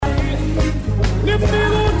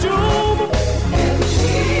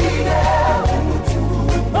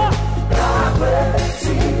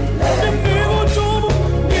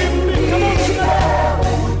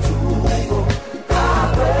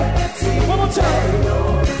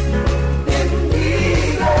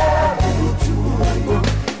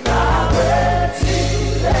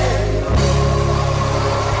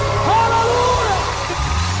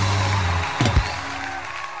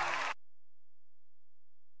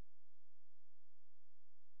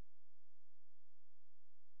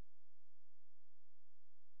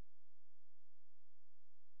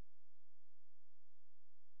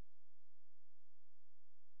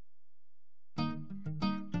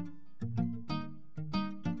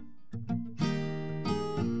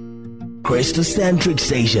Christocentric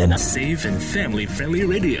station. Safe and family-friendly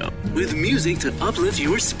radio with music to uplift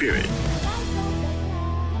your spirit.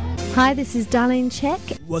 Hi, this is Darlene Check.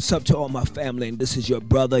 What's up to all my family? And this is your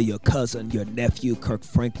brother, your cousin, your nephew, Kirk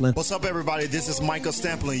Franklin. What's up, everybody? This is Michael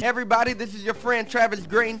Stampling. Hey, everybody, this is your friend Travis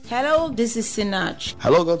Green. Hello, this is Sinach.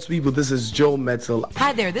 Hello, God's people. This is Joe Metzel.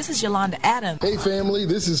 Hi there, this is Yolanda Adams. Hey, family,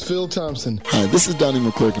 this is Phil Thompson. Hi, this is Donnie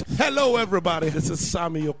McClurkin. Hello, everybody. This is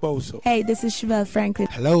Samuel Boso. Hey, this is Chevelle Franklin.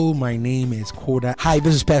 Hello, my name is Koda. Hi,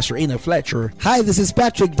 this is Pastor Ina Fletcher. Hi, this is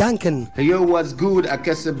Patrick Duncan. Hey, yo, what's good?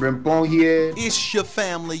 Akessa Brempon here. It's your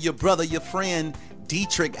family, your brother, your friend,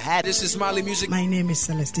 Dietrich Hadd. This is Smiley Music. My name is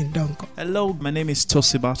Celestine Donko. Hello, my name is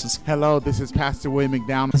Tosi Bartos. Hello, this is Pastor William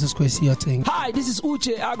McDowell. This is Kwesi Oting. Hi, this is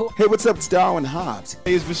Uche Ago. Hey, what's up? It's Darwin Hobbs.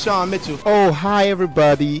 Hey, it's Vashawn Mitchell. Oh, hi,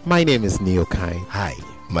 everybody. My name is Neil Kai. Hi.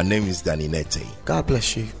 My name is Danny Nete. God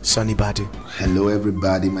bless you, Sonny Badu. Hello,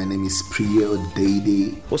 everybody. My name is Priya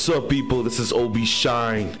Dede. What's up, people? This is Obi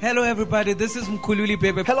Shine. Hello, everybody. This is Mkululi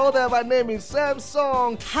Bebe. Hello there. My name is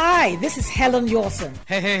Samsung. Hi, this is Helen Yawson.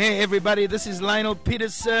 Hey, everybody. This is Lionel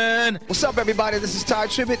Peterson. What's up, everybody? This is Ty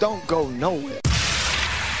Tribbett. Don't go nowhere.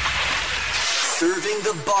 Serving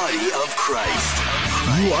the body of Christ.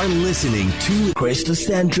 You are listening to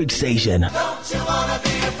Christocentric station. Don't you want to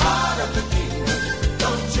be a part of the kingdom?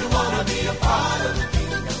 Don't you want to be a part of the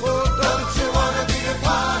kingdom? Oh, don't you want to be a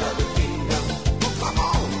part of the kingdom? Oh,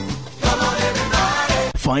 come on,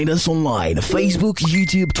 everybody. Find us online, Facebook,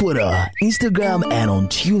 YouTube, Twitter, Instagram, and on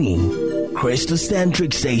TuneIn.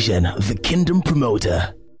 Christocentric station, the Kingdom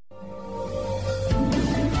Promoter.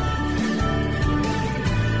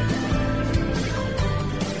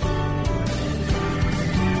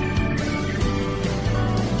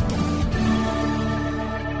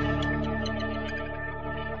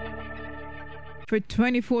 For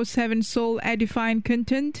 24/7 soul edifying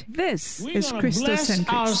content, this is Christocentric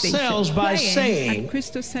ourselves station. by saying,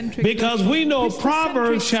 Christocentric because we know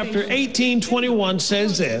Proverbs chapter 18:21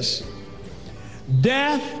 says this: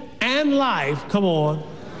 death and life, come on,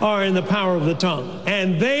 are in the power of the tongue,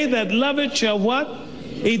 and they that love it shall what?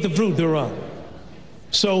 Eat the fruit thereof.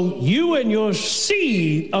 So you and your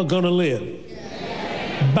seed are going to live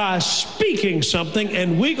by speaking something,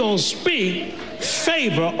 and we're going to speak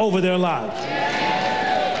favor over their lives.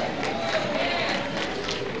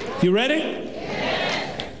 You ready?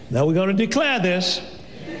 Now we're going to declare this.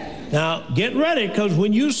 Now get ready, because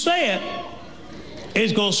when you say it,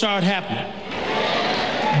 it's going to start happening.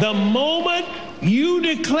 The moment you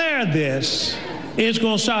declare this, it's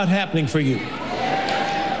going to start happening for you.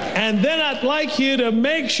 And then I'd like you to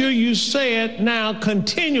make sure you say it now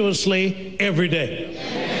continuously every day.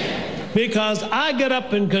 Because I get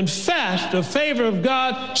up and confess the favor of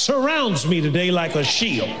God surrounds me today like a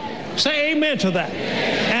shield. Say amen to that.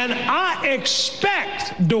 And I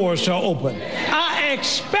expect doors to open. I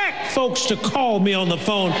expect folks to call me on the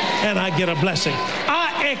phone and I get a blessing.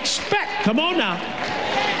 I expect, come on now.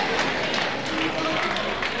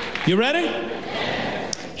 You ready?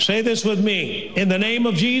 Say this with me. In the name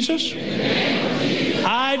of Jesus,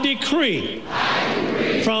 I decree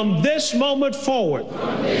from this moment forward,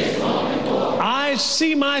 I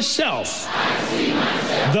see myself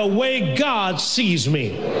the way God sees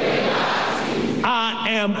me. I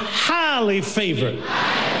am highly favored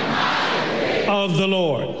of the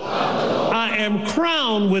Lord. I am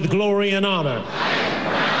crowned with glory and honor.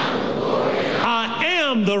 I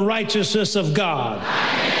am the righteousness of God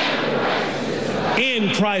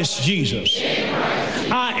in Christ Jesus.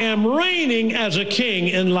 I am reigning as a king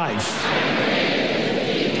in life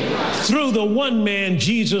through the one man,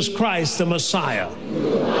 Jesus Christ, the Messiah.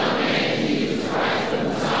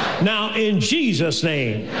 Now, in Jesus'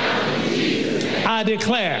 name, I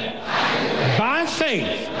declare by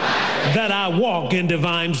faith that I walk in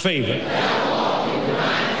divine favor.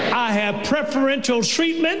 I have preferential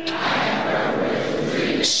treatment,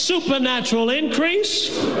 supernatural increase.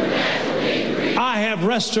 I have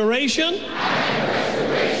restoration.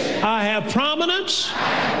 I have prominence.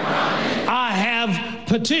 I have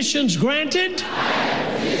petitions granted.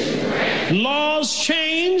 Laws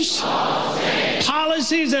changed.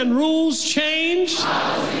 Policies and rules changed.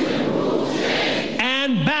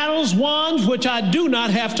 And battles won which I do not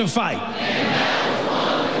have to fight.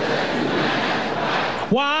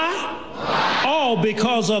 Why? All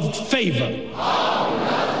because of favor.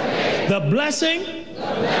 The blessing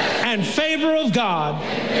and favor of God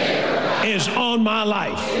is on my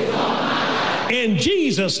life. In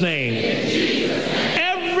Jesus' name.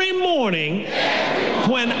 Every morning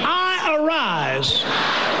when I arise,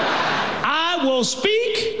 I will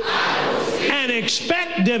speak and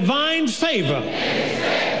expect divine favor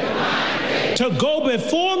to go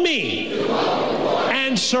before me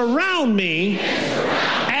and surround me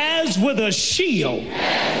as with a shield,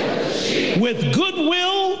 with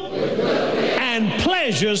goodwill and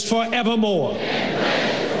pleasures forevermore.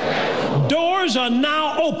 Doors are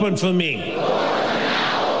now open for me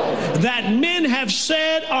that men have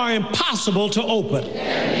said are impossible to open.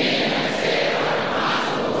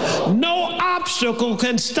 No obstacle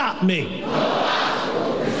can stop me.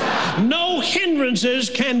 No hindrances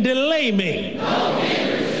can delay me.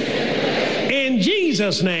 In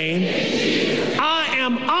Jesus' name, I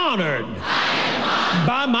am honored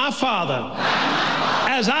by my Father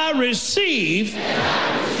as I receive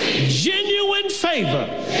genuine favor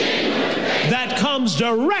that comes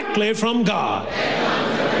directly from God.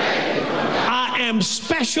 I am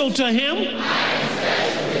special to Him.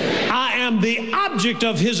 I am the object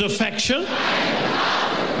of His affection.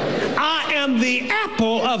 I am the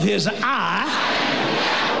apple of His eye.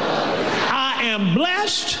 I am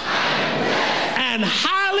blessed and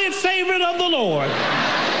highly favored of the Lord.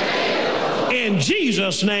 In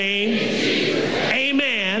Jesus' name,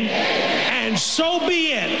 amen. And so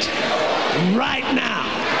be it right now.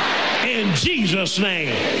 In Jesus'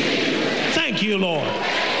 name. Thank you, Lord.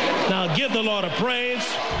 Now give the Lord a praise.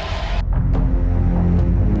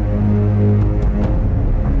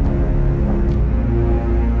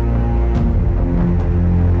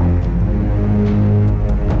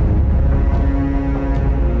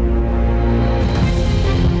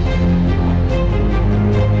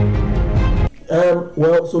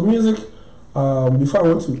 Well, so music, before I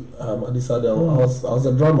went to Adisada, I was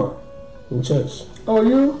a drummer in church. Oh,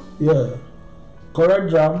 you? Yeah. Correct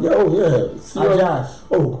drum? Yeah, oh yeah. Jazz?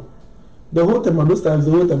 Oh. The whole time, those times,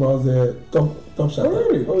 the whole time I was a top shatter. Oh,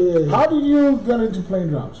 really? Oh, yeah. How did you get into playing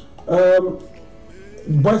drums?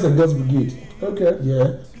 Boys and Girls Brigade. Okay.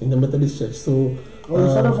 Yeah, in the Methodist church. So. Oh, you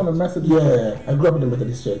started from the Methodist church? Yeah, I grew up in the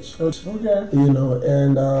Methodist church. Okay. You know,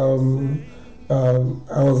 and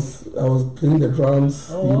I was playing the drums.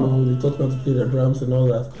 Oh, you know, they taught me how to play the drums and all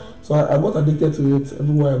that. So I got addicted to it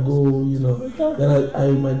everywhere I go. You know, then I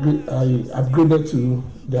upgraded to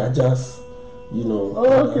the jazz. You know.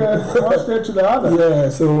 Oh, okay. One step to the other. Yeah.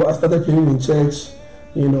 So I started playing in church.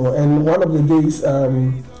 You know, and one of the days, our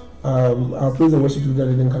praise and worship leader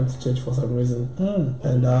didn't come to church for some reason,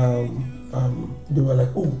 and they were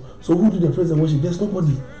like, "Oh, so who did the praise and worship? There's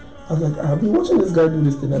nobody." I was like, I've been watching this guy do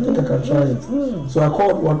this thing. I think I can try it. So I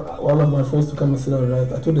called one of my friends to come and sit down and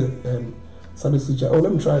write. I told the Sunday teacher, "Oh,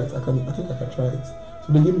 let me try it. I think I can try it."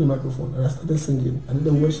 So they gave me the microphone and I started singing. I did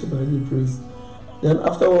the worship and I did the praise. Then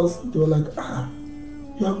afterwards, they were like,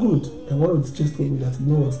 "You are good." And one of the teachers told me that, "You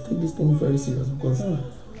know what? Take this thing very serious because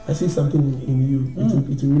I see something in you.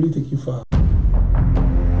 It will really take you far."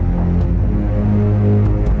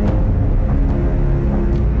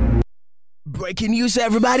 Breaking news,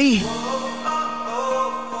 everybody.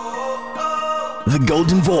 The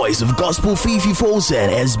golden voice of Gospel Fifi Folsen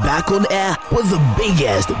is back on air with the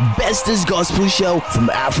biggest, bestest gospel show from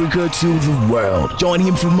Africa to the world. Join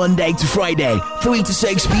him from Monday to Friday, 3 to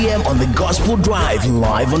 6 p.m. on the Gospel Drive,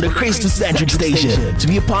 live on the Christocentric station. To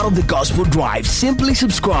be a part of the Gospel Drive, simply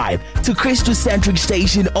subscribe to Christocentric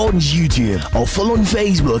station on YouTube or follow on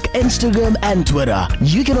Facebook, Instagram, and Twitter.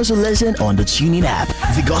 You can also listen on the TuneIn app.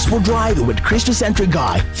 The Gospel Drive with Christocentric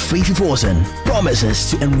guy, Fifi Folsen, promises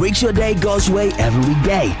to enrich your day God's way every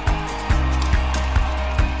day.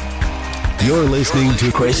 You're listening to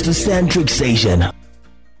Christocentric station.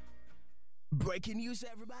 Breaking news,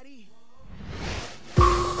 everybody.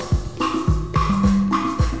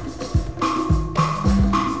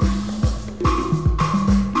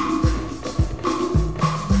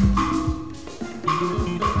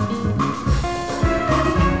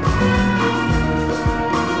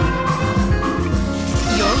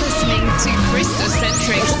 You're listening to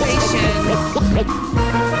Christocentric station.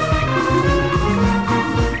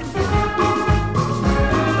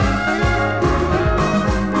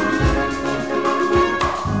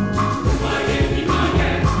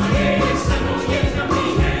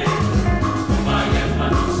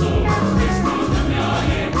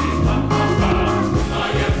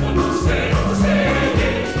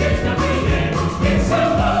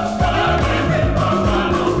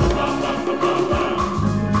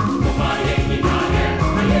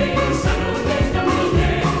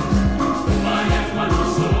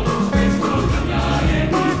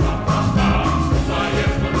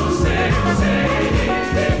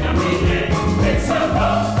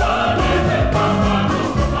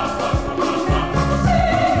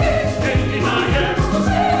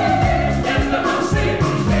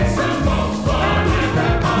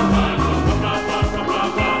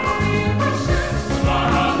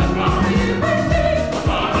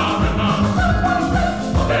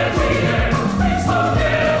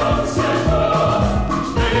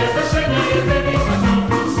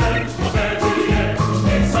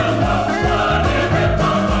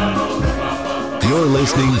 You're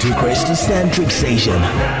listening to Christocentric Station.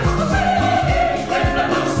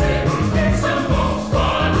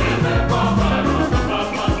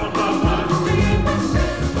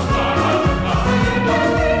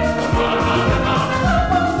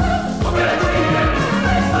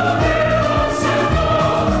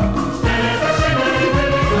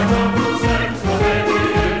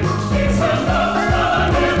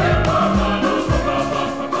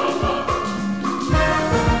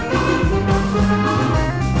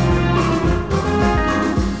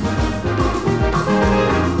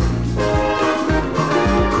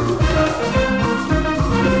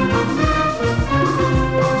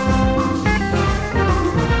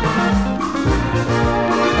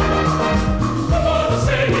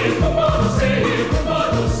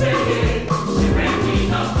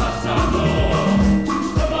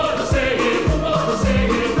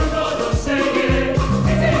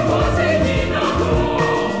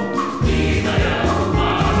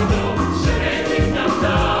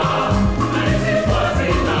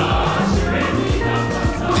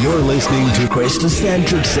 You're listening to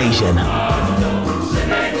Christocentric Station.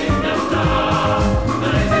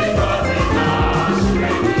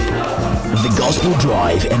 The Gospel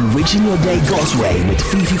Drive, enriching your day God's way with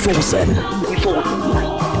Fifi Folsen.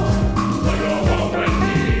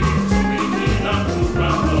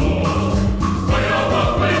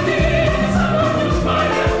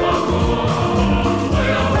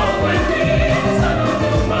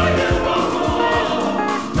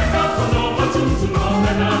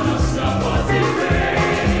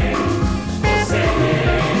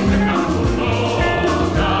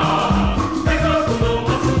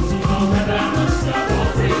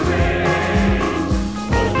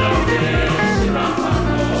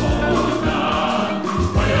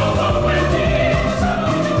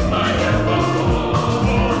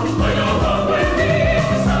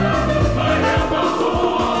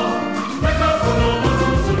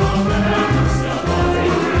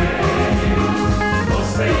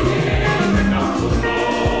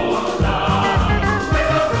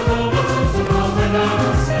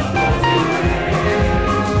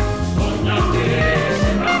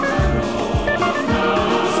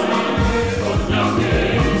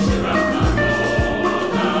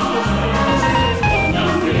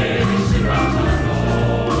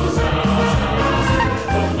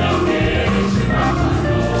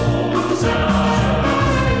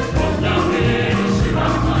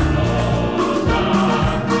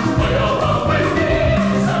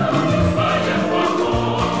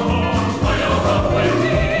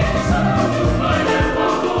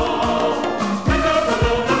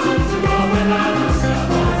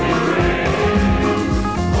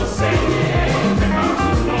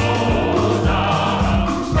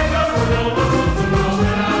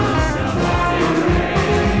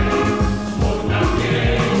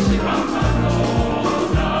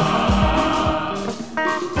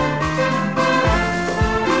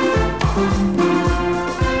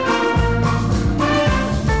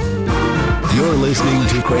 You're listening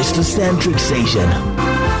to Christocentric Station.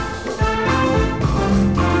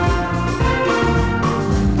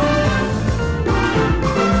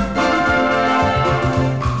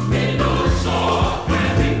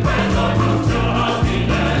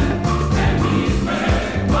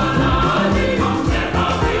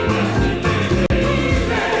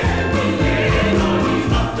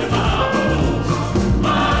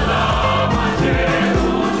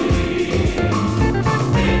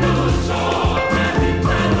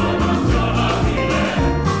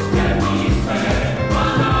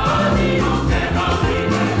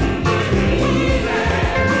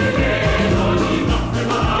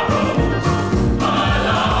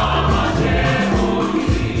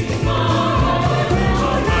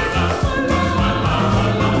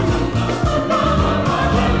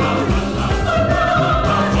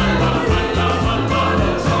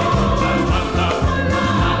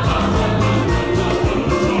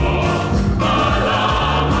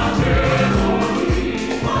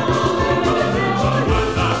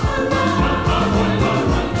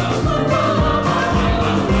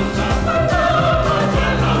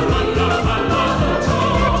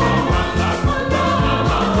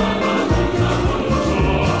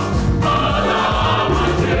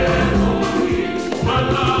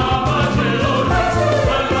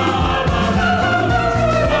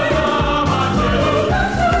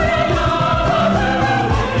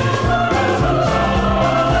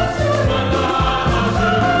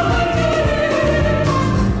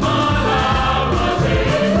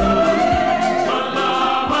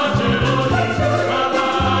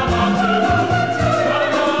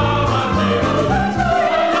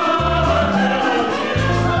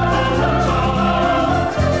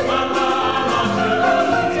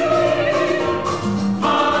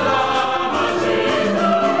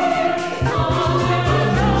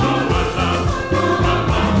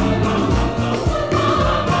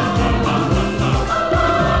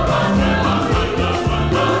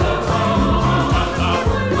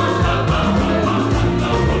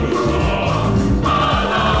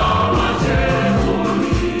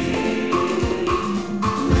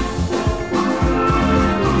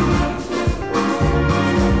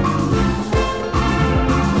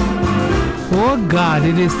 Oh God,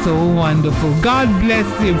 it is so wonderful. God bless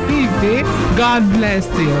you, Fifi. God bless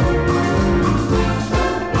you.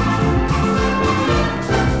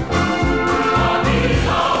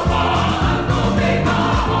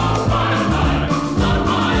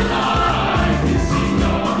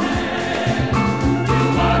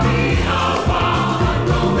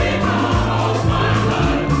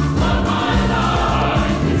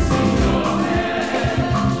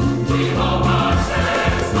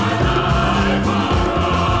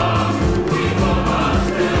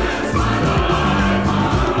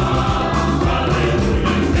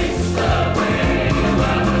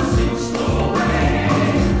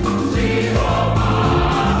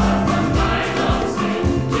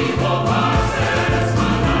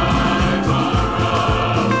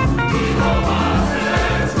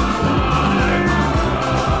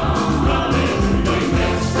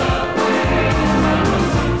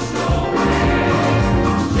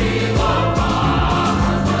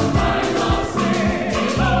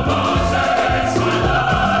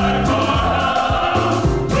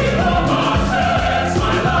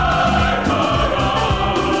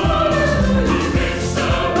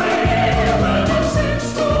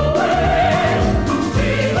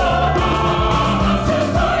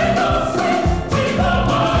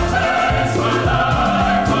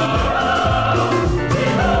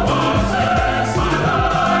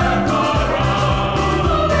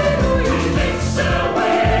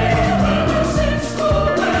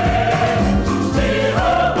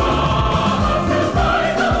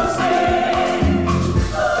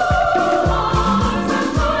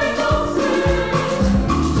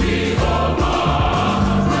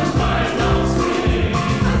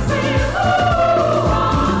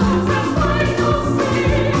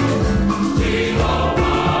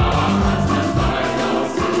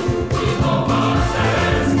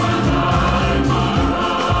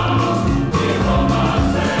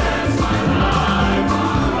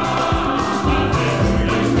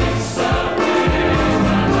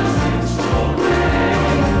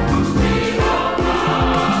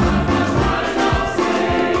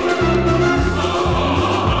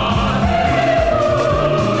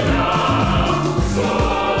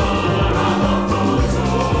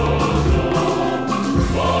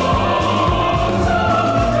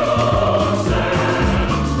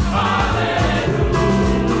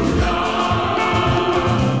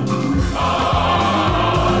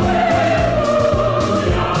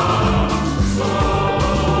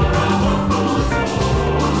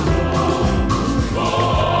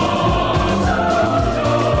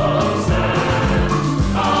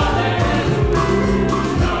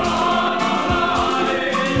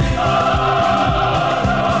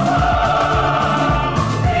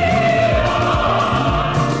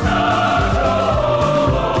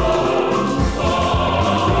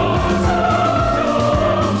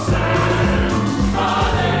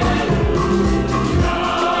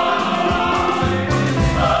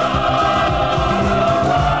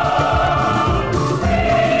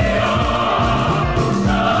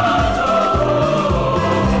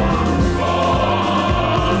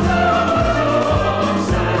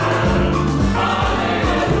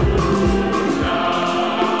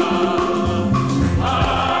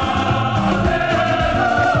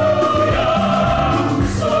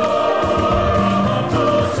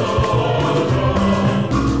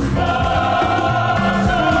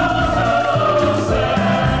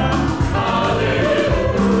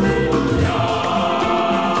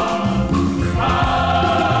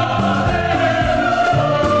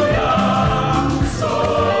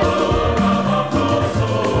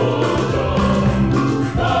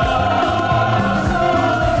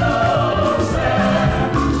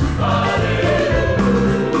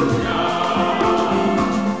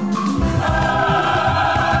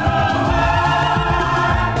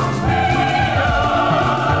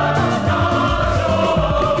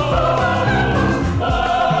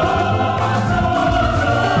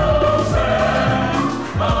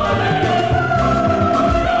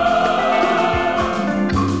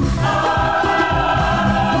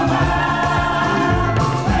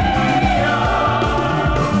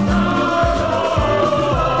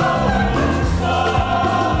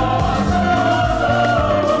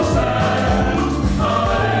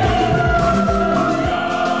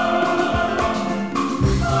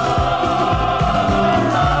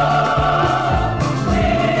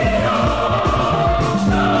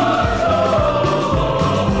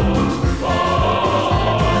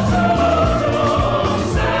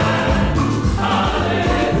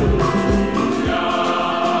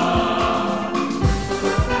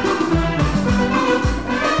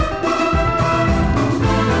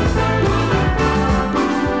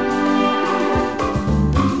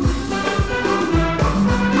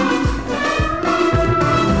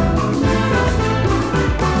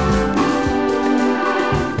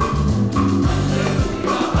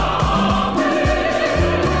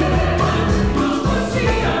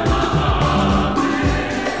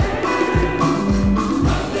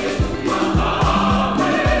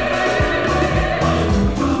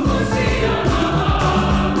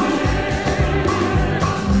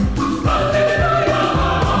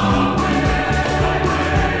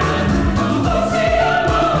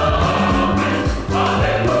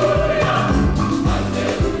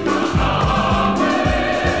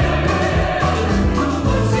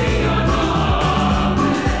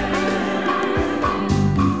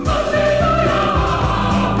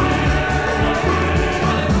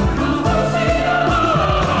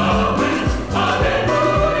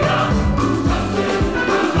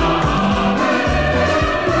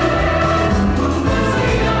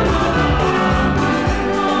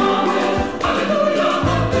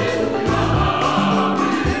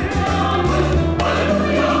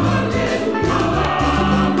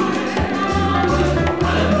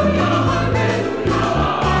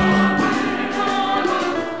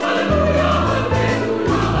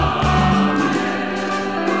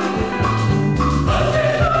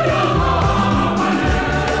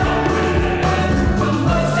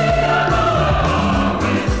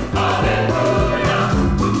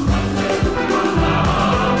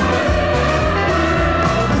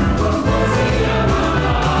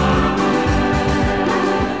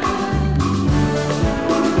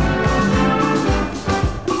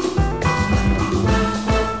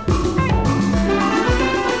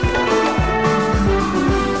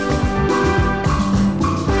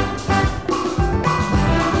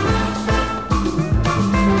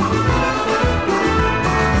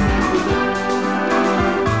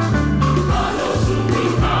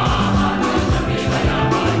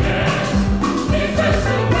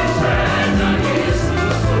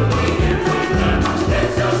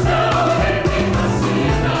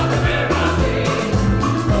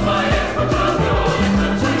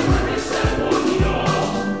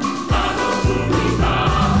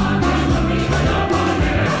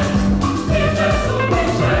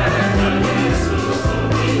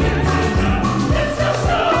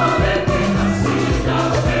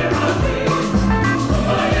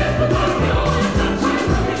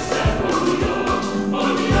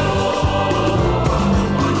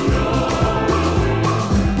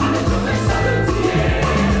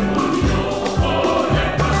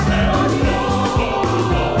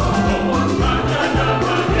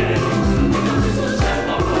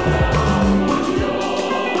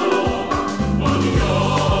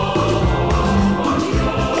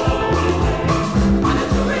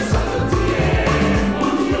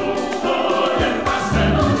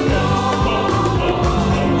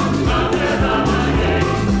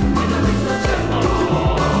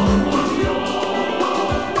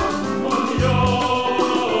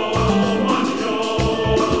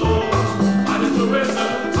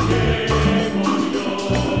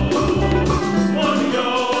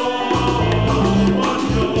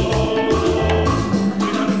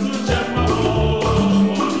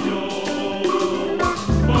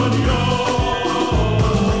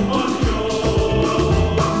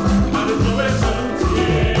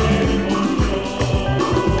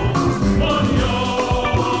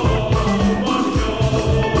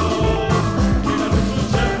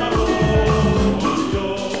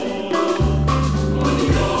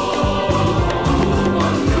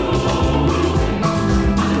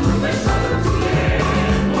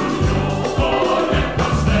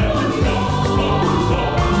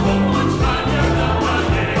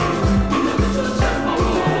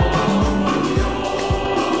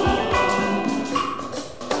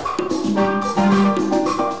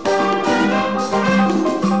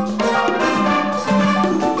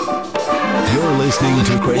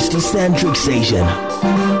 Centric Station.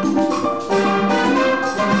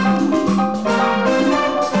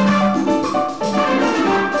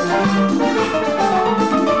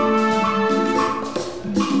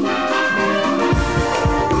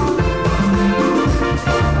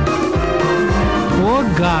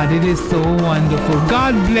 Oh God, it is so wonderful.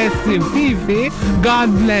 God bless you, Fifi. God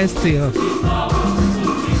bless you.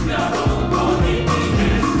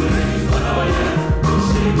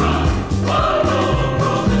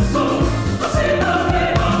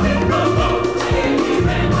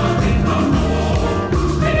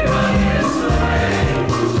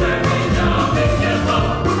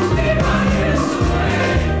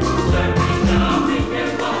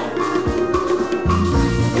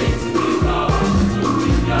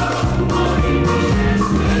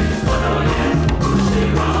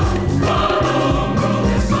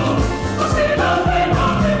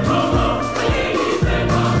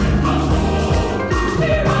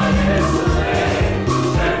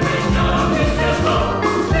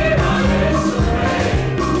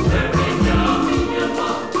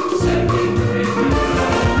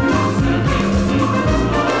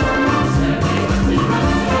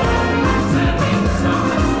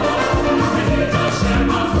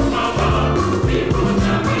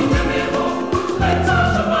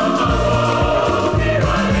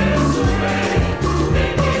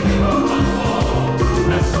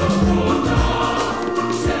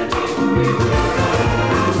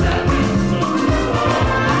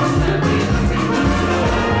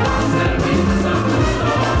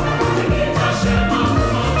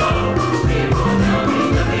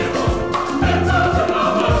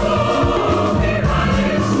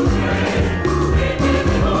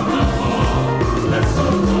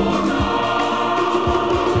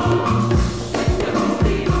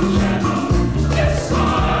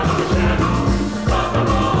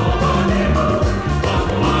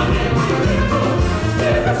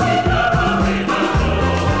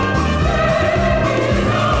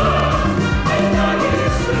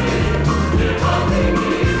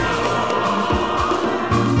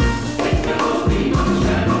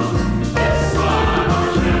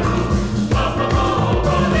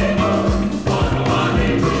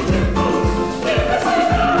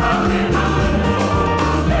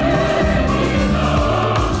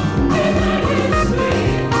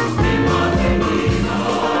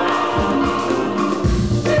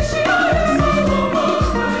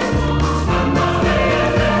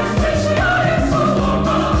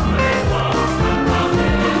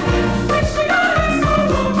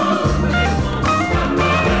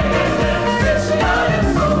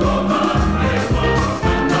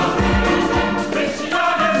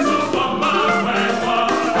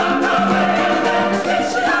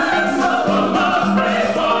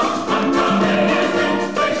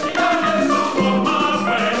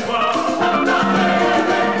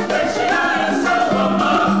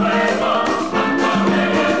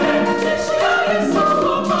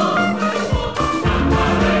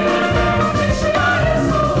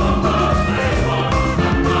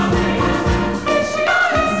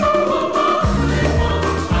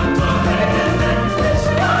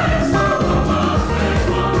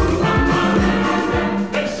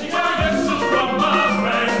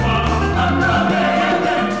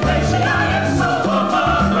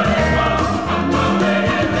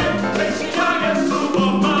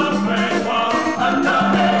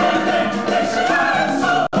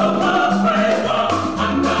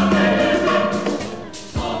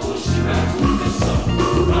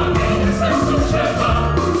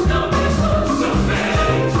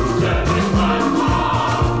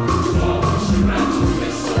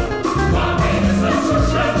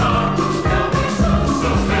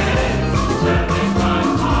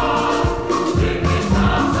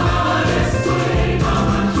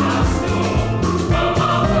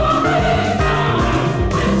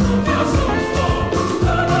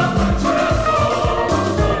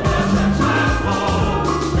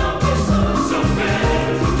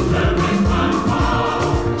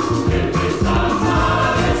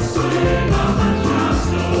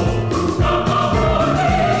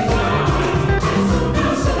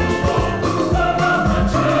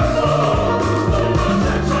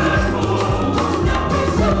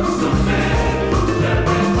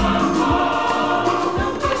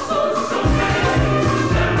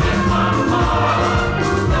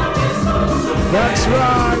 That's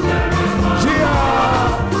right. Gia,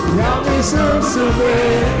 Yami Sunsube,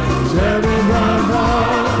 Jerry Baba,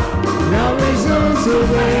 Yami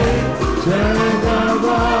Sunsube, Jerry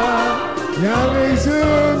Baba, Yami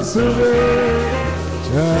Sunsube,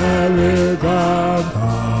 Jerry Baba.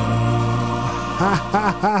 Ha ha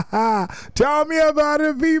ha ha. Tell me about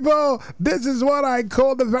it, people. This is what I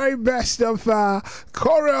call the very best of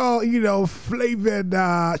choral, flavored,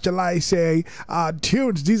 shall I say,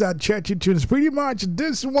 tunes. These are churchy tunes. Pretty much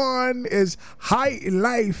this one is high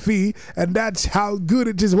lifey, and that's how good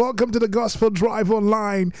it is. Welcome to the Gospel Drive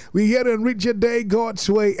Online. We're here to enrich your day God's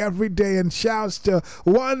way every day, and shouts to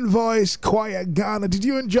One Voice Choir Ghana. Did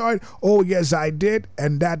you enjoy it? Oh, yes, I did,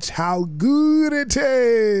 and that's how good it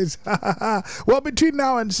is. Well, between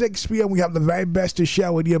now and 6 p.m., we have the very best to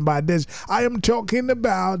share with you. And by this, I am talking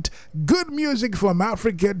about good music from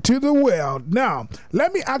Africa to the world. Now,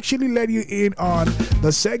 let me actually let you in on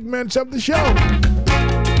the segments of the show.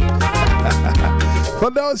 For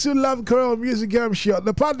those who love choral music, I'm sure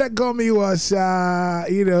the part that got me was,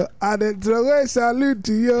 added to the way, salute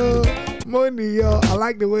to you. Money, yo. I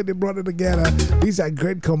like the way they brought it together. These are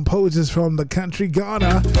great composers from the country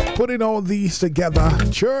Ghana, putting all these together.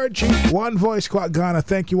 Church, One Voice Choir Ghana.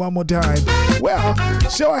 Thank you one more time. Well,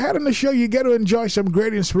 so ahead in the show, you get to enjoy some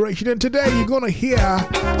great inspiration. And today, you're going to hear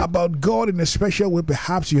about God in a special way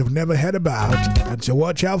perhaps you have never heard about. And so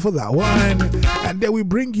watch out for that one. And then we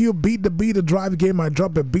bring you Beat the Beat, a drive game. I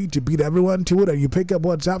drop a beat to beat everyone to it, and you pick up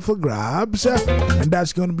what's up for grabs. And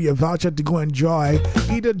that's going to be a voucher to go enjoy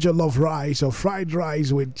either jollof rice or fried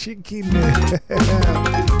rice with chicken.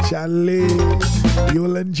 Charlie,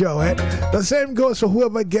 you'll enjoy it. The same goes for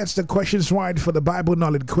whoever gets the questions right for the Bible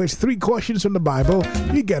knowledge quiz. 3 questions from the Bible.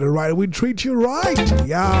 You get it right, we treat you right.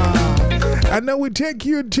 Yeah. And then we take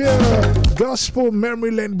you to Gospel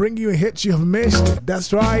Memory Lane, bring you hits you have missed.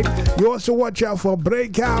 That's right. You also watch out for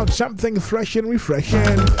Breakout, something fresh and refreshing.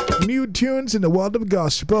 New tunes in the world of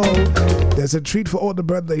gospel. There's a treat for all the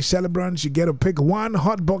birthday celebrants. You get to pick one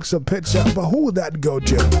hot box of pizza. But who would that go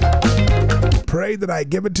to? Pray that I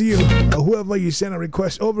give it to you, or whoever you send a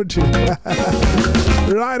request over to.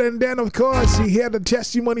 Right, and then of course you hear the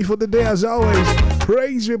testimony for the day as always.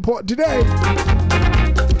 Praise report today.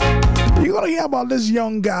 You're going to hear about this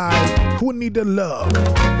young guy who needed love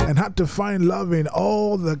and had to find love in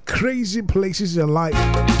all the crazy places in life.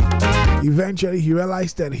 Eventually he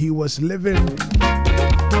realized that he was living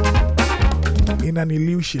in an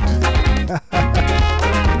illusion.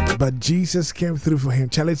 But Jesus came through for him.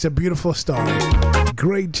 Charlie, it's a beautiful story.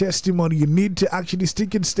 Great testimony. You need to actually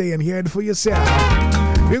stick and stay and hear it for yourself.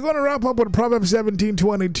 We're going to wrap up with Proverbs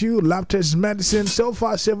 17:22. Laughter is medicine. So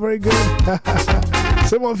far, so very good.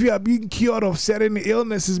 Some of you are being cured of certain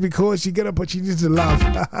illnesses because you get opportunities to laugh.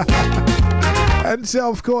 And so,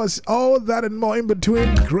 of course, all that and more in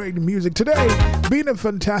between. Great music. Today, being a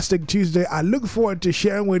fantastic Tuesday, I look forward to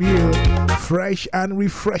sharing with you fresh and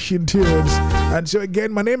refreshing tunes. And so,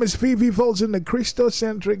 again, my name is Fifi Folsom, the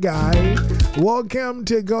Christocentric guy. Welcome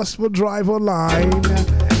to Gospel Drive Online,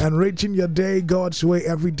 enriching your day God's way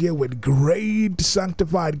every day with great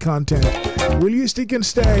sanctified content. Will you stick and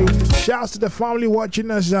stay? Shouts to the family watching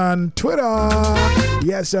us on Twitter.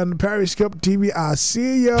 Yes, on Periscope TV. I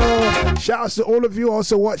see you. Shouts to all of you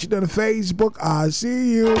also watching on Facebook. I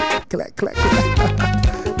see you. Clack, clack, clack.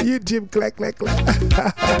 YouTube, clack, clack,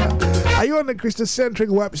 clack. Are you on the Christocentric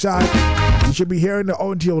website? You should be hearing the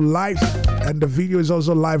audio live, and the video is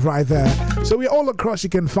also live right there. So we're all across. You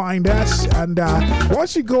can find us, and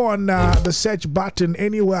once you go on the search button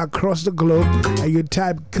anywhere across the globe and you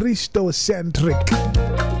type Christocentric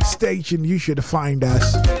station, you should find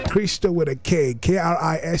us. Christo with a K,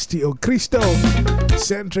 Kristo, Christo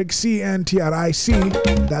Centric,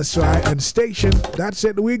 CNTRIC. That's right, and station. That's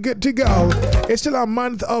it. We're good to go. It's still a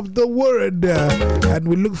month of the Word, and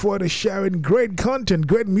we look forward to sharing great content,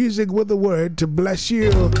 great music with the Word to bless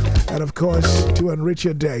you, and of course to enrich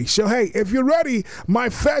your day. So hey, if you're ready, my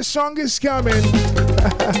first song is coming.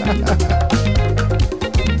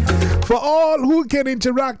 For all who can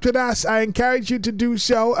interact with us, I encourage you to do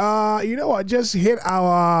so. You know what? Just hit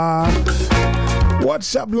our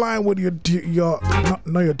WhatsApp line with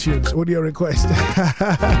not your tunes, with your request.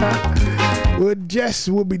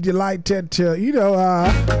 We'll be delighted to,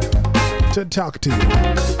 to talk to you.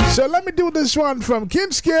 So let me do this one from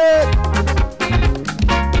Kinskid.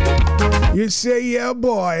 You say, yeah,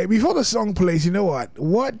 boy. Before the song plays, you know what?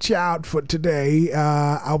 Watch out for today.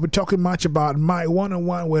 I'll be talking much about my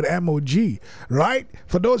one-on-one with MOG, right?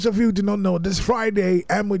 For those of you who do not know, this Friday,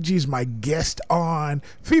 MOG is my guest on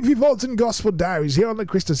Fifi Folsom Gospel Diaries here on the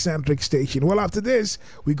Christocentric station. Well, after this,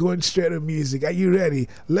 we're going straight to music. Are you ready?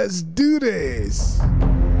 Let's do this.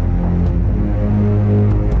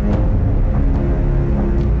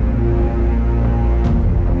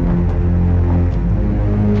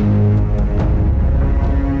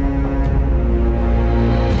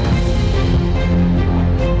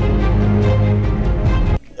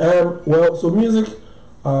 Well, so music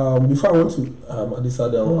before I went to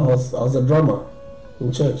Adisada, I was a drummer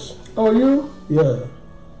in church. Oh, you? Yeah.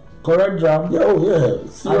 Correct drum? Yeah, oh yeah.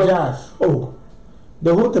 And jazz? Oh.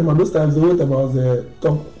 The whole time, those times, I was a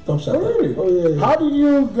top shatter. Oh, really? Oh, yeah. How did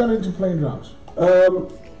you get into playing drums?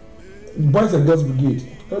 Boys and Girls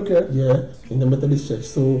Brigade. Okay. Yeah, in the Methodist church.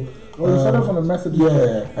 So. Oh, you started from the Methodist church?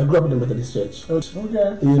 Yeah, I grew up in the Methodist church.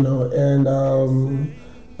 Okay. You know, and I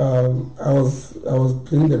was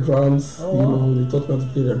playing the drums. Oh, you know, they taught me how to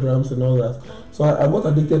play the drums and all that. So I got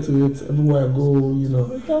addicted to it everywhere I go. You know,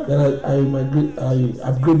 then I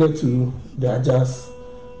upgraded to the jazz.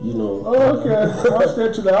 You know. Oh, okay. One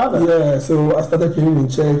step to the other. Yeah, so I started playing in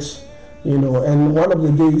church. You know, and one of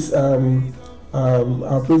the days, our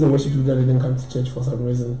praise and worship leader didn't come to church for some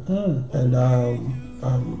reason, and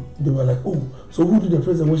they were like, "Oh, so who did the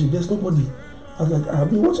praise and worship? There's nobody." I was like, "I've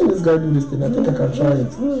been watching this guy do this thing. I think I can try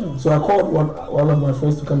it." So I called one of my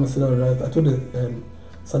friends to come and sit down. Right, I told the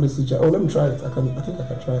Sunday teacher, "Oh, let me try it. I think I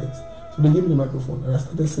can try it." So they gave me the microphone and I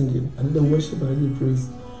started singing. I did the worship and I did the praise.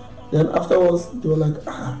 Then afterwards, they were like,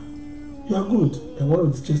 "You are good." And one of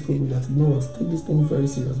the teachers told me that, "You know what? Take this thing very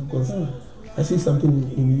serious because I see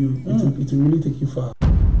something in you. It will really take you far."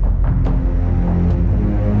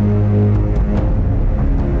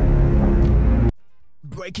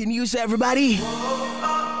 Breaking news, everybody.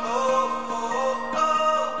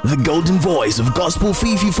 The golden voice of Gospel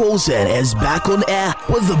Fifi Folsen is back on air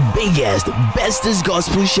with the biggest, bestest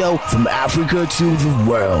gospel show from Africa to the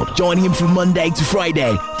world. Join him from Monday to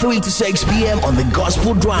Friday, 3 to 6 p.m. on the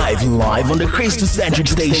Gospel Drive, live on the Christocentric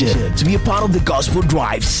station. To be a part of the Gospel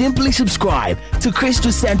Drive, simply subscribe to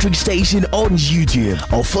Christocentric station on YouTube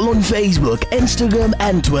or follow on Facebook, Instagram,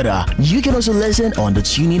 and Twitter. You can also listen on the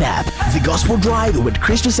TuneIn app. The Gospel Drive with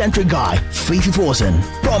Christocentric guy, Fifi Folsen,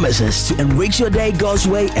 promises to enrich your day God's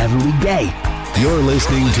way every day. You're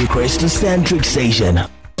listening to Christocentric station.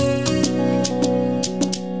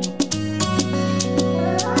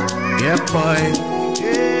 Yeah, boy.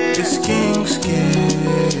 It's King Skin.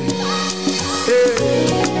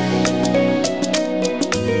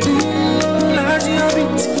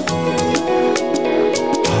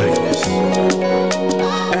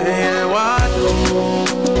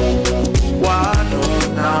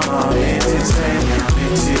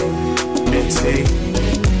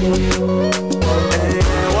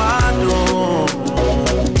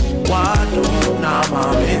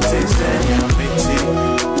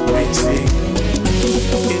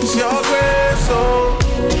 It's your grace, oh,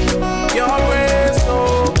 your grace,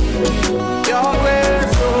 oh, your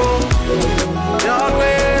grace, oh, your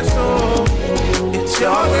grace, oh. It's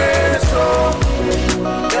your grace, oh,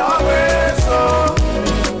 your grace, oh,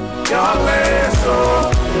 your grace,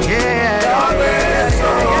 oh, yeah, your grace,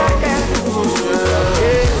 oh,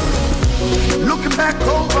 yeah. Looking back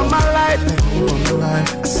over my life, I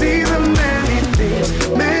see the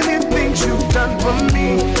many things you've done for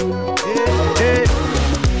me.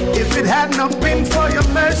 If it had not been for your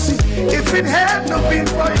mercy, if it had not been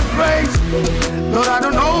for your grace, Lord, I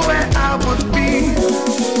don't know where I would be.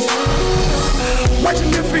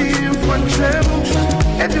 Watching me feel from trouble,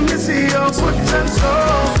 letting me see your goodness and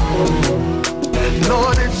soul.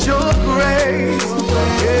 Lord, it's your grace.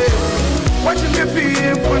 Yeah. Watching me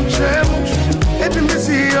feel from trouble, letting me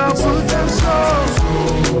see your goodness and soul.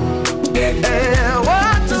 Yeah,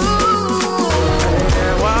 what do?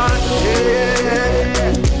 Yeah, what do?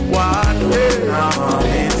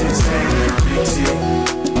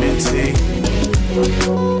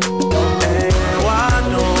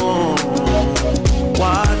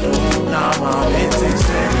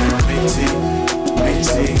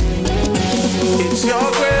 It's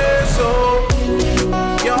your grace, oh,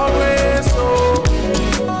 your grace, oh,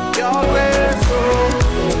 your grace, oh,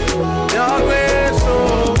 your grace,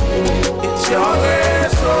 oh. It's your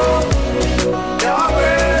grace, oh, your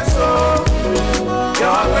grace, oh,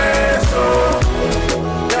 your grace, oh,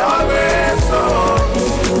 your grace, oh.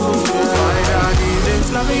 It's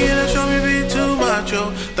loving you to show me be too much,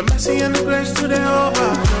 oh. The mercy and the grace to the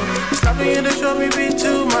overflow. It's loving you to show me be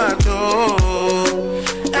too much, oh.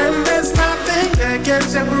 And there's nothing that can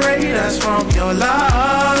separate us from your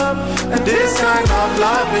love. And this kind of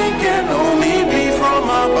loving can only be from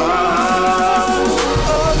above.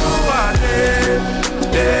 Oh,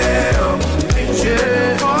 things you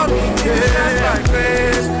do for me, yeah. Like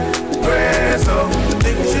grace, grace, oh. The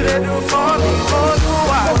things you do for me, oh,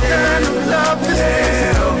 what kind of love is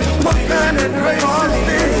this? What kind of grace is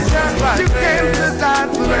this? You came to die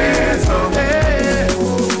for me, yeah.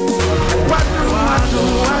 What do,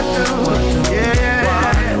 yeah.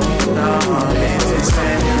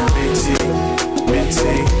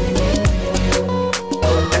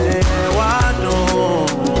 What do,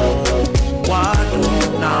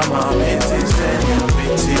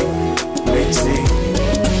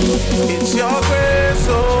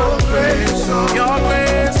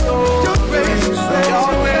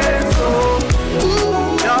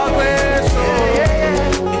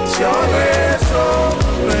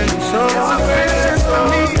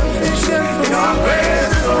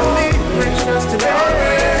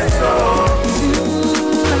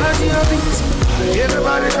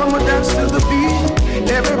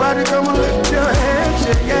 Everybody come and lift your hands,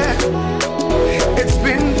 yeah. It's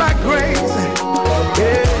been by grace,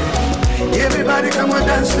 yeah. Everybody come and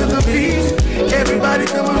dance to the beat. Everybody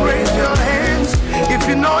come and raise your hands. If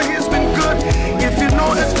you know he's been good, if you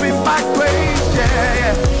know it's been by grace,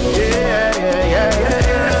 yeah.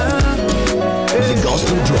 The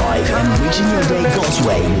Gospel Drive and Reaching Your Day God's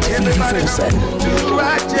Way with Fifi Folsen.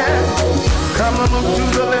 Right, yeah. Come on, move to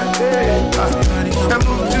the left, and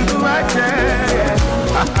move to the right, yeah.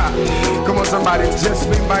 Come on, somebody, it's just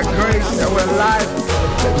been by grace and we're alive.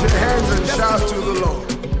 Lift your hands and shout to the Lord.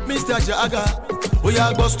 Mr. Jagger, we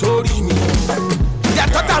are going to story me.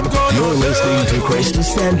 You're listening to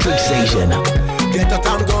Christocentric Station. They thought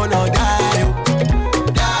I'm gonna die.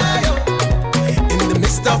 In the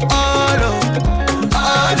midst of all,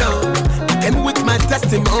 and with my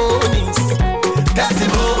testimonies. They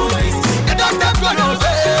thought I'm gonna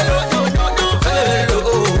fail.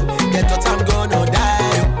 They thought I'm gonna die.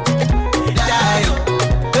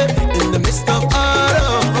 In the midst of all,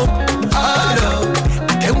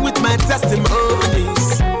 and with my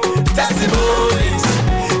testimonies.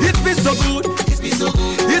 It's been so good. It's been so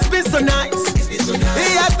good. It's been so nice. It's been so nice.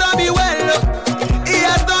 He has done me well. He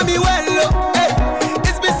has done me well. Hey.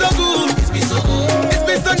 It's been so good. It's been so good. It's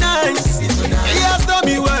been so nice. It's been so nice. He has done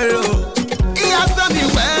me well. He has done me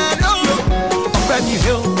well. Ọpẹ́ mi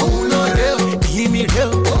rẹ̀ o, òun náà rẹ̀ o. Ìyìn mi rẹ̀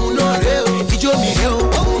o, òun náà rẹ̀ o. Ijó mi rẹ̀ o,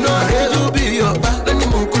 òun náà rẹ̀ o. Ijó bí ọba lónìí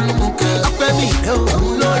mò ń kú ló mò ń kẹ́. Ọpẹ́ mi rẹ̀ o,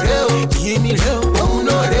 òun náà rẹ̀ o. Ìyìn mi rẹ̀ o, òun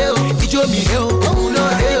náà rẹ̀ o. Ijó mi rẹ̀ o, òun náà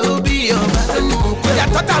rẹ̀ o. Bí ọba lónìí mò ń kẹ́. They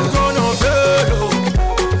thought I'm gonna fail.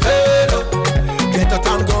 They thought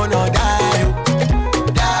I'm gonna die.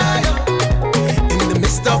 In the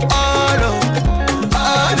midst of all,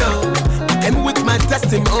 and with my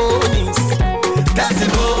testimonies.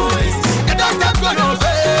 They thought I'm gonna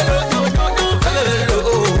fail.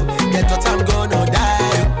 They thought I'm gonna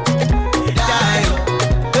die.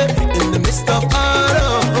 In the midst of all,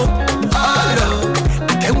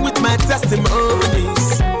 and with my testimonies.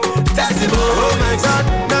 Oh my God,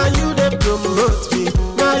 now you they promote me,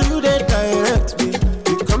 now you they direct me,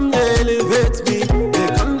 you come they elevate me, they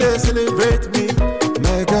come they celebrate me.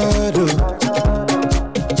 My God,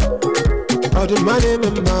 all the money in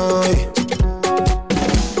my.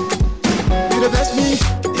 You the bless me,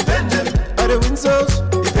 defend them, all the win souls,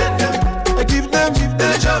 defend them, I give them the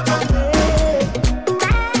job.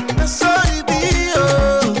 That's all it be, oh.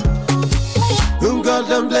 Whom God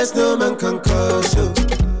done bless, no man can curse you.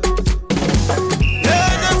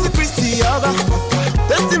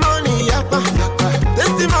 Testimony,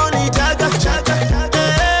 testimony, jaga.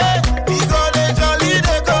 We go the jolly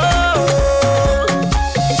they go.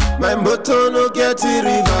 My motor no get it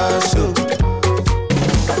reverse.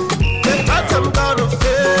 They thought I'm gonna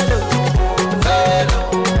fail.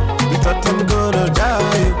 They thought I'm gonna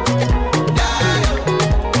die.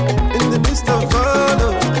 In the midst of all,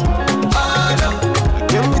 I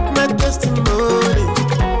came with my testimony.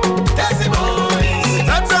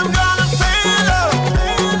 Thought I'm gonna fail.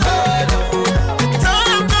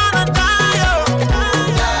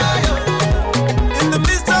 In the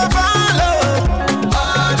midst of all,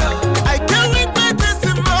 I came with my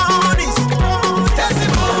testimonies.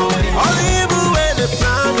 All the evil way they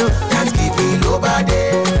plan, can't give me nobody.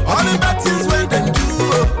 All the bad things when they do,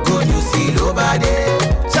 good you see nobody.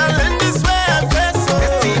 Challenges where I face,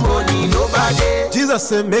 testimony nobody. Jesus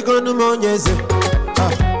said, make on the money.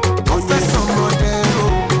 Confess somebody.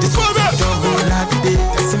 This one,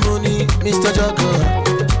 testimony, Mr. Jagger.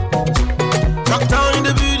 Rock down in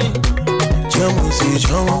the building. Jamu si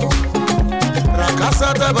jamu. Rakasa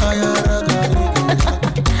tabaya ragari.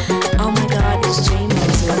 Oh my God, it's Jay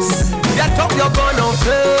Moses. That top you're gonna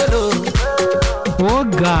fail. Oh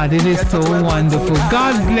God, it is so wonderful.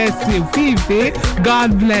 God bless you, Fifi. God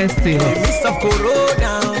bless you. Midst of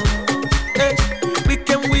Corona, we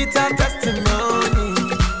came with our testimony.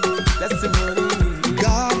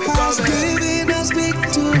 God has given us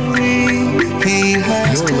victory. He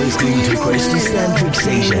has. You're listening to Christocentric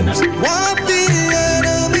Station. What the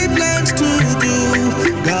enemy plans to do,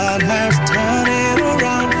 God has turned it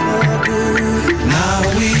around for good. Now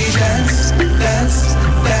we dance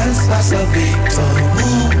as a victor.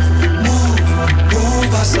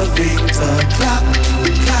 Move as a victor. Clap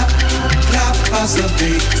as a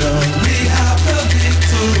victor. We have the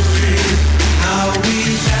victory. Now we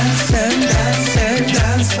dance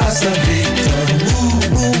as a victor.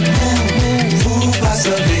 Move as a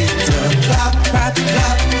victor. Clap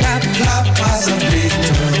as a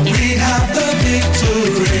victor. We have the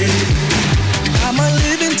victory. I'm a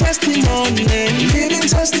living testimony.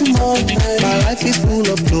 My life is full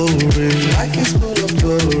of glory.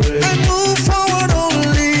 I move forward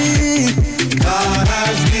only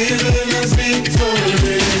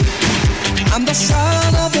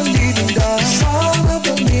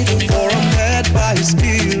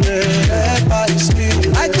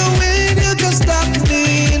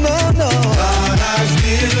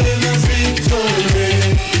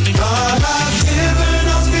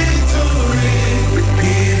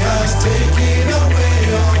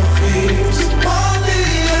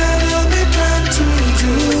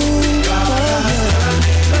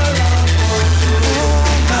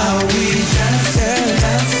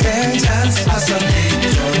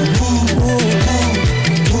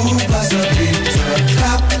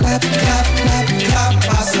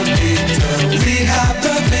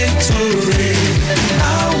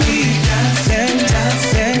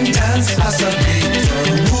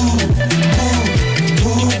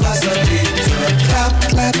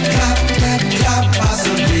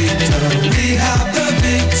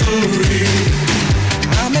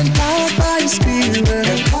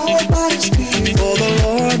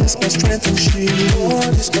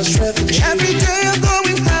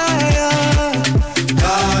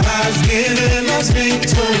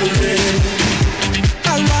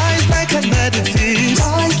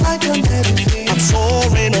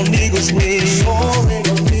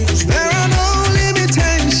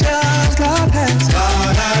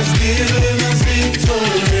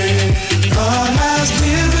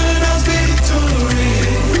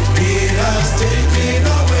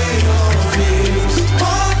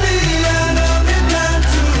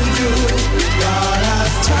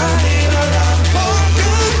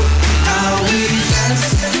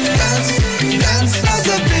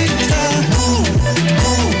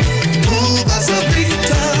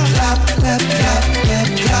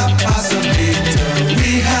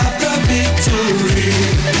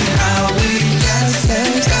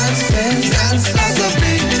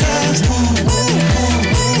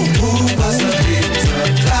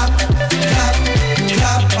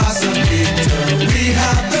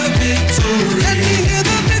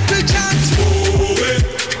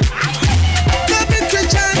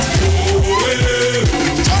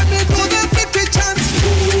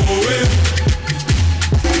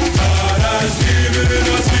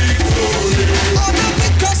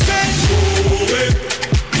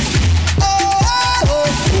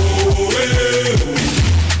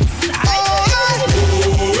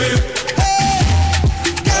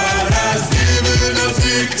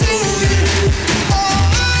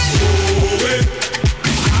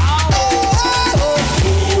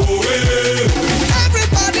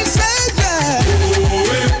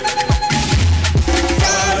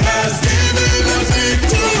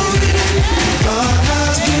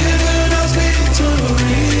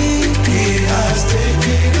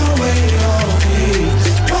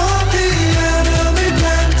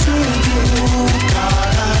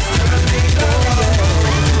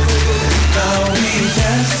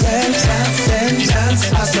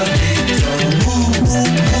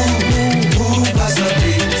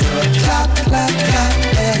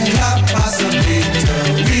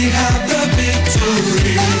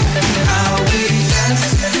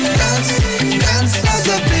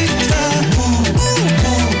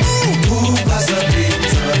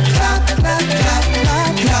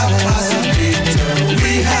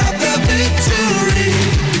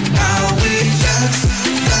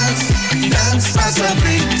as a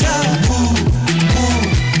victor. Move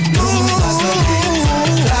as a victor.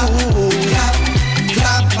 Clap, clap,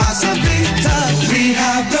 clap as a victor. We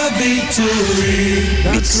have the victory.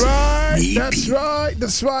 That's right, that's right,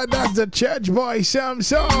 that's right. That's the church boy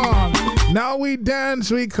Samson. Now we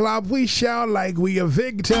dance, we clap, we shout like we are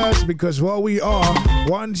victors, because what we are,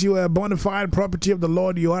 once you are a bona fide property of the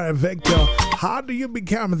Lord, you are a victor. How do you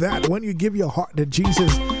become that? When you give your heart to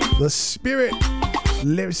Jesus, the Spirit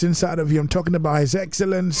lives inside of you. I'm talking about His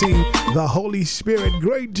Excellency, the Holy Spirit.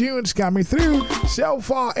 Great tunes coming through. So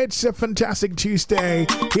far, it's a fantastic Tuesday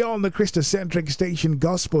here on the Christocentric station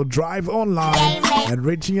Gospel Drive Online, and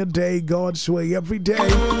reaching your day God's way every day.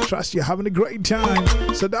 Trust you're having a great time.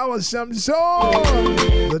 So that was some song,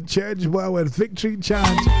 the church boy with victory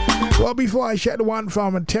chant. Well, before I shared one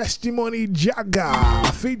from a Testimony Jagger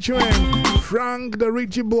featuring Frank the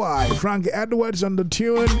Richie Boy, Frank Edwards on the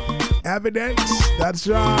tune Evidence. That's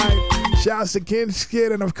right. Shouts to Ken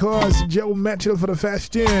Skid and of course Joe Mitchell for the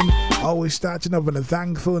first tune. Always starting off on a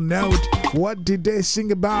thankful note. What did they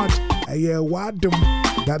sing about?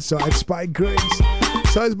 That's right, it's by grace.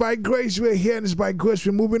 So it's by grace we're here, and it's by grace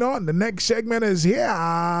we're moving on. The next segment is here.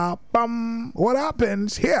 What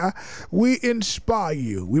happens here? We inspire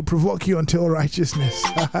you. We provoke you until righteousness.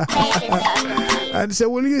 And so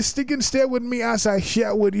will you stick and stay with me as I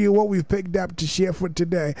share with you what we've picked up to share for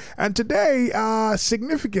today. And today,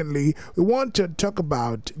 significantly, we want to talk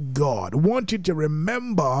about God. We want you to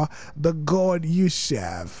remember the God you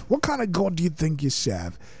serve. What kind of God do you think you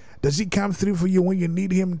serve? Does He come through for you when you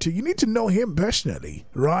need Him to? You need to know Him personally,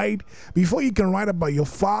 right? Before you can write about your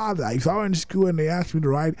father. If I were in school and they asked me to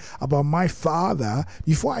write about my father,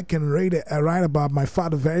 before I can write about my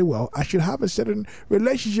father very well, I should have a certain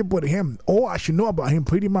relationship with him, or I should know about him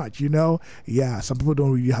pretty much, you know? Yeah, some people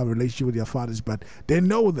don't really have a relationship with their fathers, but they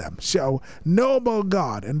know them. So, know about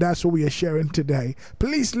God, and that's what we are sharing today.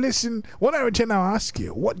 Please listen. When I return, I'll ask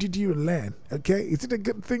you, what did you learn? Okay? Is it a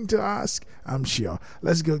good thing to ask? I'm sure.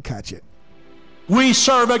 Let's go catch it. We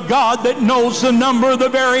serve a God that knows the number of the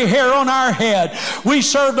very hair on our head. We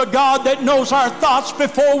serve a God that knows our thoughts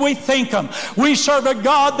before we think them. We serve a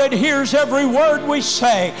God that hears every word we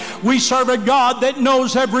say. We serve a God that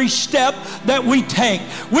knows every step that we take.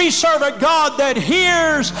 We serve a God that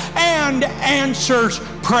hears and answers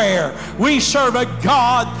prayer. We serve a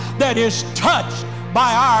God that is touched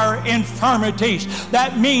by our infirmities.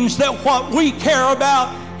 That means that what we care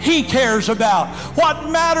about, He cares about. What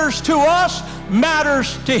matters to us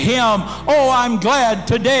matters to Him. Oh, I'm glad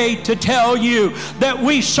today to tell you that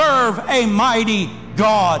we serve a mighty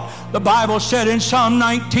God. The Bible said in Psalm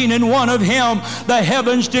 19:1 of Him, the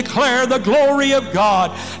heavens declare the glory of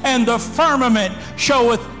God, and the firmament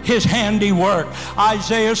showeth His handiwork.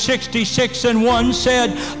 Isaiah 66:1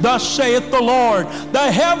 said, thus saith the Lord, the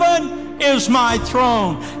heaven is my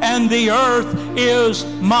throne, and the earth is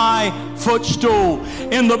my footstool.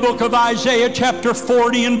 In the book of Isaiah chapter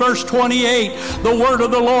 40 and verse 28, the word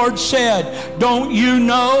of the Lord said, don't you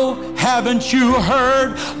know, haven't you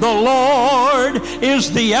heard, the Lord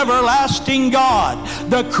is the everlasting God,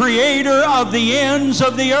 the creator of the ends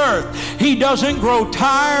of the earth. He doesn't grow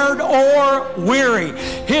tired or weary.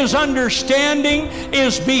 His understanding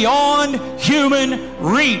is beyond human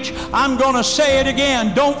reach. I'm going to say it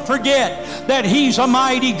again. Don't forget that He's a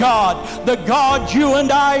mighty God. The God you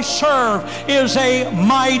and I serve is a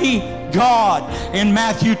mighty God. In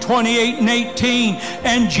Matthew 28:18,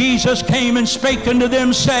 and Jesus came and spake unto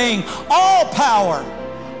them, saying, all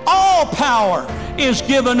power is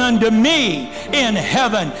given unto me in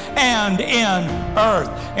heaven and in earth.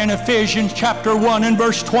 In Ephesians chapter 1 and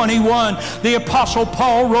verse 21, the Apostle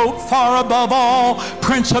Paul wrote, far above all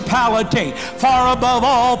principality, far above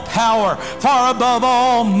all power, far above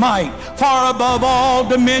all might, far above all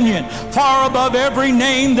dominion, far above every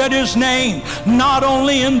name that is named, not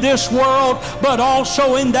only in this world, but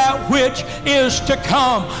also in that which is to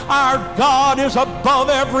come. Our God is above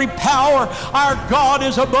every power. Our God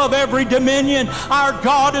is above every dominion. Our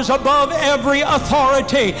God is above every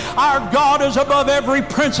authority. Our God is above every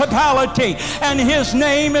principality, and His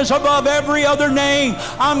name is above every other name.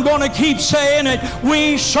 I'm going to keep saying it.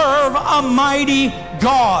 We serve a mighty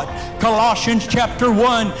God. Colossians chapter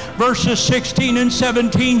 1 verses 16 and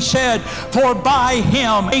 17 said, for by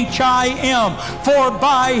Him, H-I-M, for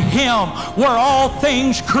by Him were all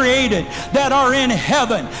things created that are in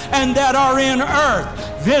heaven and that are in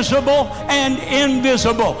earth, visible and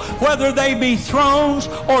invisible, whether they be thrones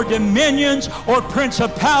or dominions or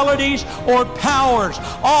principalities or powers.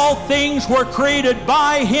 All things were created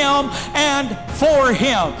by Him and for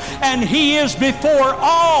Him, and He is before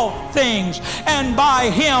all things, and by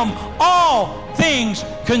Him all things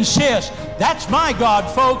consist. That's my God,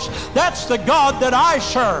 folks. That's the God that I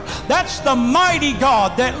serve. That's the mighty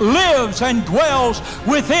God that lives and dwells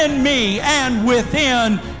within me and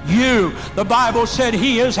within you. The Bible said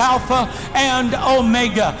he is Alpha and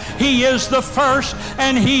Omega. He is the first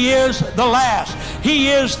and he is the last. He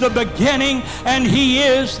is the beginning and he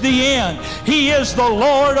is the end. He is the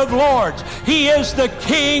Lord of lords. He is the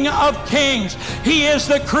King of kings. He is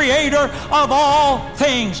the creator of all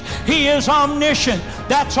things. He is omniscient.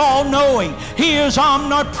 That's all-knowing. He is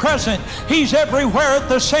omnipresent. He's everywhere at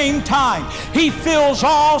the same time. He fills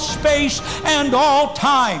all space and all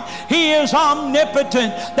time. He is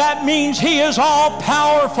omnipotent. That means he is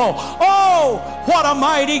all-powerful. Oh, what a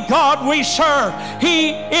mighty God we serve. He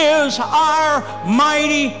is our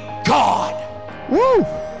mighty God. Woo!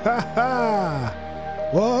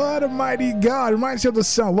 What a mighty God. Reminds you of the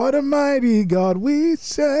song. What a mighty God we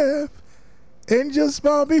serve. Angels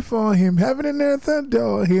bow before him, heaven and earth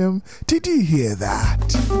adore him. Did you hear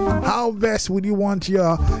that? How best would you want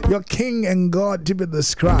your King and God to be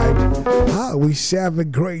described? We serve a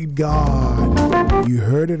great God. You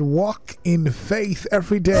heard it. Walk in faith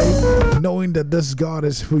every day, knowing that this God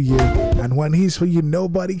is for you. And when he's for you,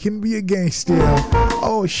 nobody can be against you.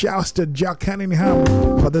 Oh, shouts to Jack Cunningham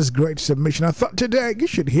for this great submission. I thought today you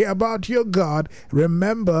should hear about your God.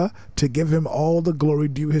 Remember to give him all the glory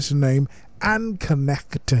due his name and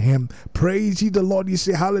connect to him. Praise ye the Lord. You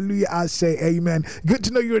say hallelujah, I say amen. Good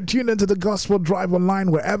to know you're tuned into the Gospel Drive Online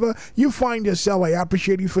wherever you find yourself. I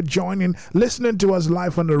appreciate you for joining, listening to us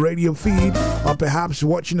live on the radio feed, or perhaps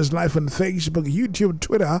watching us live on Facebook, YouTube,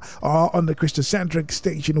 Twitter, or on the Christocentric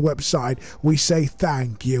station website. We say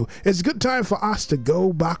thank you. It's a good time for us to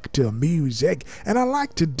go back to music, and I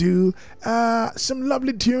like to do some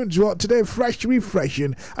lovely tunes. Well, today, fresh,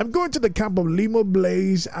 refreshing. I'm going to the camp of Limo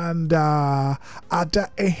Blaze and Ada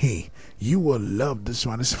Ehe. You will love this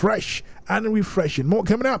one. It's fresh and refreshing. More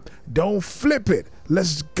coming up. Don't flip it.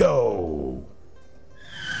 Let's go.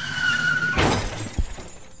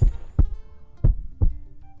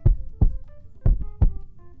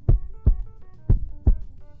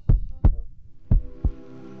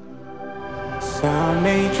 Some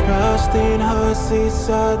may trust in horses,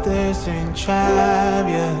 others in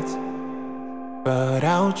chariots, but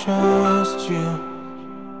I'll trust you.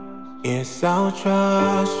 Yes, I'll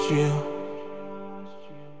trust you.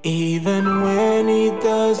 Even when it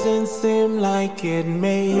doesn't seem like it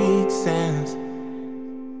makes sense,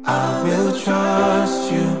 I will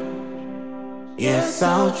trust you. Yes,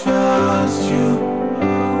 I'll trust you.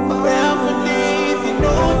 Forever if you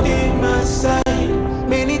know they my side.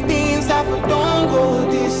 Many things I for don't go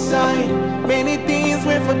this side. Many things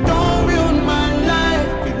where for don't ruin my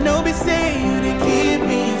life. If nobody say you to keep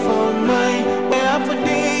me from mine. Forever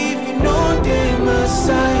if you know they my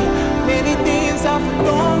side. Many things I for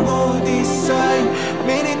don't go this side.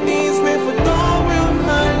 Many things where for don't ruin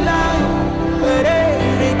my life. But hey,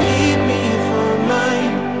 they keep me from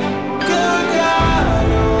mine. Good God,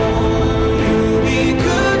 oh, you be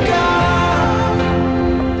good God.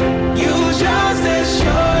 You just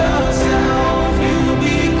show yourself, you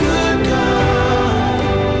be good God.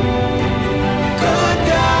 Good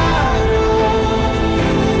God, oh,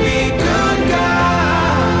 you be good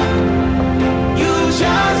God. You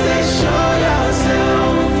just show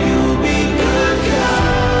yourself, you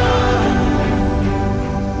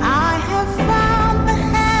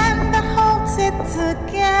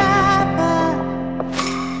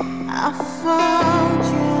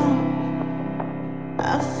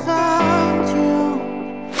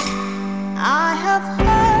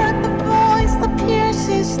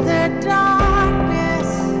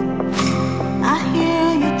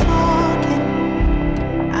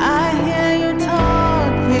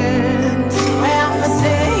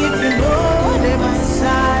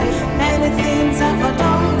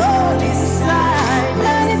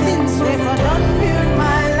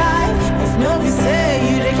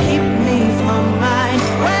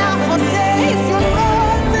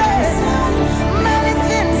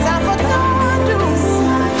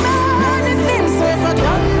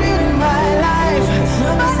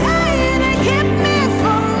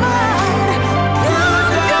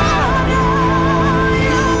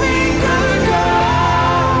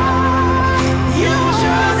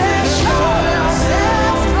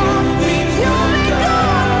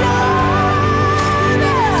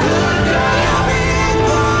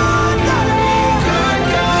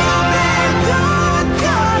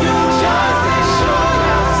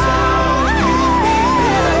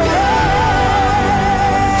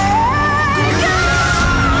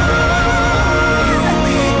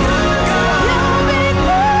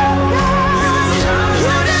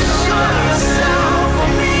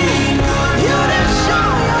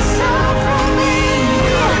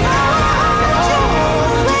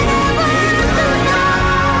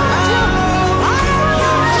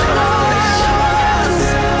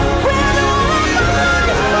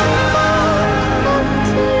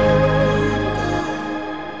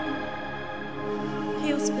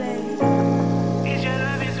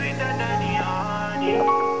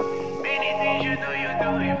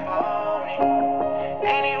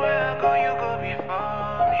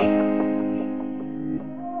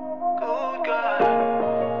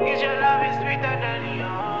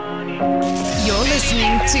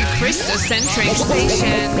listening to Christocentric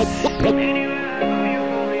Station.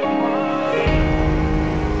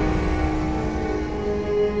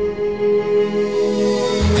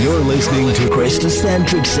 You're listening to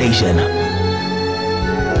Christocentric Station.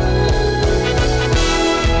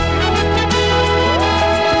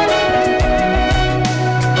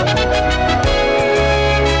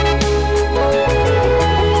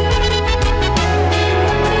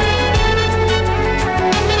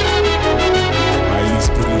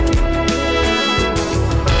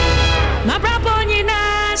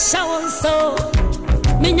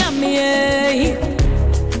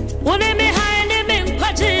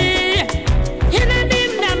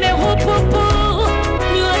 Put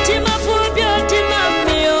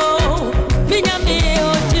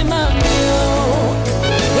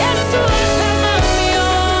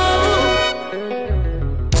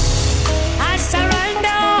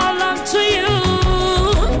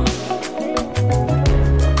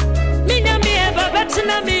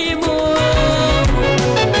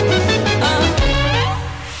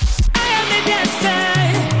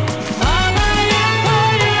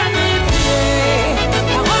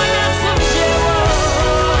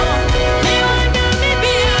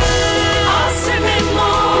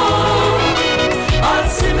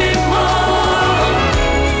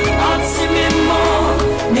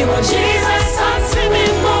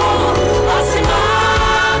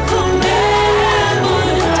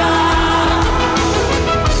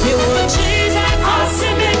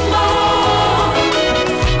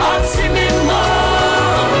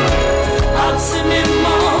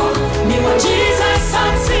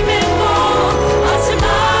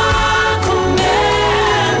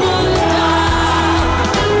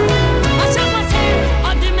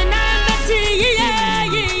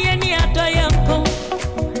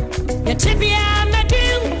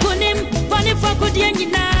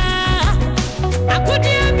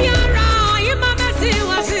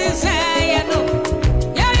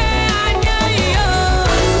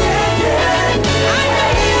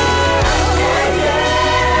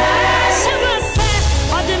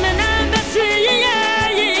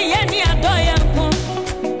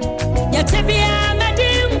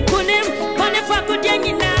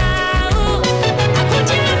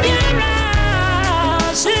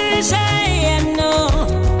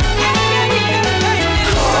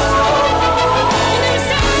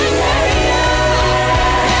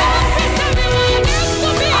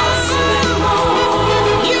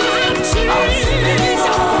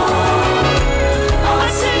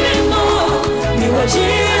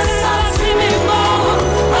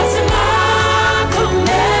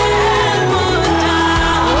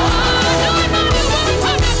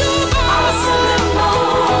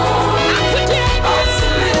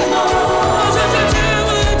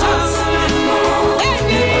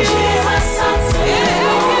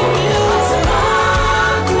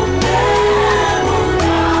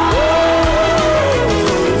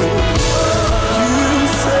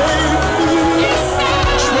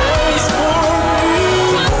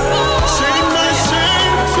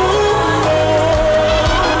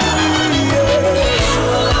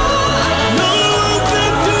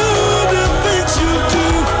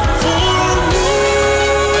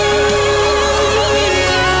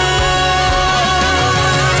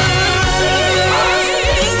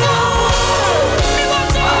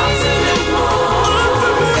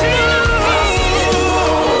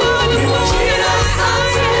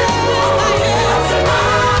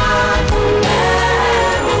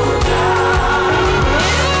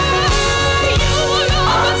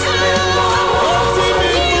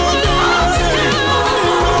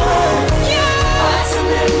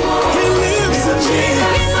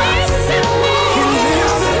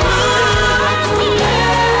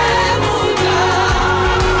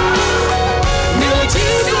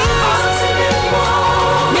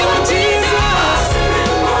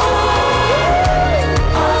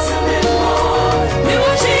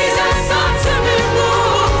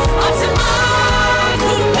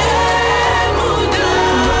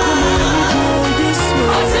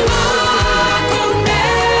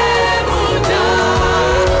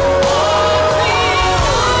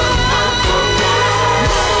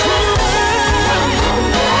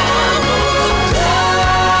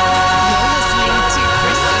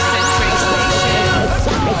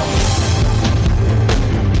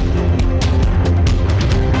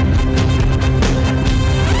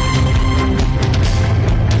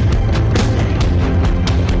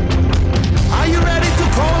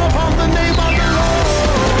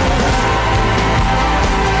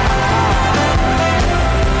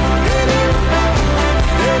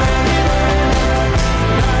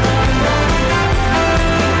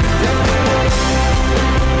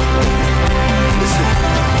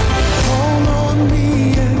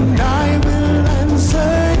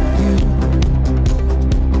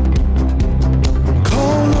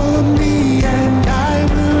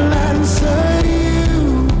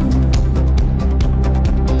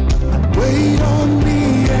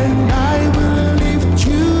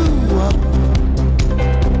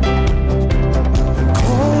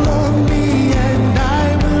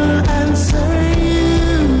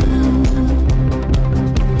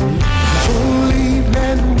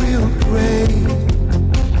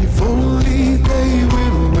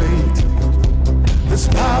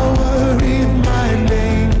power in my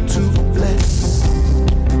name to bless.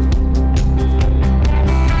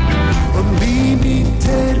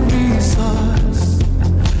 Unlimited resource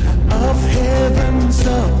of heaven's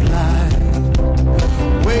supply,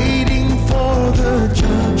 waiting for the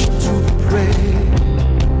judge to pray.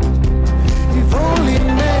 If only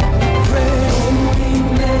let me pray.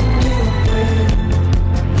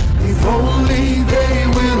 If only they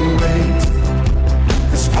will wait.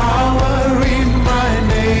 There's power in my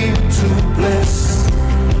name to bless.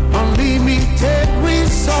 Unlimited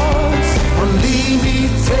resource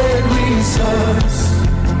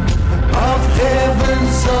of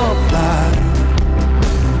heaven's supply,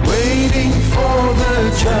 waiting for the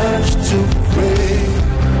judge to pray.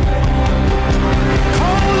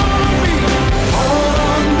 Call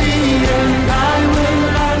on me, and I will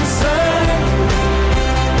answer.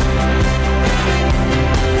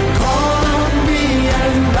 Call on me,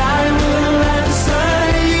 and I will answer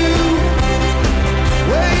you.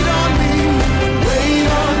 Wait on me,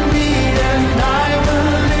 and I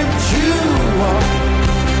will lift you up.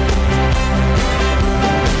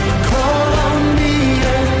 Call on me,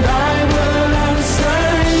 and I will answer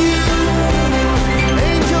you.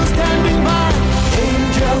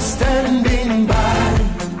 Angels standing by,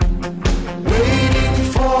 waiting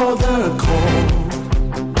for the call,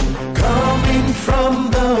 coming from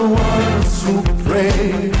the ones who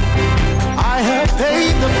pray. I have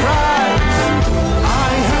paid the price.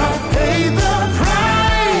 I have paid the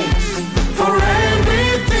price for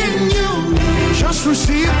everything you need. Just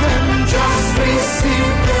receive them. Just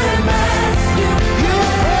receive them as you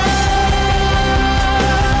pray.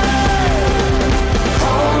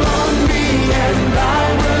 Call on me and I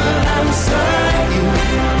will answer you.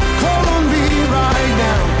 Call on me right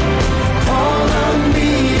now. Call on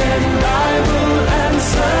me and I will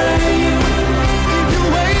answer you. If you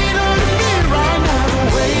wait on me right now,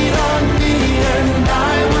 wait on me and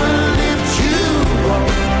I will lift you up.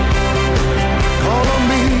 Call on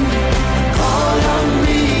me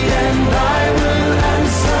and I will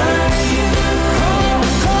answer you.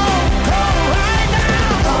 Call right now.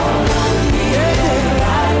 Call on me and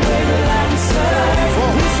I will answer you. For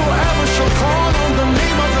whosoever shall call on the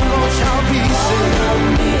name of the Lord shall be saved. Call on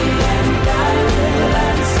me and I will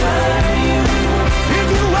answer you. If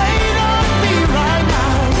you wait on me right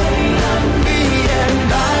now, wait on me and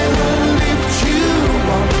I will lift you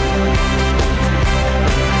up.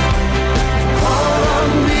 Call on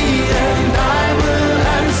me and I will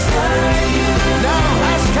answer you. Now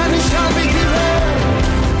ask and it shall be given.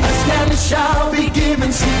 Ask and it shall be given.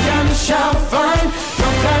 Seek and it shall find.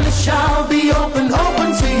 Knock and it shall be open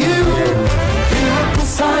to you. Miracle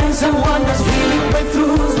signs and wonders, healing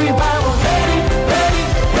breakthroughs, revival, ready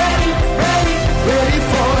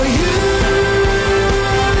for you.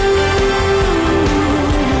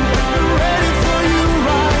 Ready for you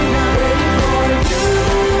right now. Ready for you.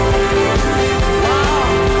 Wow.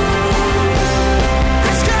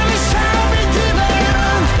 Ask and it shall be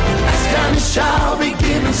given. Ask and it shall be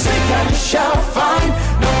given. Seek and it shall find.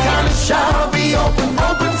 Knock and it shall be open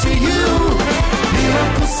to you.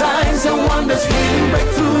 Miracle signs and wonders, healing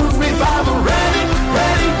breakthroughs, revival, ready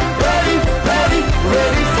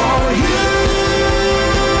for you.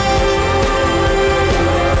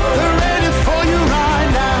 They're ready for you right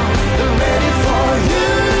now. They're ready for you.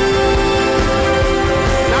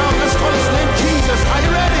 Now let's call his name Jesus. Are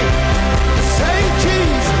you ready? Say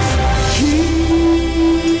Jesus.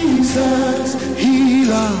 Jesus,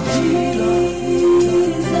 healer,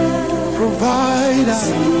 provider.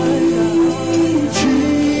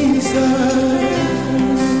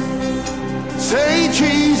 Say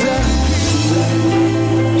Jesus,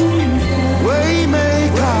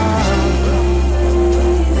 Waymaker,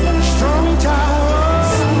 strong tower.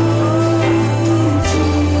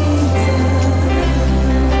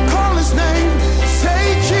 Call his name. Say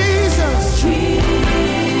Jesus,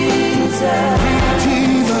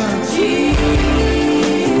 Redeemer,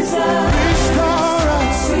 Restorer,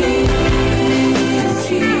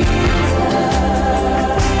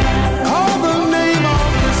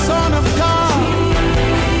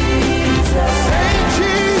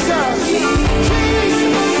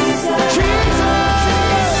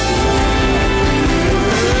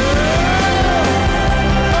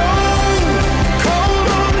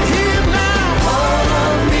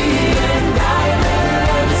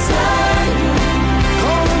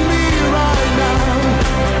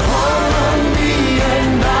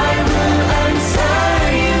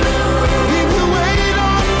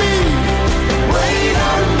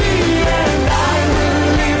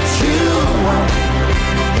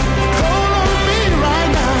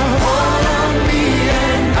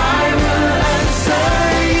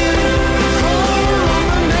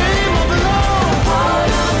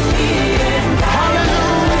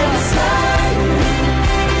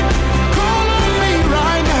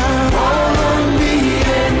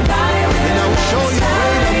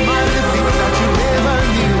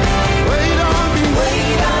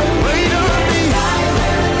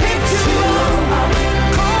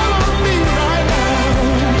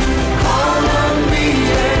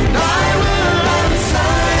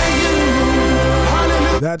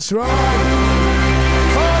 That's right.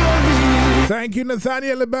 Thank you,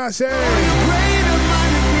 Nathaniel Labase.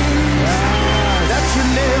 That you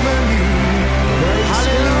never knew.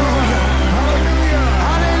 Hallelujah.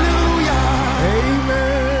 Hallelujah.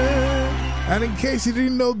 Amen. And in case you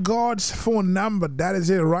didn't know God's phone number, that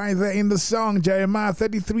is it right there in the song, Jeremiah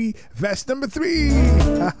 33, verse number 3.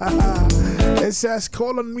 It says,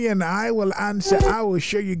 call on me and I will answer. I will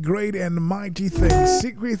show you great and mighty things,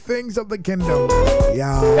 secret things of the kingdom.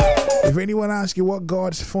 Yeah. If anyone asks you what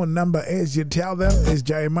God's phone number is, you tell them it's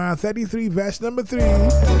Jeremiah 33, verse number 3.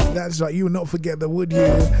 That's right. You will not forget that, would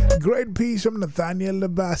you? Great peace from Nathaniel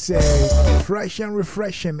Labase. Fresh and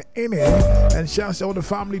refreshing in it. And shouts to all the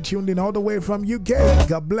family tuned in all the way from UK.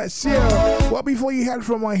 God bless you. Well, before you heard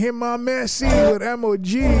from Wahima Mercy with MOG.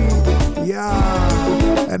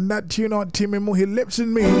 Yeah. And that tune on Timmy Muhi Lips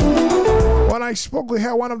in Me. When I spoke with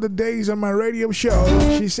her one of the days on my radio show,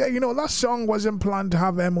 she said, you know, that song wasn't planned to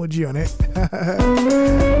have emoji on it.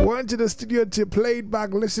 Went to the studio to play it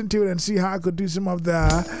back, listen to it, and see how I could do some of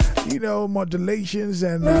the, you know, modulations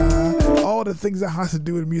and all the things that has to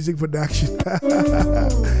do with music production.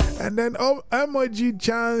 And then emoji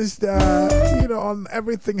chanced, you know, on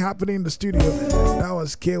everything happening in the studio. That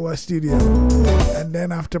was KY Studio. And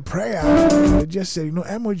then after prayer, they just said, you know,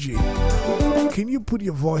 emoji, can you put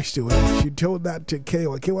your voice to it? She told that to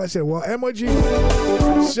KY. KY said, well, emoji.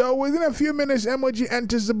 So within a few minutes, emoji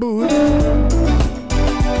enters the booth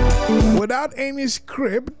without any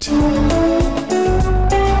script.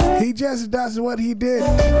 He just does what he did.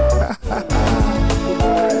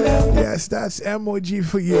 Yes, that's emoji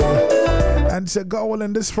for you. And so go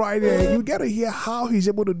willing, this Friday, you get to hear how he's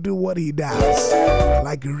able to do what he does.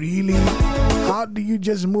 Like, really? How do you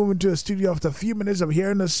just move into a studio after a few minutes of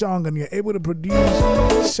hearing a song and you're able to produce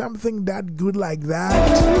something that good like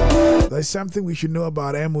that? There's something we should know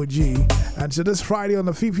about MOG. And so this Friday on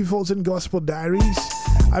the Fifi Fulton Gospel Diaries,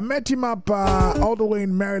 I met him up all the way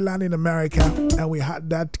in Maryland in America, and we had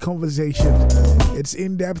that conversation. It's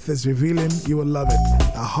in-depth, it's revealing, you will love it.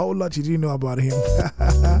 A whole lot you didn't know about him.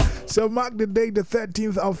 So mark the date, the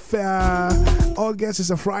 13th of August. It's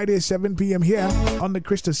a Friday, 7 p.m. here on the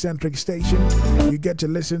Christocentric station. You get to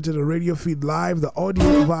listen to the radio feed live, the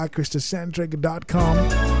audio via Christocentric.com.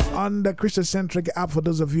 On the Christocentric app, for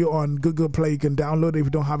those of you on Google Play, you can download it if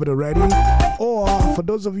you don't have it already. Or for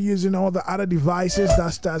those of you using all the other devices that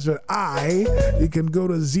starts with I, you can go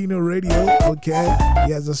to Zeno Radio. Okay,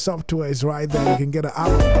 yes, the software is right there. You can get an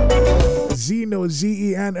app. Zeno,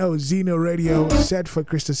 Z-E-N-O, Zeno Radio, set for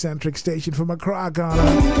Christocentric station from Accra,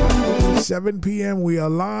 Ghana. 7 p.m. we are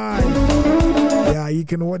live. Yeah, you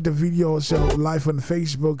can watch the video also live on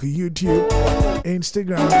Facebook, YouTube,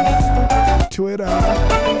 Instagram, Twitter,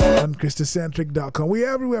 and Christocentric.com. We're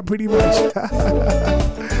everywhere pretty much.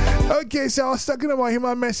 Okay, so I was talking about him,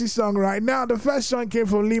 my messy song right now. The first song came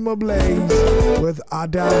from Limo Blaze with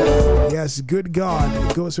Ada. Yes, good God.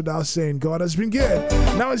 It goes without saying, God has been good.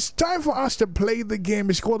 Now it's time for us to play the game.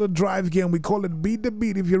 It's called a drive game. We call it Beat the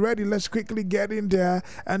Beat. If you're ready, let's quickly get in there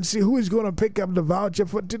and see who is going to pick up the voucher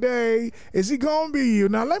for today. Is it going to be you?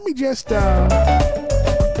 Now let me just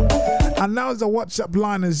announce the WhatsApp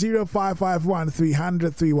line is 0551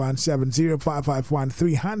 300 317, 0551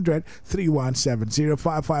 300 317,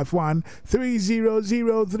 0551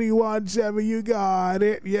 300 317. You got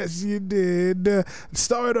it. Yes, you did.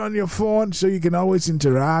 Store it on your phone so you can always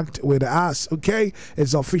interact with us. Okay,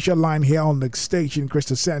 it's the official line here on the station,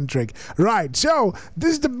 Christocentric. Right, so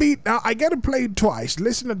this is the beat. Now I get to play it twice.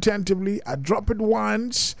 Listen attentively. I drop it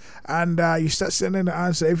once, and you start sending the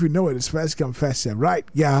answer. If you know it, it's first come first serve. Right?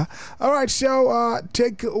 Yeah. All right, so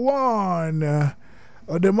take one.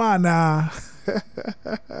 The man,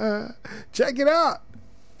 check it out.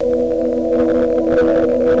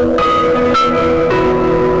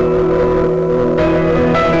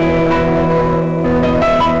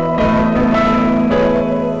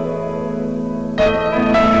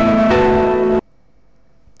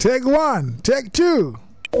 Take one. Take two.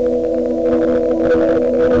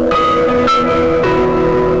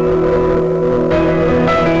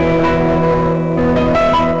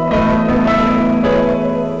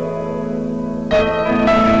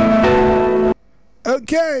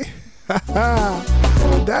 Okay,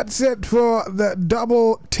 that's it for the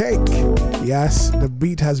double take. Yes, the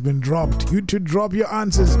beat has been dropped. You two drop your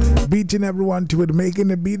answers, beating everyone to it, making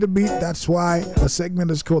the beat. That's why the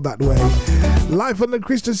segment is called that way. Live on the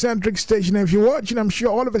Christocentric station. If you're watching, I'm sure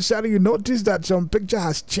all of a sudden you notice that some picture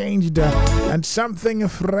has changed and something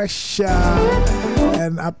fresh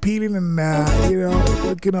and appealing and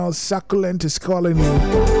looking all succulent is calling you.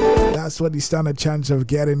 That's what you stand a chance of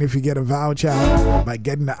getting if you get a voucher by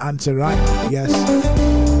getting the answer right. Yes.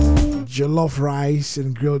 jollof rice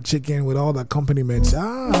and grilled chicken with all the accompaniments.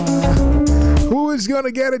 Who is going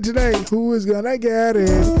to get it today? Who is going to get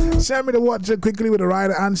it? Send me the WhatsApp quickly with the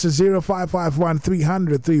right answer. 0551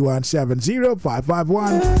 300 317.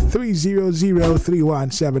 0551 300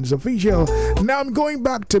 317 is official. Now I'm going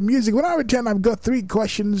back to music. When I return, I've got 3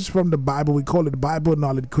 questions from the Bible. We call it Bible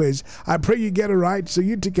Knowledge Quiz. I pray you get it right so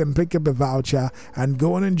you too can pick up a voucher and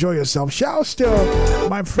go and enjoy yourself. Shouts to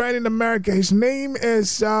my friend in America. His name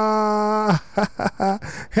is Henry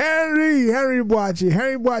Boachi.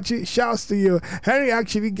 Henry Boachi, shouts to you. Henry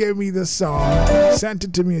actually gave me the song, sent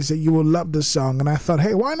it to me and said you will love the song, and I thought,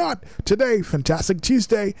 hey, why not? Today, Fantastic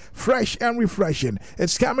Tuesday, fresh and refreshing.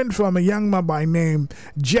 It's coming from a young man by name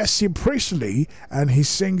Jesse Priestley, and he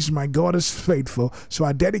sings My God is Faithful, so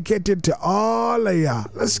I dedicate it to all of ya.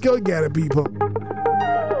 Let's go get it, people.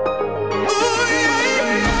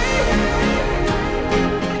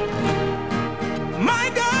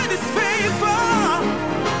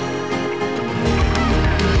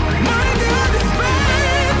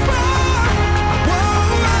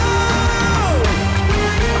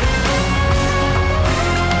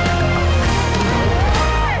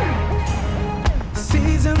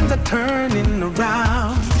 Turning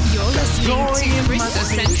around. You're listening to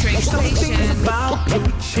Christocentric Station. About to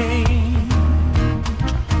change.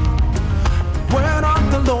 The word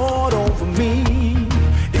of the Lord over me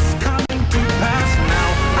is coming to pass now.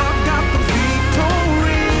 I've got the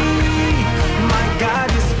victory. My God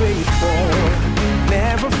is faithful,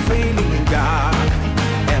 never failing God.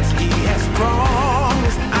 As He has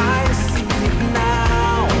promised, I see it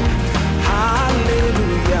now.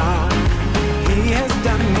 Hallelujah. He has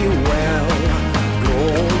done me well.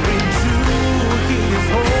 Glory to His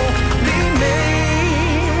holy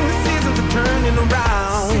name. Seasons are turning around.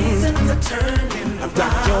 I've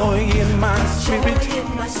got joy in my spirit.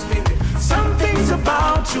 Something's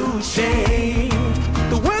about to change.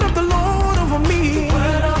 The word of the Lord over me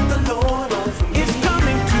is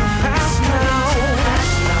coming to pass now.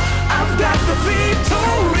 I've got the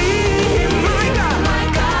victory. My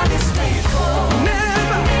God is faithful.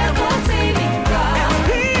 Never failing God.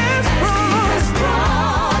 He has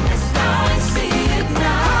promised. Now I see it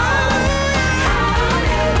now.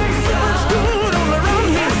 Hallelujah. It's good all around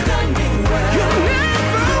me. You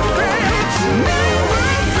never fail. Never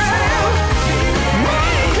fail.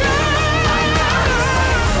 My God is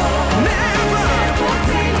faithful. Never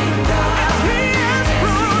failing God. He has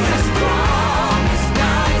promised.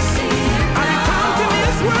 Now I see it now. I'm counting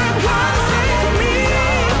His word. What He said to me.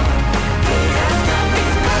 He has done me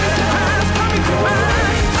well. Coming to pass.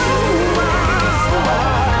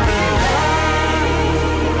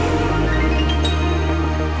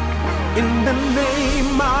 In the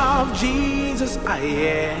name of Jesus, I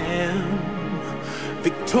am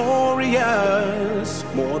victorious,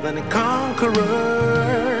 more than a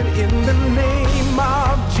conqueror. In the name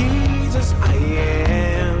of Jesus, I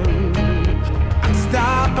am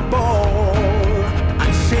unstoppable,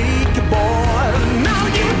 unshakable. Now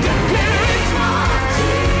you can dance.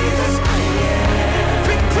 Jesus, I am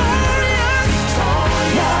victorious,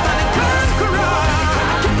 more than a conqueror. I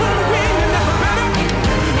keep on winning, never better. I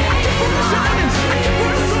keep on shining, I keep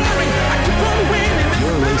on soaring, I keep on winning.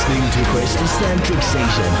 You're listening to Christocentric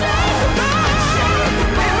Station.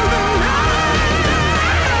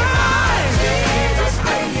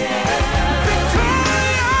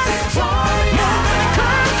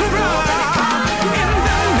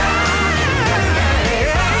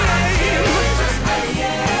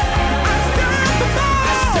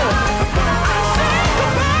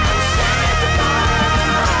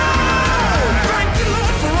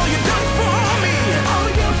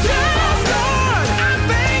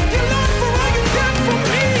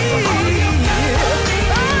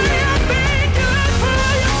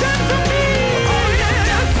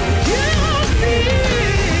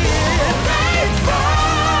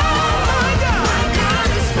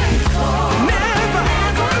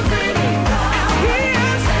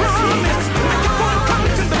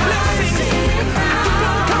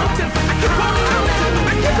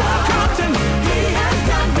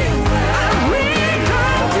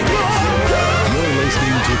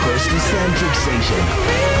 Christocentric Station.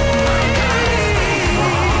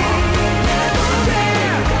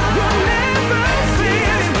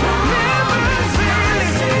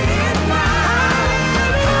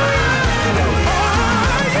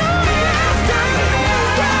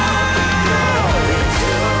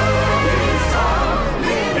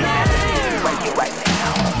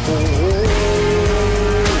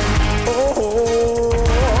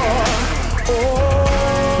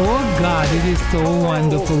 It is so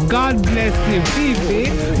wonderful. God bless you, Fifi.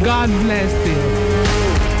 God bless you.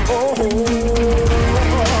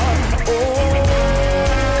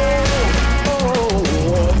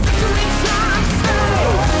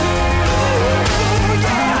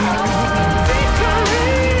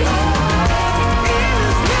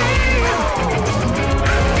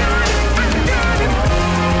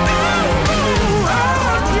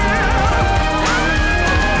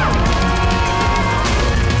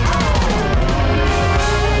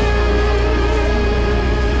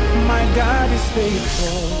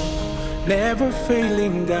 never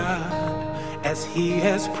failing God. As He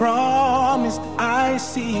has promised, I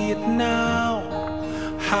see it now.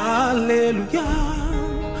 Hallelujah,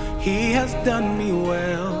 He has done me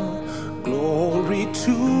well. Glory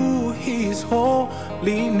to His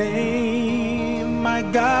holy name. My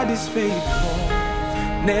God is faithful,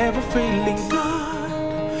 never failing God.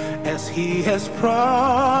 As He has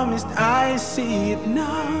promised, I see it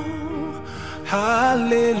now.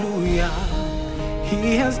 Hallelujah,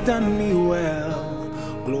 He has done me well.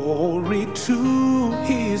 Glory to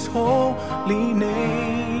His holy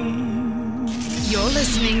name. You're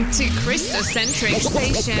listening to Christocentric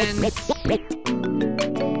Station.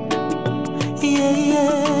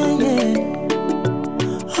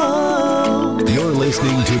 Oh. You're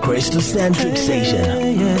listening to Christocentric Station.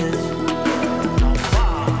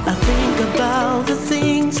 I think about the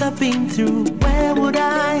things I've been through. Where would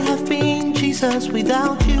I have been, Jesus,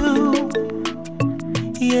 without you?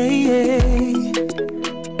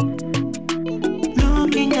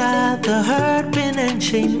 Looking at the hurt, pain, and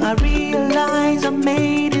shame, I realize I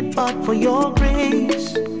made it but for your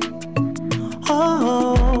grace.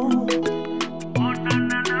 Oh,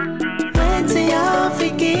 plenty I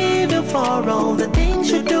forgive you for all the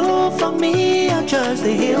things you do for me. I just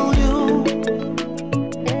to heal you.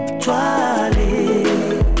 Twale,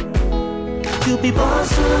 you be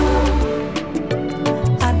boss,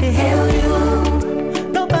 I to heal you.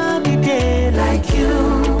 Nobody there like you.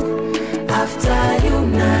 After you,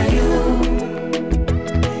 now you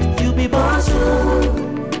be boss,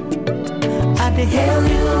 I to heal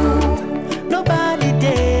you. Nobody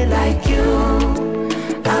there like you.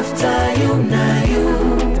 After you, now you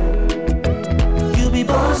be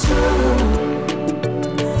boss,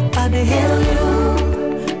 I to heal you.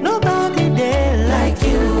 Nobody there like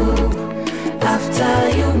you. After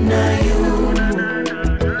you, now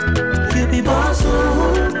you be boss,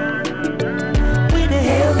 we to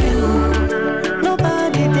heal you.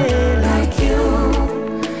 Nobody there like you.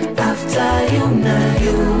 After you, now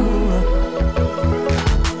you.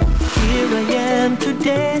 Here I am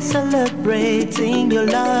today celebrating your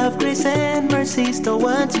love, grace and mercies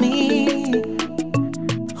towards me.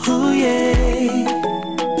 Ooh, yeah.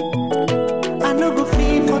 I no go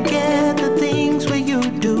feel forget the things where you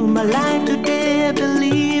do. My life today, I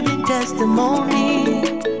believe in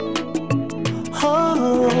testimony.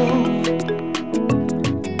 Oh,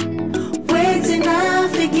 waiting, I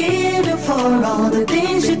forgive you for all the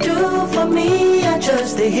things you do for me. I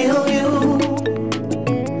just to heal you.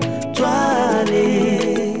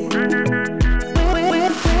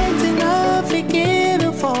 Waiting, I forgive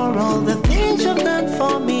you for all the things you've done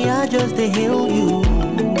for me. I just to heal you.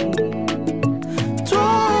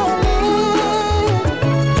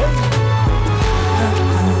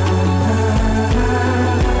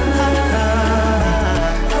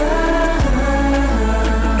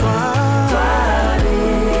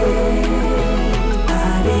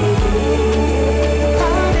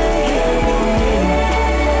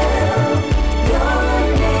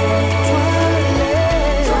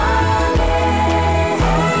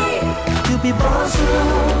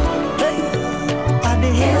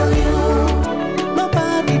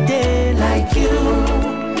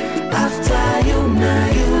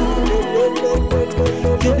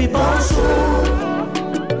 You be boss,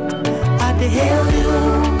 I to heal you.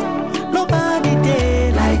 Nobody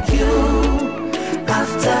there like you.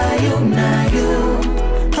 After you, now you.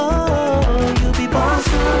 Oh, you be boss,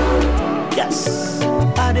 yes,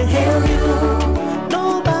 I to heal you.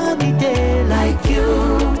 Nobody there like you.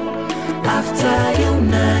 After you,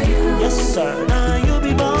 now you. Yes, sir. Now you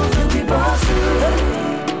be boss,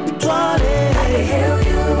 I to heal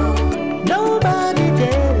you. Nobody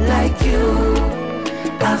there like you.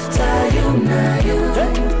 After you, now you,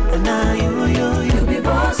 and now you be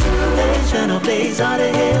boss. Nation of days on the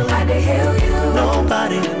hill, I to heal you.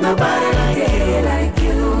 Nobody like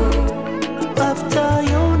you. After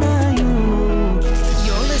you, now you.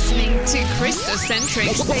 You're listening to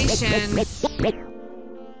Christocentric Station.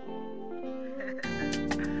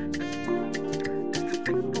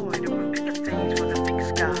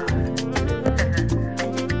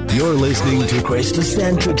 You're listening to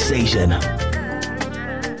Christocentric Station.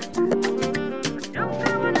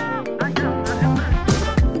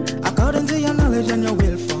 According to your knowledge and your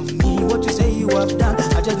will for me, what you say you have done,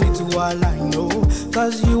 I just need to align, no.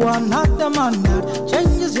 Cause you are not the man that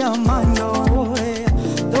changes your mind, no. Yeah.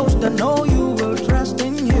 Those that know you will trust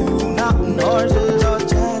in you, not in horses or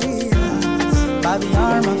chariots. By the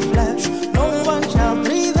arm of flesh, no one shall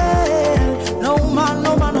prevail. No man,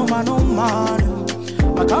 no man, no man, no man.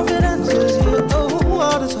 My confidence is you. Oh,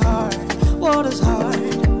 what is hard? What is hard?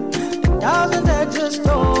 It doesn't exist.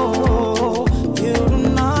 Oh.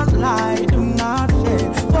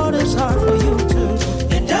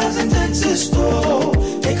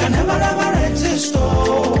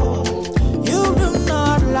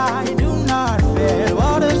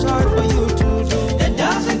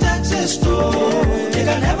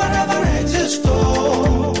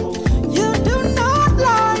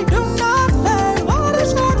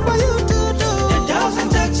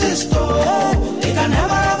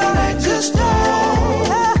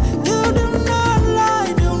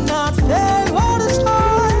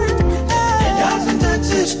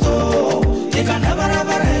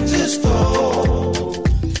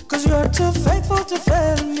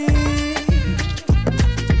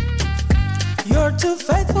 You're too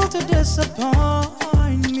faithful to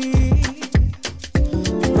disappoint me.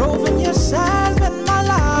 You've proven yourself in my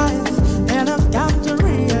life, and I've come to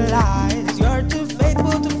realize you're too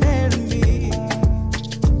faithful to fail me.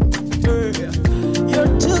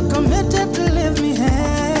 You're too committed to leave me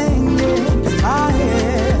hanging. I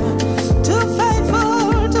am too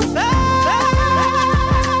faithful to fail.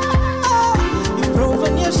 You've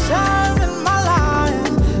proven yourself in my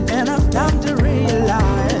life, and I've come to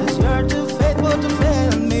realize you're too faithful to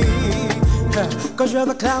fail me. 'Cause you're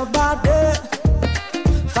the cloud by day,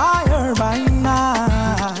 fire by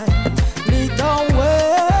night. Lead the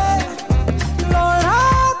way, Lord,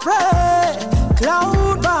 I pray.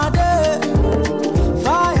 Cloud by day,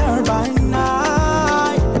 fire by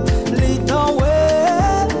night. Lead the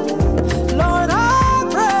way, Lord, I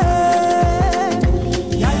pray.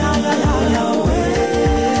 Yeah, yeah, yeah, yeah, Yahweh.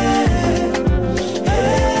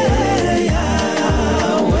 Hey,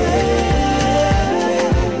 Yahweh.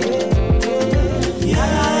 Yeah,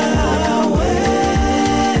 Yahweh.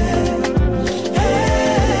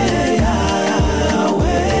 Hey, Yahweh.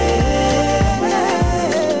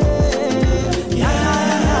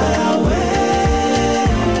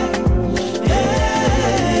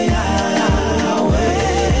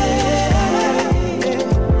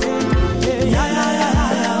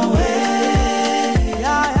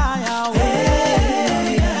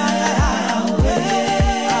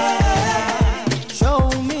 Show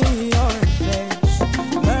me your face,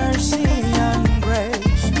 mercy and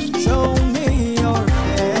grace. Show me your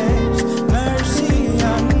face, mercy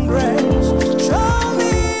and grace. Show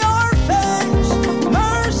me your face,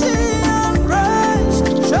 mercy and grace.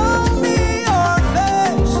 Show me your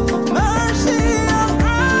face, mercy and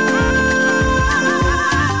grace.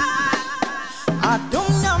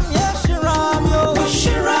 Adonam Yeshiram yo,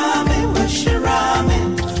 Wishirame, Wishirame.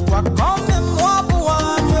 Wakome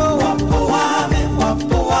mwapuame, wapuame,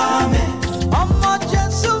 wapuame. Amma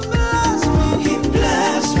Jesu bless me, he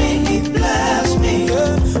bless me, he bless me.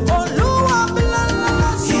 Oluwa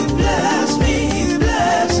bless, he bless me, he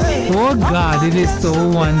bless me. Oh God, it is so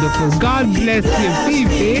wonderful. God bless you,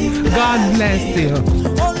 Fifi. God bless you.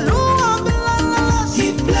 Oluwa bless, he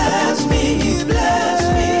bless me, he bless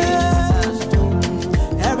me.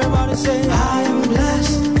 Everybody say I am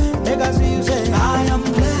blessed. Make us see you say I am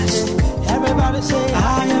blessed. Everybody say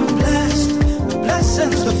I am blessed. The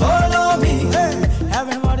blessings to follow me. Hey.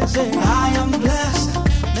 Everybody say I am blessed.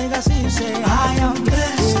 Make us see you say I am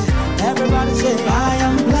blessed. Everybody say I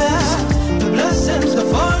am blessed. The blessings to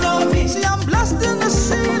follow me. See, I'm blessed in the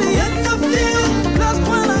city, in the field. Blessed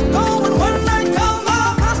when I go and when I come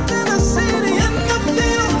out. Blessed in the city, in the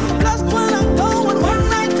field. Blessed when I go and when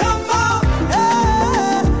I come out.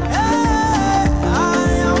 Hey, hey, I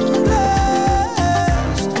am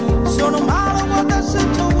blessed. So no matter what the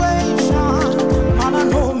situation, man, I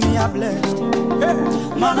know me I'm blessed. Hey,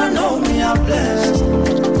 man, I know me I'm blessed.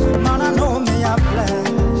 Man, I know me I'm blessed.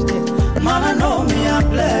 Man, I know me I'm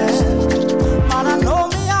blessed. Man, I know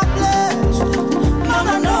me I'm blessed. Man, I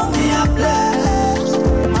know me I'm blessed.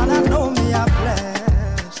 Man, I know me I'm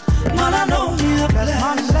blessed. Man, I know me I'm blessed.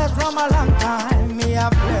 Man, blessed from a long time. Me I'm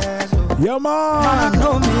blessed. Yo, Man, I man.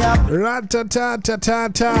 know me I'm blessed.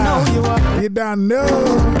 Rat-ta-ta-ta-ta-ta. Know you are blessed. You don't know.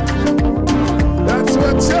 That's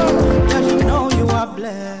what's up. Yeah, you know you are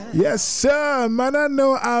blessed. Yes, sir. Man, I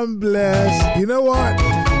know I'm blessed. You know what?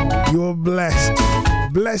 You're blessed.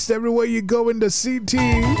 Blessed everywhere you go, in the city,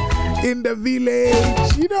 in the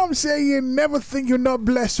village. You know what I'm saying? You never think you're not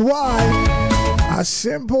blessed. Why? As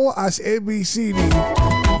simple as ABCD,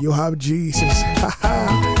 you have Jesus.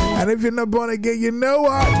 And if you're not born again, you know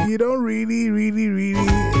what? You don't really, you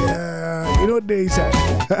know what they say.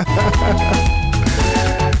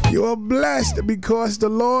 You are blessed because the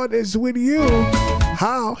Lord is with you.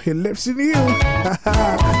 How? He lives in you.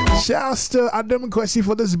 Shouts to Adam Kwesi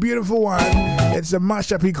for this beautiful one. It's a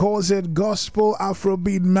mashup. He calls it Gospel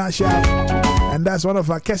Afrobeat Mashup. And that's one of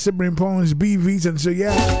our Kesebrin Pong's BVs. And so,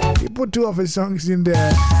 yeah, he put two of his songs in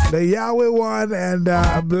there. The Yahweh one and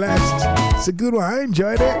Blessed. It's a good one. I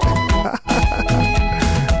enjoyed it.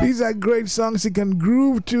 These are great songs you can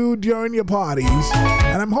groove to during your parties.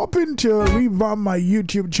 And I'm hoping to revamp my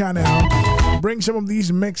YouTube channel, bring some of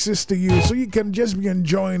these mixes to you so you can just be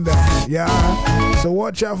enjoying them. Yeah. So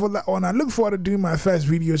watch out for that one. I look forward to doing my first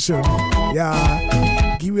video soon.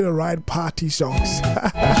 Yeah. Give you the right party songs.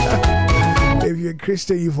 If you're a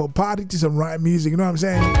Christian, you for party to some right music. You know what I'm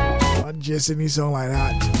saying? Not just any song like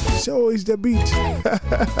that. So is the beat.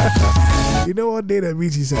 You know what day the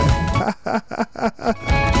beat is at.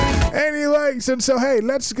 Anyway, Kingston. So, hey,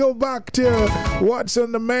 let's go back to what's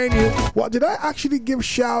on the menu. What did I actually give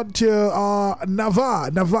shout to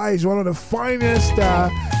Nava? Nava is one of the finest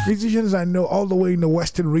musicians I know all the way in the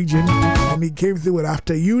Western region. And he came through it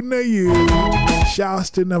after You Know You.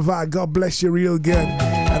 Shouts to Nava. God bless you real good.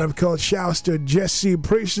 And of course, shouts to Jesse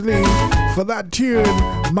Priestley for that tune,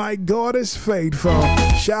 My God is Faithful.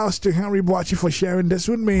 Shouts to Henry Boachi for sharing this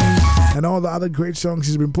with me and all the other great songs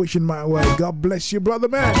he's been pushing my way. God bless you, brother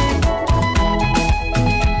man.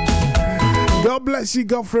 God bless you,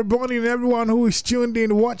 Godfrey Bonnie, and everyone who is tuned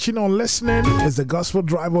in, watching, or listening. It's the Gospel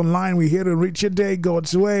Drive Online. We're here to reach your day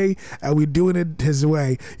God's way, and we're doing it His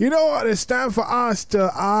way. You know what? It's time for us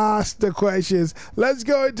to ask the questions. Let's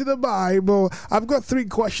go into the Bible. I've got 3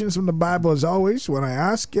 questions from the Bible as always. When I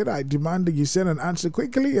ask it, I demand that you send an answer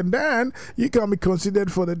quickly, and then you can be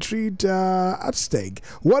considered for the treat at stake.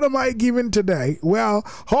 What am I giving today? Well,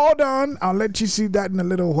 hold on. I'll let you see that in a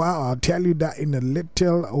little while. I'll tell you that in a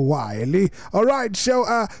little while. All right,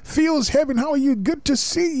 so Feels Heaven, how are you? Good to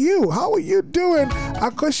see you. How are you doing?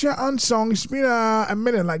 Akosia Unsong, it's been a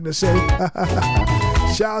minute, like they say.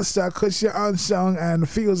 Shouts to Akosia Unsong and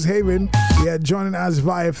Feels Haven. Yeah, joining us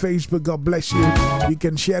via Facebook. God bless you. You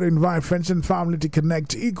can share, invite friends and family to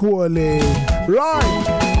connect equally.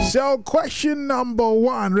 Right. So, question number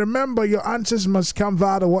 1. Remember, your answers must come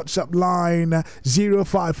via the WhatsApp line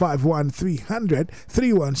 0551 300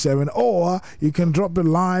 317, or you can drop it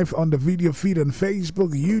live on the video feed on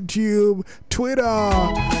Facebook, YouTube, Twitter.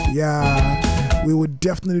 Yeah, we would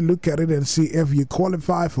definitely look at it and see if you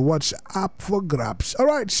qualify for what's up for grabs. All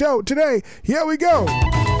right, so today, here we go.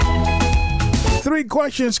 3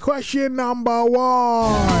 questions. Question number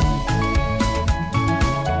 1.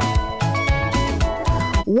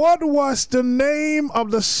 What was the name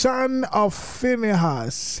of the son of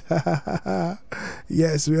Phinehas?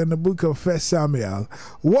 Yes, we're in the book of 1 Samuel.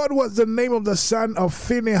 What was the name of the son of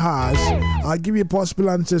Phinehas? I'll give you possible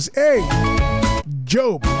answers. A.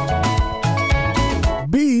 Job.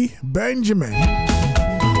 B. Benjamin.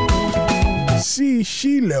 C.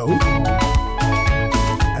 Shiloh.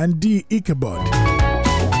 And D. Ichabod.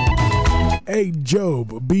 A.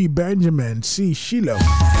 Job. B. Benjamin. C. Shiloh.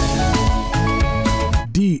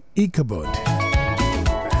 D. Ichabod.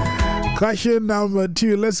 Question number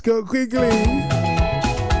 2. Let's go quickly.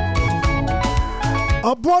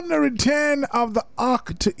 Upon the return of the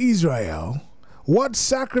ark to Israel, what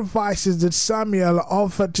sacrifices did Samuel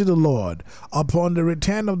offer to the Lord? Upon the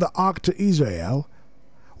return of the ark to Israel,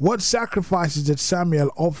 what sacrifices did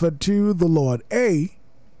Samuel offer to the Lord? A.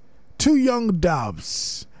 2 young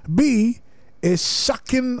doves. B. A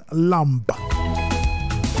sucking lamb.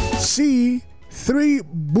 C. 3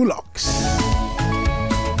 bullocks.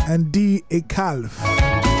 And D. A calf.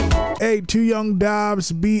 A. 2 young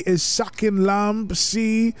doves. B. A sucking lamb.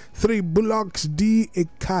 C. 3 bullocks. D. A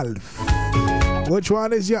calf. Which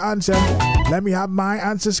one is your answer? Let me have my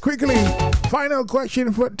answers quickly. Final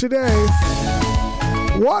question for today.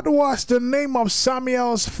 What was the name of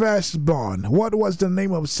Samuel's firstborn? What was the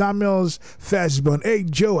name of Samuel's firstborn? A.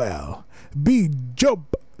 Joel. B.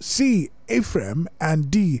 Job. C. Ephraim. And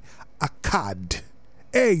D. Akkad.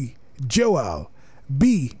 A. Joel.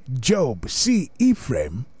 B. Job. C.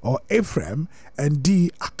 Ephraim or Ephraim. And D.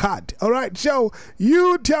 Akkad. Alright, so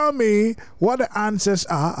you tell me what the answers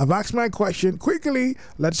are. I've asked my question quickly.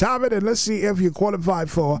 Let's have it and let's see if you qualify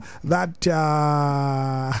for that.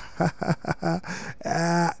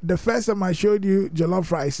 The first time I showed you jollof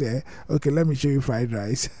rice. Okay, let me show you fried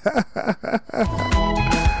rice.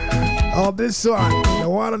 Oh, this one, the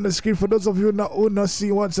one on the screen, for those of you who not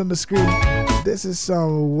see what's on the screen, this is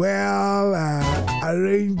some well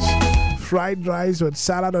arranged fried rice with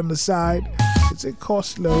salad on the side. It's a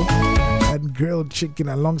coleslaw and grilled chicken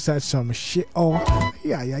alongside some shit. Oh,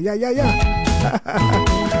 yeah.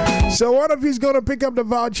 So one of you is going to pick up the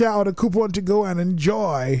voucher or the coupon to go and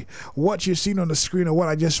enjoy what you've seen on the screen or what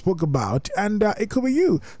I just spoke about. And it could be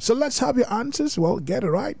you. So let's have your answers. Well, get it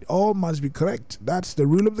right. All must be correct. That's the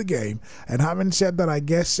rule of the game. And having said that, I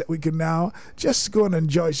guess we can now just go and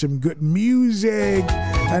enjoy some good music.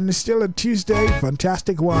 And it's still a Tuesday.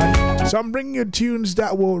 Fantastic one. So I'm bringing you tunes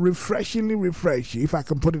that will refreshingly refresh you, if I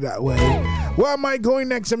can put it that way. Where am I going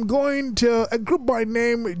next? I'm going to a group by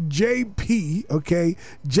name JP, okay?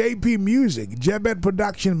 JP Music, Jebed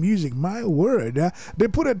Production Music. My word, they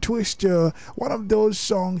put a twist to one of those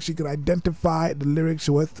songs you can identify the lyrics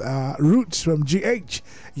with, Roots from GH.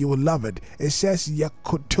 You will love it. It says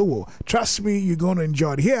Yakutuo. Trust me, you're going to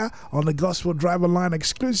enjoy it here on the Gospel Drive Online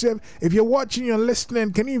exclusive. If you're watching, you're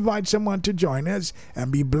listening, can you invite someone to join us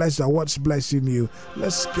and be blessed by what's blessing you?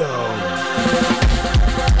 Let's go.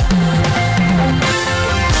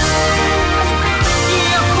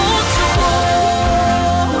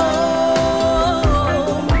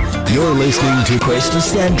 listening to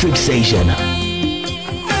Christocentric Station.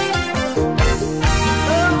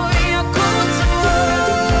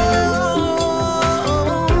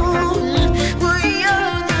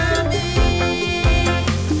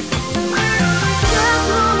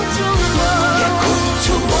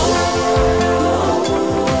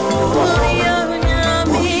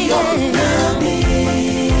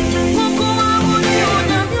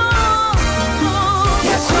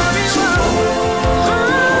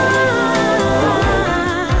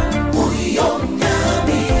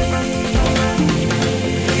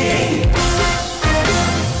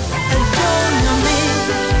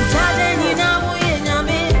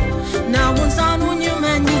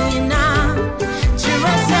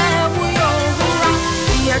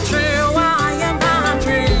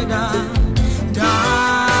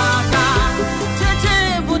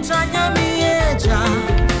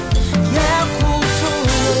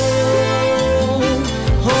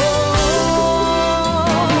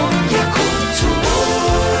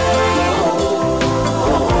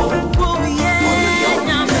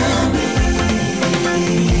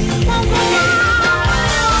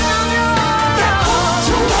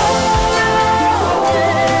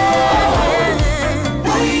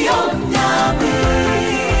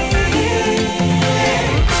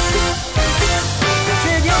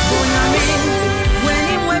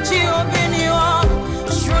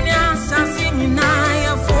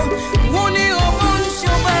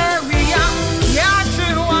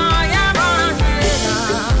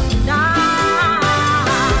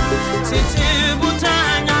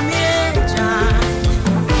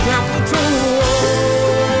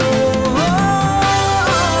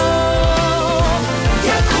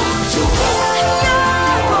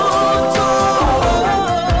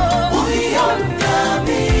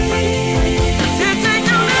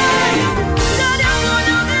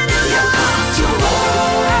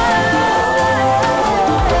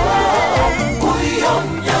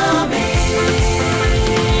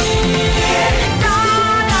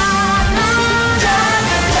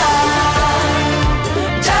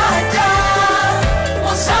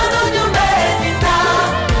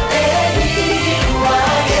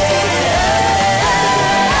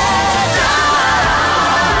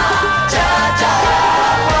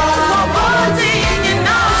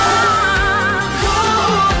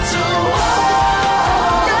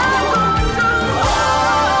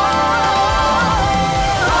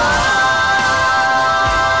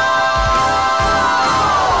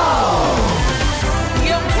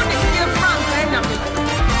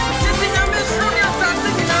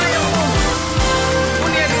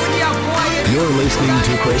 Listening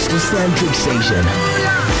to Christocentric Station.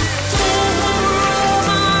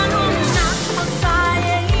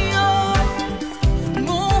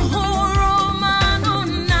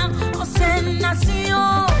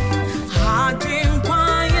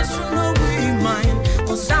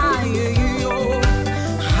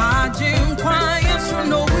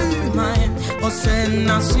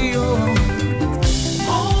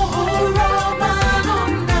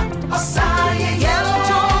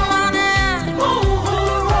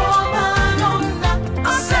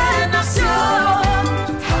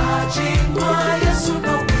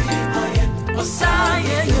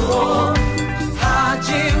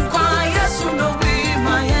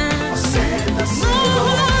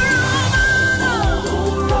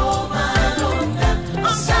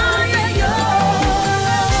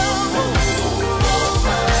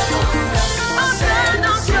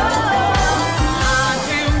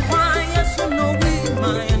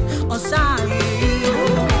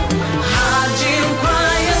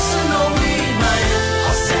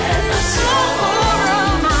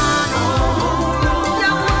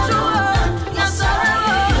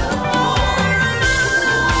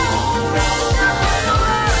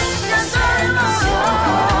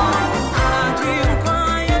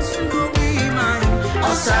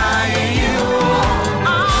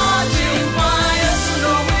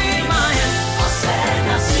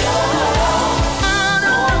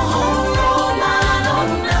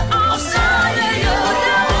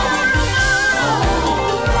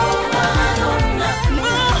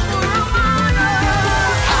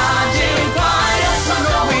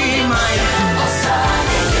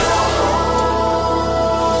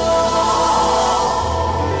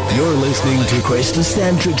 You're listening to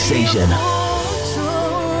Christocentric Station.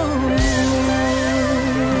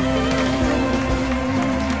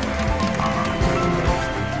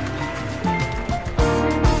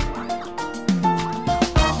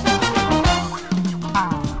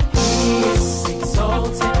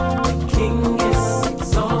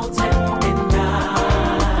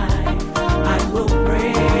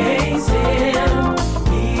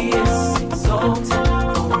 He is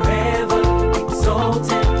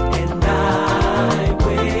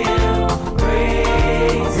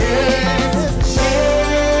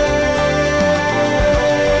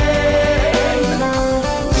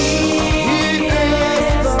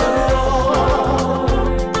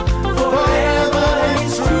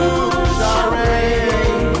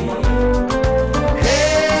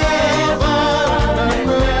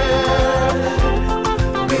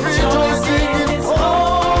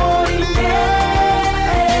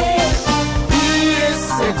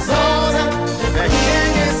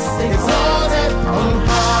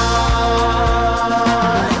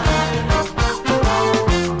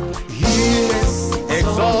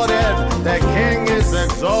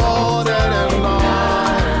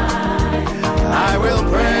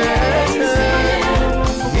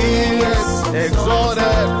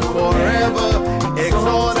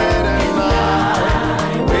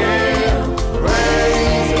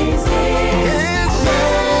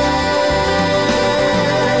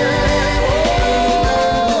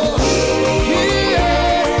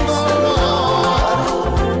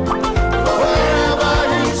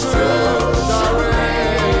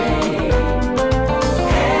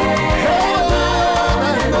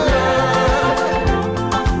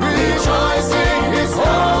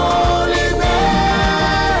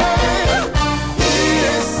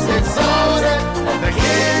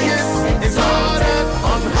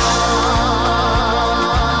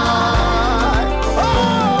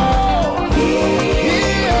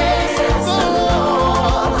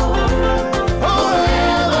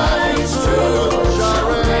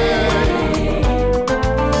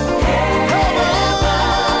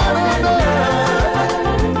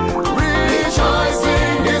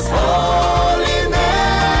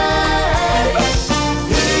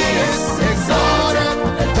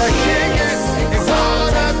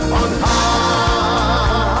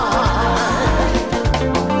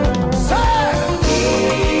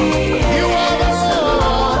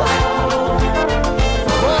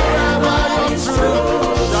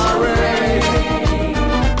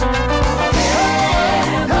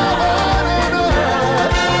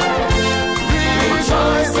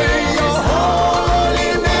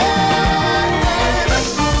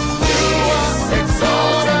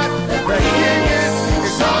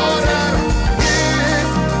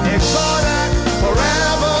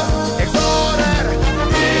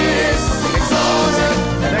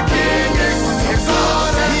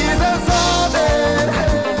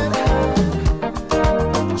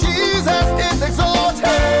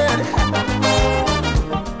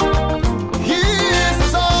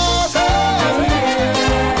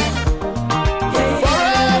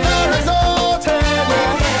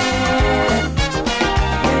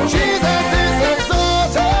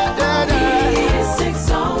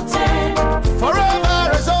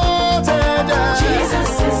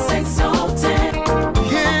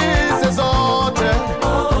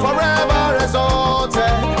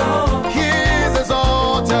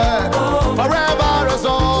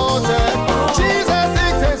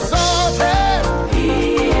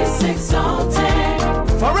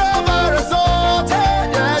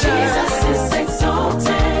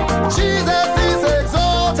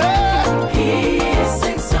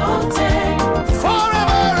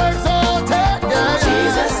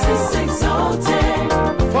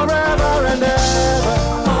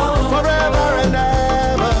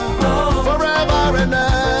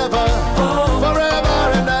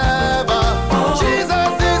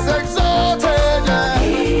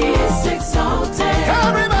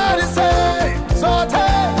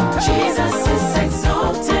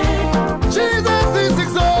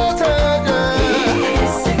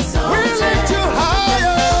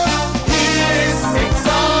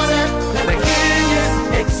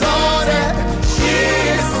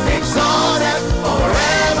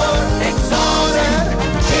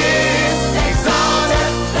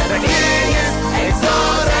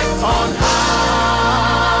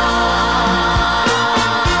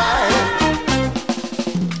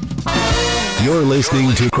You're listening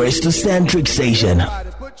to Christocentric Station.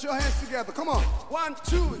 Put your hands together. Come on. 1,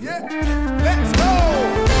 2, yeah. Let's go.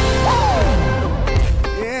 Woo!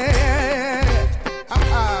 Yeah.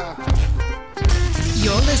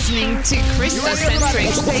 You're listening to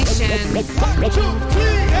Christocentric Station. 1, 2, 3,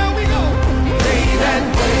 here we go. They that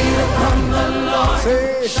wait upon the Lord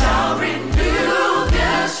shall renew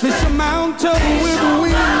their strength. This mount up with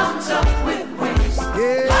wings.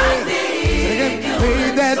 Yeah. Like the eagle. They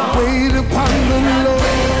that wait upon the Lord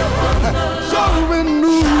shall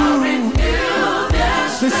renew their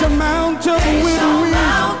strength. This mount up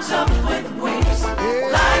with wings. Yeah.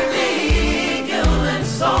 Like the eagle and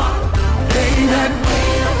soar. They that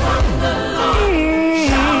wait upon the Lord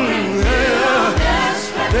shall renew their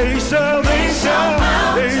strength. They shall.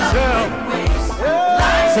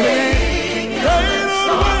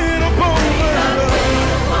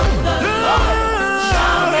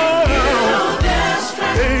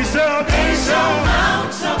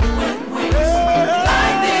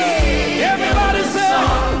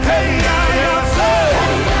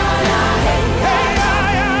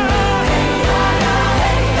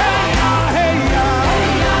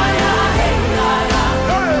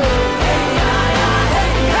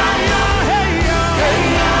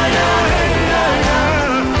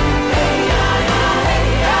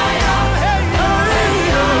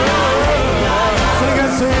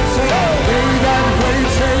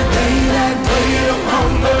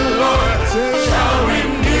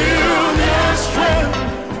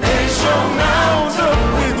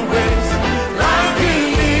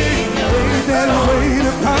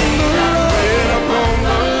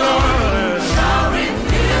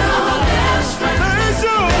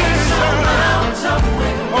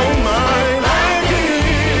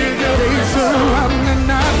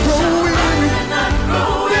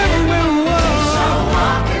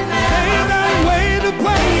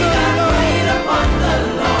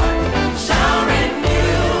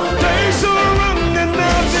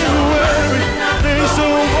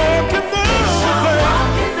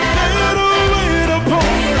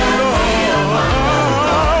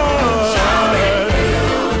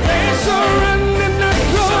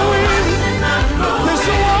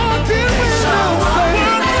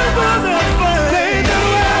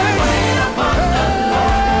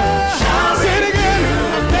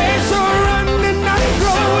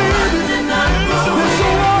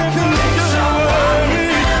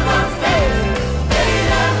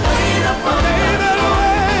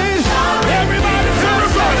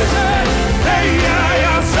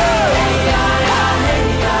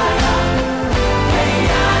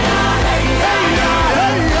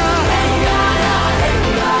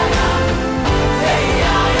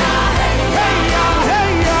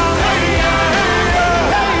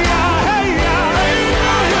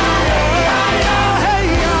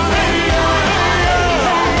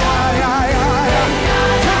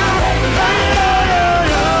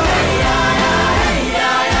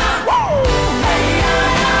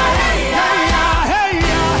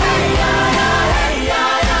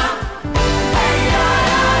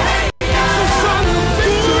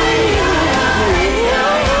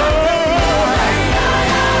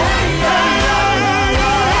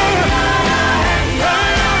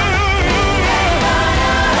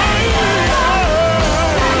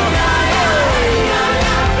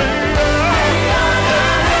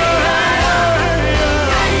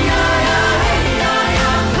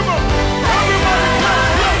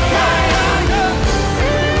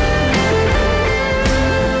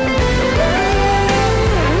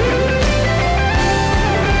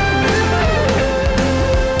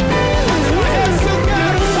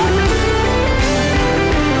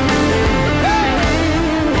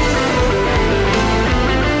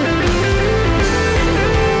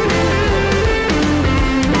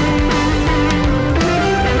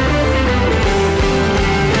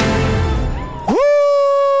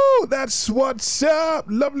 What's up?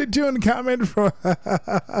 Lovely tune coming from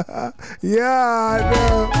yeah, I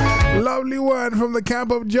know. Lovely one from the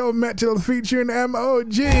camp of Joe Metal featuring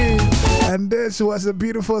MOG. And this was a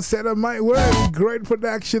beautiful set of my work. Great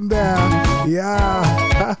production there.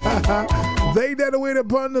 Yeah. They that wait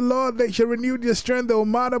upon the Lord, they shall renew their strength. They'll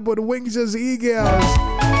mount up with wings as eagles.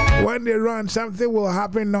 When they run, something will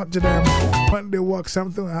happen not to them. When they walk,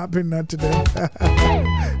 something will happen not to them.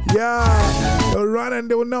 Yeah, they'll run and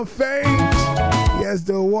they will not faint. Yes,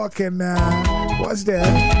 they'll walk and what's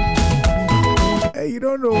that? Hey, you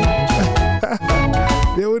don't know.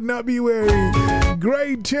 They would not be weary.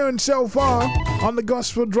 Great tune so far on the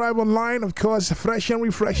Gospel Drive Online. Of course, fresh and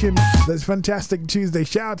refreshing. This fantastic Tuesday.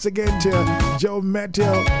 Shouts again to Joe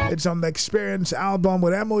Metal. It's on the Experience album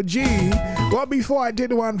with MOG. Well, before I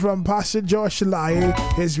did one from Pastor Josh Lai,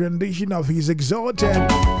 his rendition of He's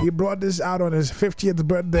Exalted. He brought this out on his 50th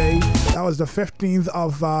birthday. That was the 15th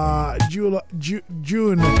of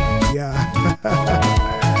June. Yeah.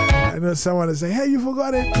 I know someone is saying, hey, you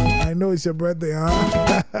forgot it. I know it's your birthday,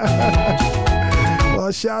 huh?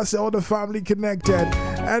 Well, shouts to all the family connected.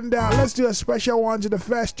 And let's do a special one to the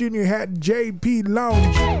first tune you had, JP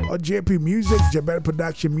Lounge or JP Music, Jabel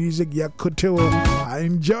Production Music, Yakutua. I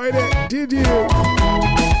enjoyed it. Did you?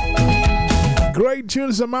 Great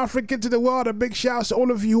tunes from Africa to the world. A big shout to all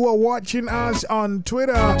of you who are watching us on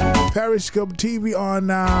Twitter, Periscope TV, on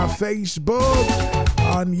Facebook,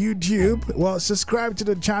 on YouTube. Well, subscribe to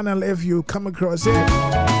the channel if you come across it.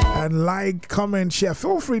 And like, comment, share.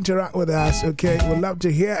 Feel free to interact with us, okay? We'd love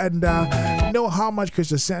to hear and know how much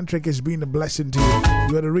Christocentric has been a blessing to you.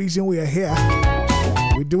 You are the reason we are here.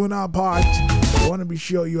 We're doing our part. We want to be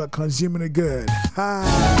sure you are consuming it good.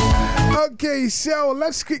 Okay, so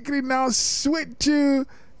let's quickly now switch to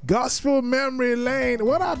Gospel Memory Lane.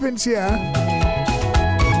 What happens here?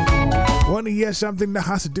 Want to hear something that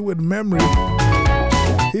has to do with memory?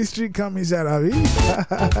 History comes out of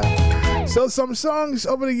it. So some songs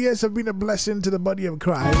over the years have been a blessing to the body of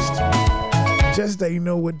Christ. Just that, you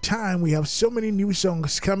know, with time, we have so many new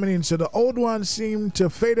songs coming in, so the old ones seem to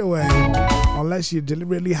fade away unless you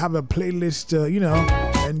deliberately have a playlist to, you know,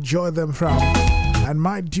 enjoy them from. And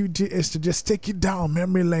my duty is to just take you down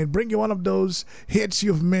memory lane, bring you one of those hits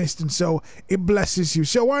you've missed, and so it blesses you.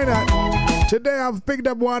 So why not? Today I've picked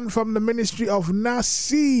up one from the ministry of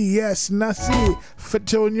Nasi. Yes, Nasi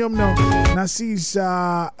Fetonium. No, Nasi's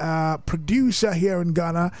producer here in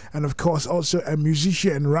Ghana, and of course also a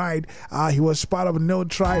musician, right? He was part of No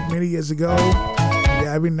Tribe many years ago.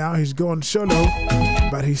 Yeah, even now he's going solo,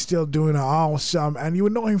 but he's still doing awesome. And you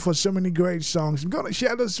would know him for so many great songs. I'm going to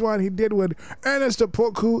share this one he did with Ernest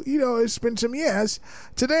Opoku. You know, it's been some years.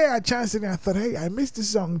 Today I chanced it and I thought, hey, I missed this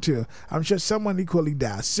song too. I'm sure someone equally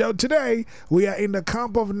does. So today we are in the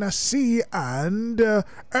camp of Nasi and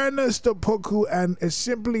Ernest Opoku, and it's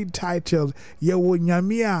simply titled Yewo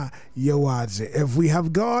Nyamia Yewadze. If we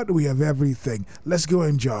have God, we have everything. Let's go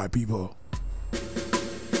enjoy, people.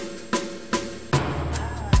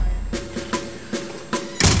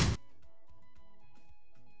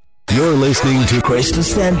 You're listening to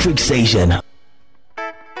Christocentric Station. What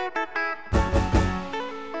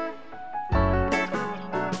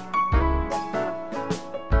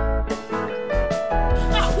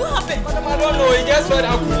happened? I don't know. He just went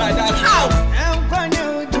out like that. How?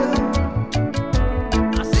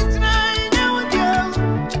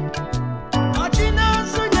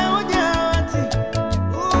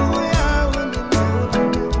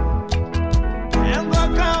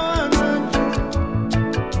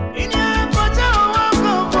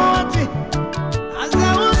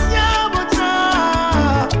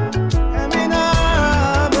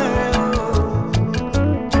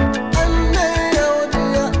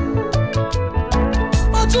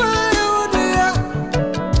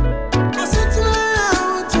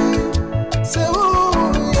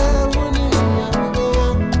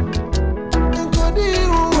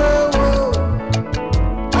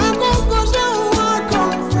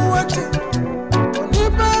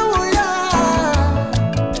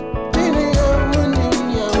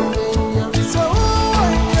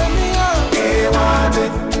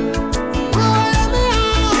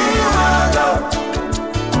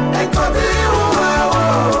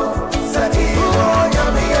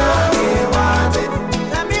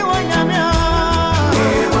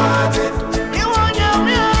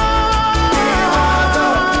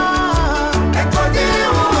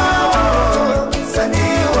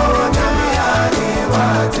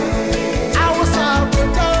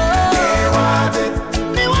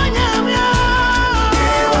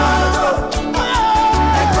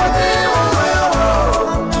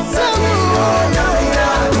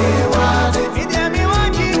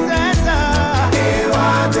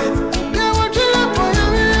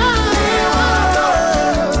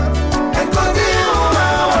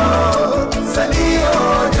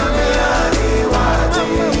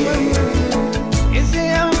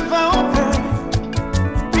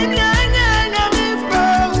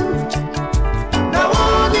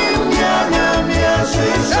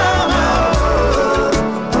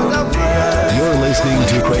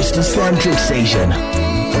 Christocentric Station.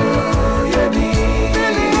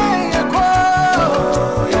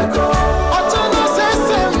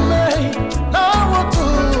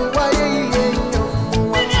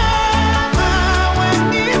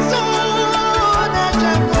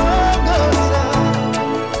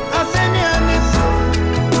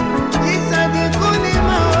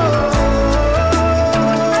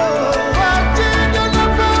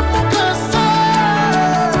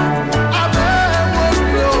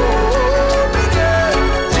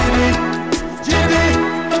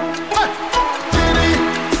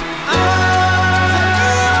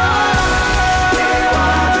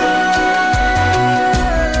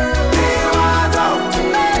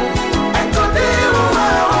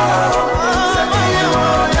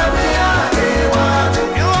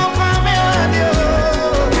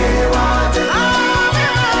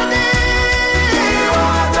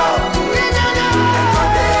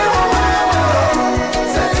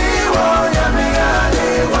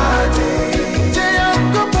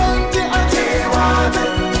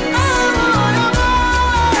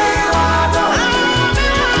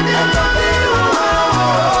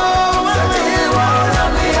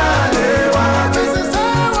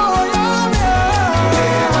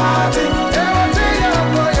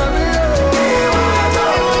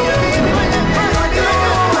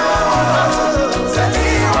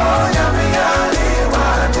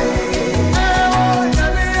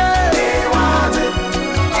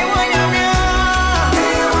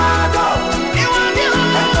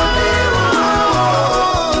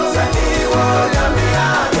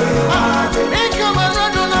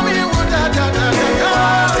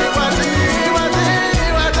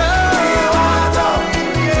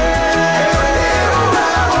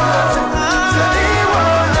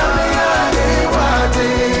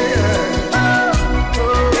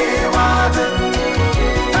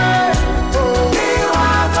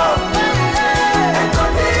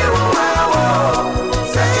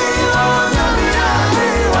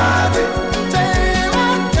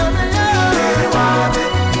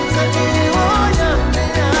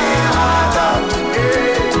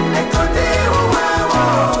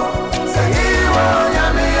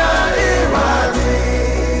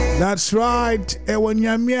 That's right.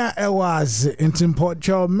 Ewanyamia was in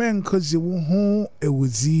Timpocho men cause you who it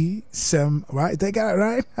was some right. They got it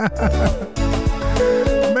right.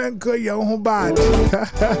 Men call you home bad.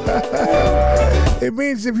 It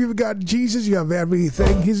means if you've got Jesus, you have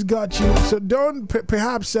everything. He's got you. So don't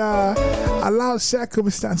perhaps allow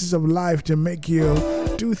circumstances of life to make you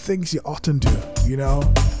do things you oughtn't to. You know,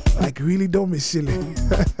 like really don't be silly.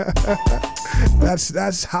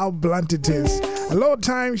 That's how blunt it is. A lot of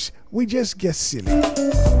times we just get silly.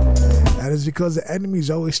 That is because the enemy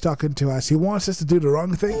is always talking to us. He wants us to do the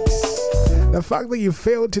wrong things. The fact that you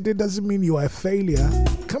failed today doesn't mean you are a failure.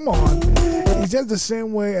 Come on. It's just the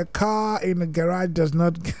same way a car in a garage does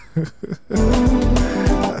not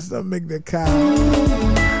make the car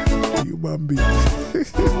human being.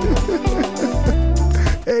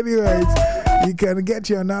 Anyways, you can get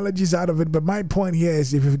your analogies out of it, but my point here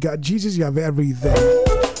is if you've got Jesus, you have everything.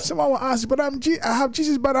 Someone will ask, but I have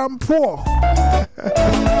Jesus, but I'm poor.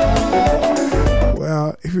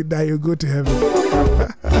 Well, if you die, you go to heaven.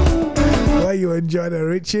 Well, you enjoy the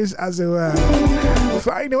riches as well.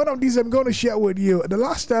 Finally, one of these I'm going to share with you. The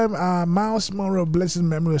last time Miles Monroe, blessed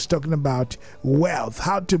memory, was talking about wealth,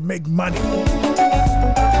 how to make money.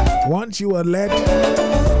 Once you are led,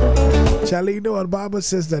 Charlie, you know what the Bible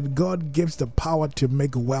says that God gives the power to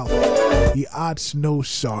make wealth. He adds no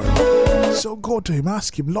sorrow. So go to him,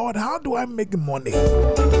 ask him, Lord, how do I make money?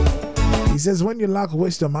 He says, when you lack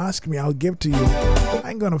wisdom, ask me, I'll give to you.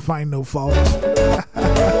 I ain't gonna find no fault.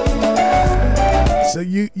 So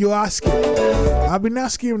you ask him. I've been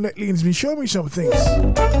asking him lately, he's been showing me some things.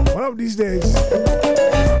 One of these days,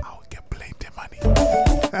 I'll get plenty of money.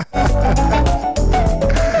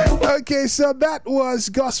 Okay, so that was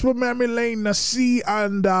Gospel Memory Lane, Nasi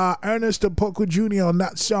and Ernest Opoku Jr. on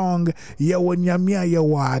that song, Yawanyamia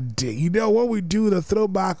Yawade. You know, when we do the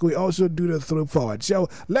throwback, we also do the throw forward. So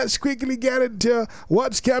let's quickly get into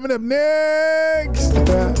what's coming up next.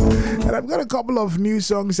 And I've got a couple of new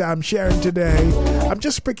songs I'm sharing today. I'm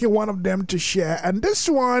just picking one of them to share. And this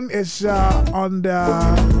one is on the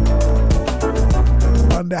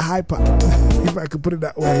hyper, if I could put it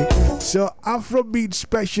that way. So Afrobeat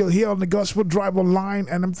special here on the Gospel Drive Online,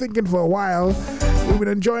 and I'm thinking for a while we've been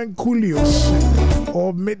enjoying Coolios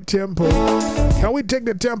or mid-tempo. Can we take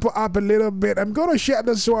the tempo up a little bit? I'm going to share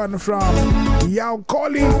this one from Yao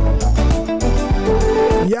Koli.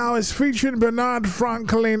 Yao is featuring Bernard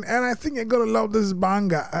Franklin, and I think you're going to love this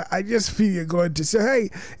banger. I just feel you're going to. So, hey,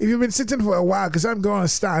 if you've been sitting for a while, because I'm going to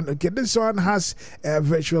stand, okay, this one has a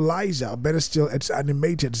visualizer, better still, it's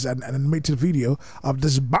animated. It's an animated video of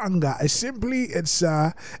this banger. It's a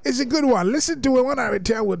good one. Listen to it. When I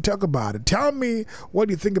return, we'll talk about it. Tell me what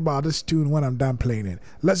you think about this tune when I'm done playing it.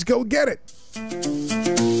 Let's go get it.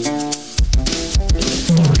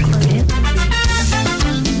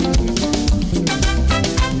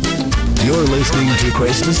 You're listening to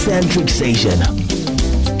Christocentric Station.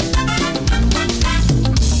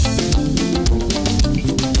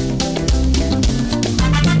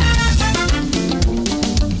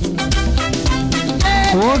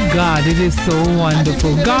 Oh God, it is so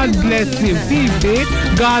wonderful. God bless you, Fifi.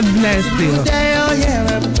 God bless you. Today, oh yeah,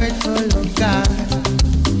 I'm grateful, oh God.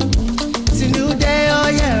 It's a new day, oh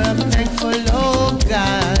yeah, I'm thankful, oh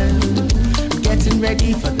God. I'm getting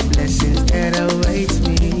ready for the blessings that awaits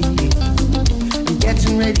me.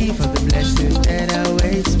 Getting ready for the blessings that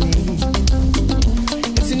awaits me.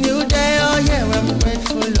 It's a new day, oh yeah, I'm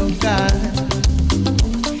grateful, oh God.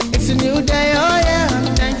 It's a new day, oh yeah,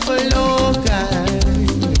 I'm thankful, oh God.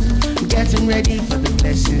 I'm getting ready for the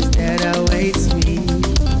blessings that awaits me.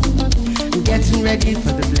 I'm getting ready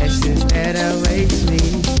for the blessings that awaits me.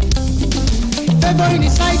 Favor in the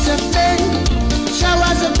sight of men,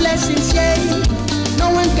 showers of blessings, yeah.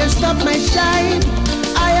 No one can stop my shine.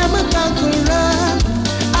 I am a conqueror,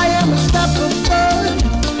 I am unstoppable,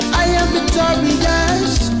 I am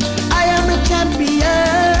victorious, I am a champion.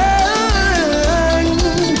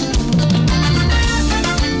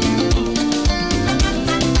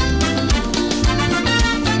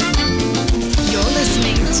 You're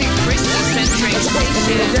listening to Christocentric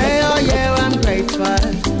Station. Today, oh yeah, I'm grateful.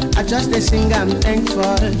 I just sing, I'm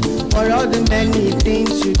thankful for all the many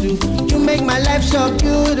things you do. You make my life so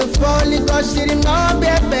beautiful. Because it is no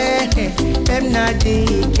baby. Them not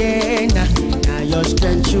again. Now your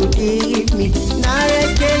strength you give me. Now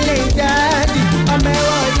I can't let daddy.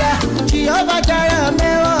 Amewoya, Jehovah Jireh,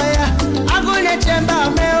 Amewoya. I'm gonna chamber,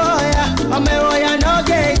 Amewoya. Amewoya no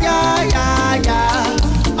gay, yeah.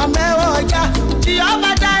 Amewoya,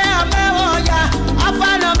 Jehovah Jireh, Amewoya. Alpha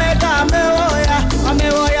Omega, Amewoya.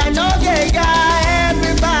 Amewoya no gay, yeah.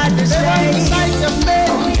 Everybody say, sight of me.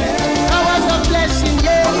 Hours of blessing,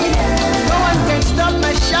 yeah.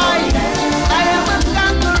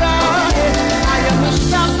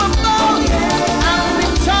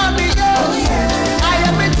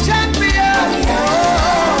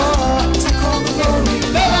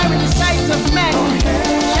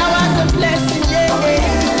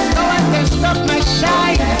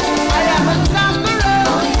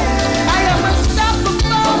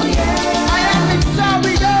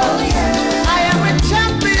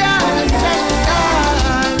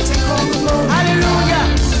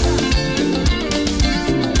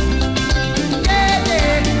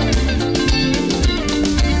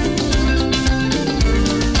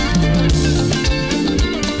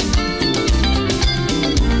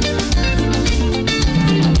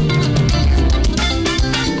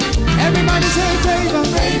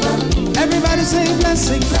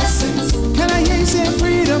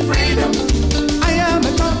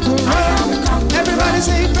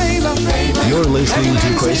 listening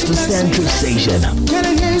to Crystal Centric Station. Can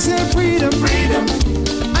I hear you say freedom? Freedom.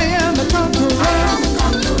 I am the conqueror.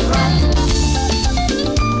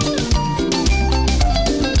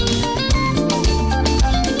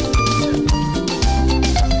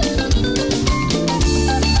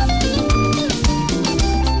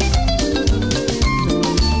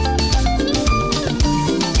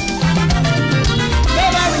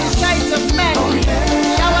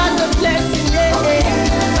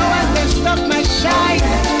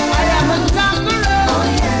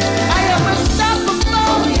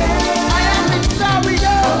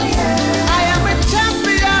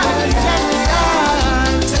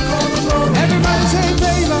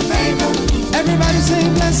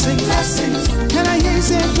 Blessings. Can I hear you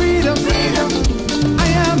say freedom? Freedom. I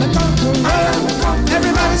am the conqueror.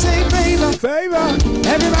 Everybody say favor. Favor.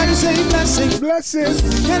 Everybody say blessings. Blessings.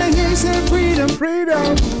 Can I hear you say freedom?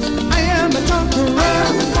 Freedom. I am the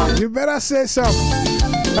conqueror. You better say something.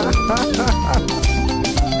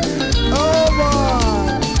 Oh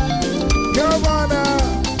boy. Come on now.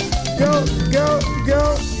 Go.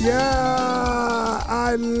 Yeah.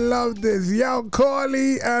 I love this. Yo,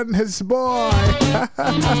 Corley and his boy.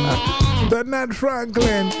 Bernard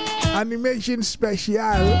Franklin. Animation special.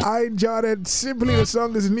 I enjoyed it. Simply, the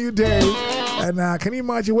song is New Day. And can you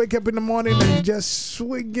imagine wake up in the morning and just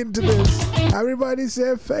swing into this? Everybody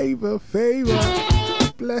say favor, favor.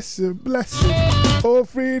 Blessing, blessing. Oh,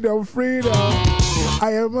 freedom, freedom.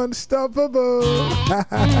 I am unstoppable.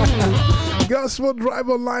 Gospel Drive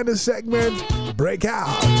Online, the segment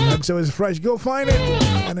Breakout. And so it's fresh. Go find it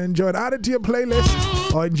and enjoy it. Add it to your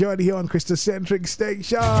playlist or enjoy it here on Christocentric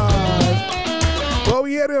Station. Well, we're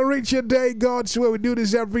here to reach your day, God. Swear we do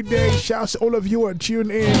this every day. Shouts to all of you who are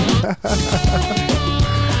tuned in.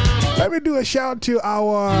 Let me do a shout to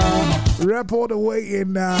our rep all the way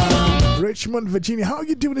in Richmond, Virginia. How are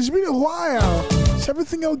you doing? It's been a while. Is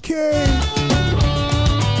everything okay?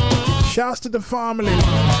 Shouts to the family.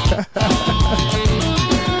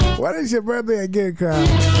 When is your birthday again, Carl?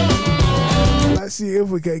 Let's see if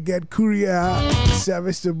we can get courier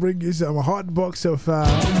service to bring you some hot box of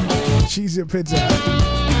cheesy pizza.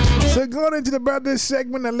 So going into the birthday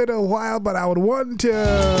segment a little while, but I would want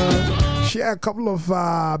to share a couple of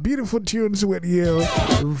beautiful tunes with you.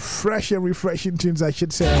 Fresh and refreshing tunes, I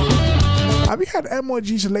should say. Have you had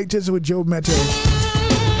MOG's latest with Joe Metto?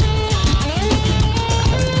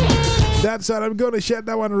 That's what I'm going to share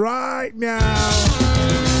that one right now.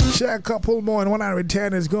 Share a couple more, and when I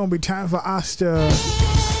return, it's going to be time for us to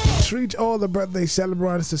treat all the birthday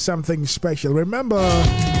celebrants to something special. Remember,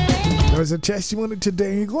 there's a testimony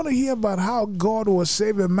today. You're going to hear about how God will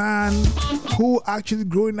save a man who actually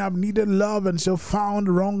growing up needed love and so found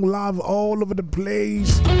wrong love all over the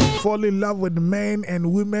place. Fall in love with men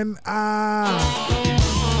and women.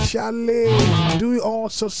 Charlie, doing all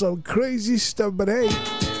sorts of crazy stuff, but hey,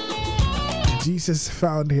 Jesus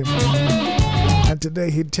found him. And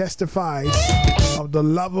today he testifies of the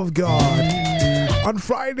love of God. On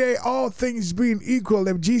Friday, all things being equal,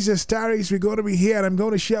 if Jesus tarries, we're going to be here. And I'm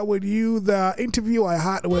going to share with you the interview I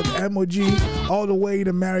had with MOG all the way in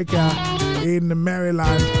America, in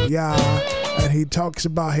Maryland. Yeah, and he talks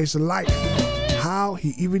about his life, how he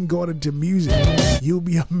even got into music. You'll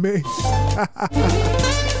be amazed.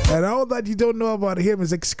 And all that you don't know about him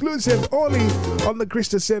is exclusive only on the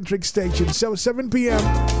Christocentric Station. So 7 p.m.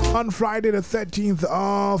 on Friday the 13th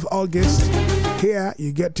of August. Here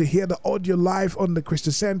you get to hear the audio live on the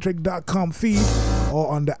Christocentric.com feed or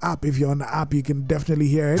on the app. If you're on the app, you can definitely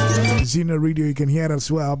hear it. Zeno Radio, you can hear it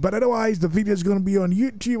as well. But otherwise, the video is going to be on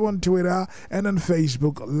YouTube, on Twitter, and on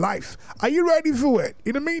Facebook Live. Are you ready for it?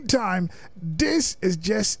 In the meantime, this is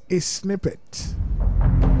just a snippet.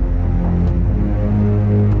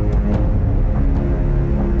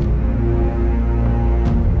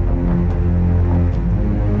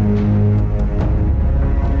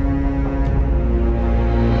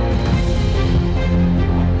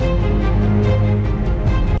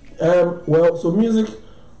 Well, so music.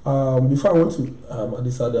 Before I went to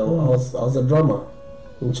Adisada, I was a drummer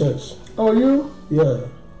in church. Oh, you? Yeah.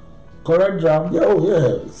 Correct drum? Yeah. Oh,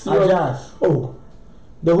 yeah. Jazz. Oh,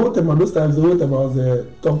 the whole time. Those times, the whole time I was a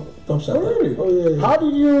top shot. Oh, really? Oh, yeah. How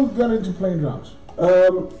did you get into playing drums?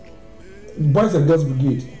 Boys and Girls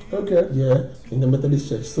Brigade. Okay. Yeah, in the Methodist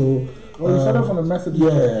church. So. Oh, you started from the Methodist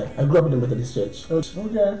church? Yeah, I grew up in the Methodist church.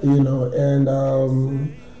 Okay. You know, and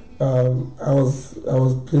I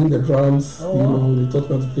was playing the drums. Oh, you know, they taught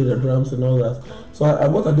me how to play the drums and all that. So I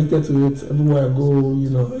got addicted to it. Everywhere I go, you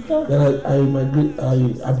know. Okay. Then I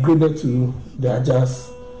upgraded to the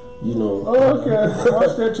jazz. You know. Oh, okay. One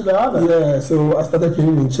step to the other. Yeah. So I started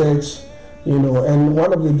playing in church. You know, and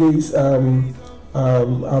one of the days,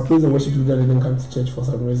 our praise and worship leader didn't come to church for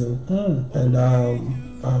some reason, and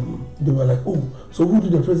they were like, "Oh, so who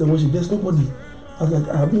did the praise and worship? There's nobody." I was like,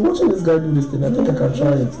 "I've been watching this guy do this thing. I think I can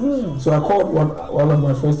try it." So I called one of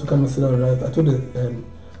my friends to come and sit down. Right, I told the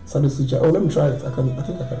Sunday teacher, "Oh, let me try it. I think I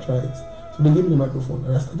can try it." So they gave me the microphone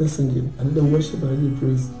and I started singing. I did the worship and I did the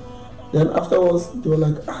praise. Then afterwards, they were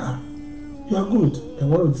like, "You are good."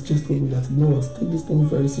 And one of the teachers told me that, "You know what? Take this thing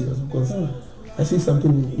very serious because I see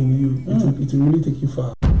something in you. It will really take you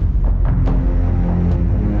far."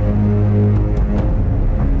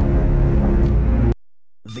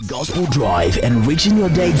 The Gospel Drive, enriching your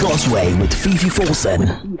day God's way with Fifi Folsen.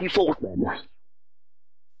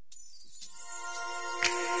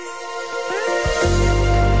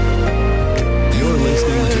 You're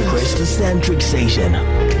listening to Christocentric Station.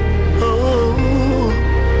 Oh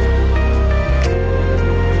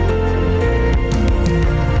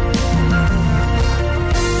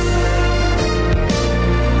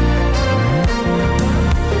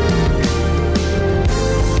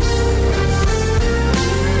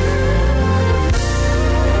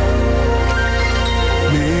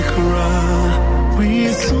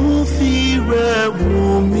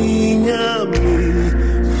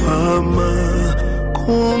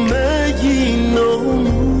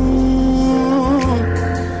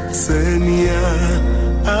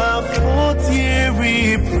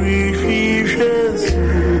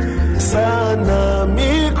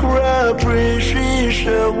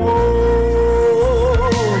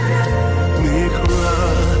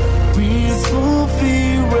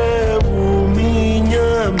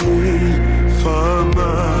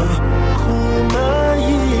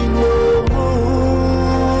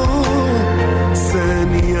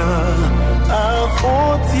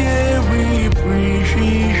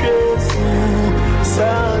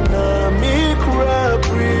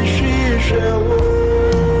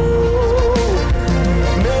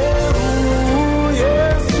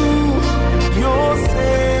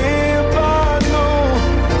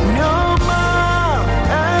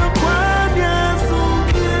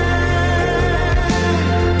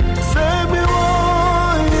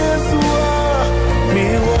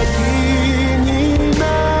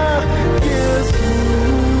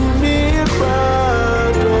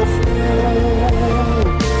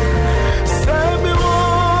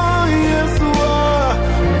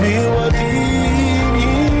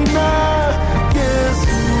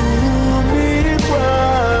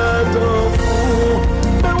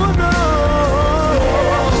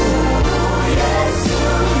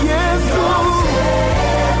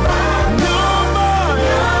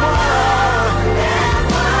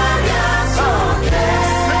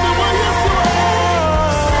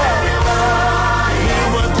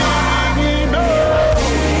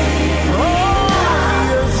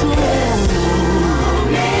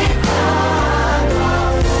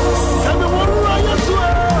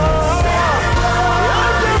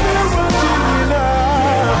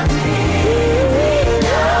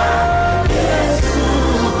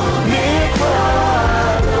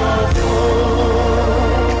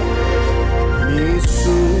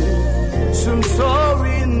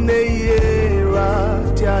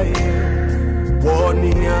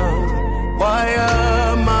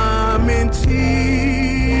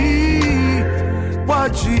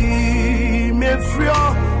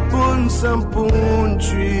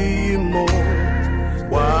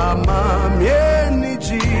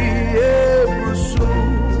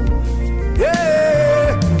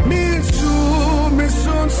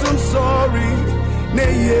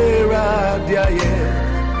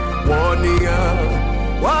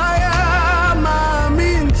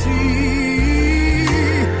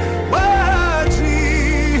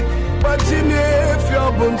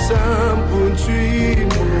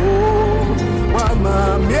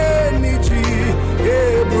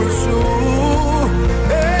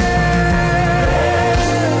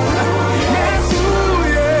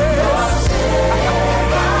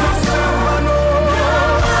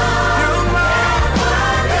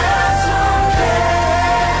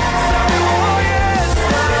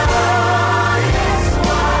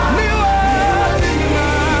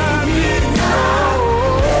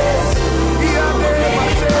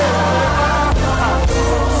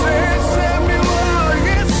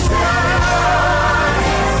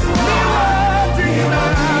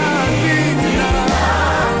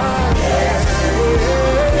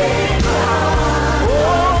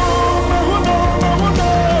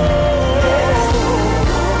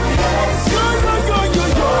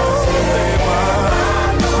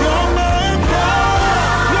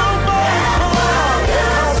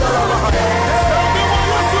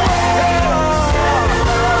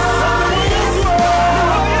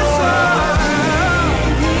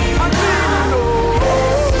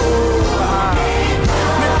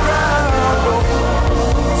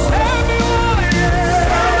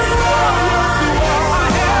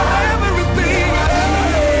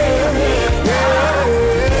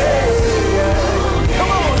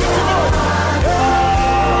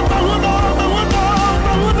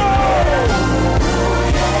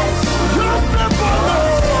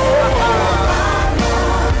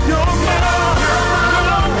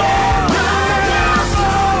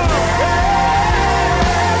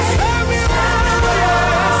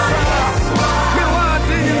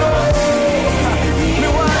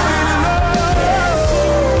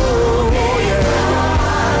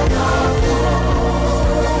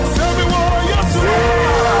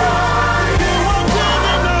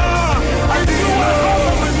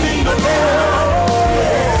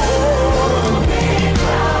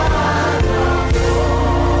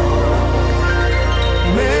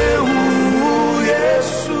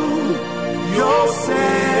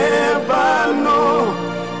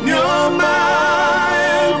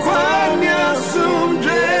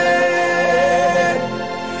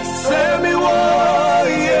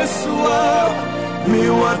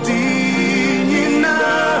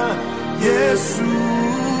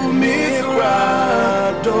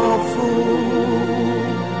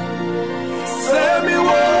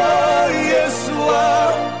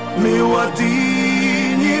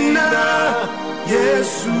wadinina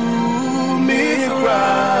Yesu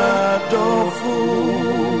mikradofu.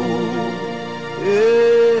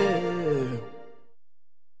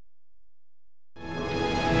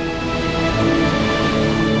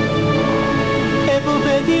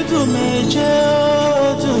 You're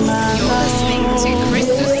listening to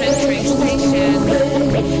Christocentric Station.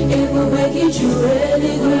 It will make it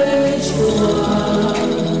really great. You are.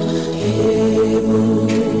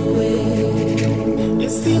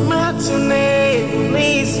 It's the matinee,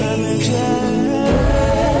 listen and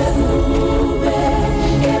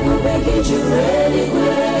it will make it really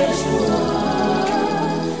great.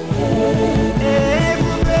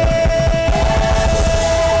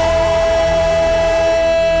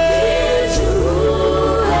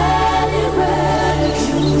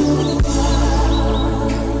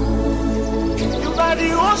 You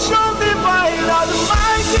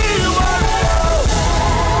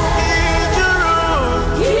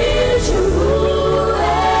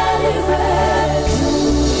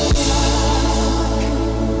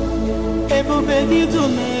Baby, do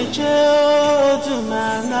me jail, do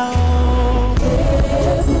my now.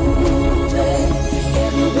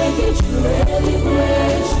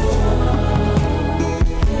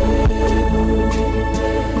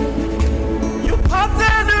 You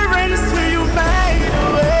parted the race where you made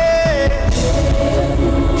away.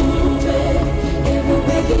 It will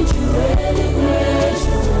make it really great.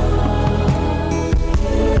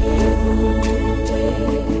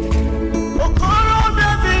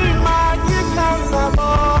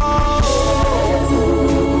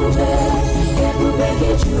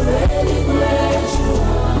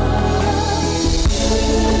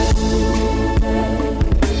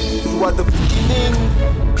 You are the beginning,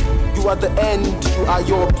 you are the end, you are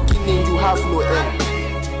your beginning, you have no end.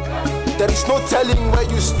 There is no telling where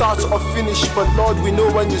you start or finish, but Lord, we know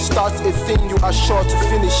when you start a thing, you are sure to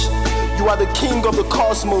finish. You are the king of the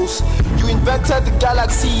cosmos. You invented the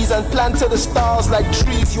galaxies and planted the stars like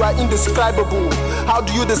trees. You are indescribable. How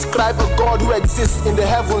do you describe a God who exists in the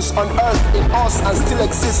heavens, on earth, in us, and still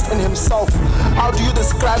exists in himself? How do you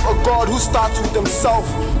describe a God who starts with himself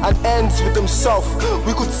and ends with himself?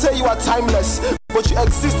 We could say you are timeless, but you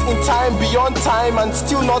exist in time, beyond time, and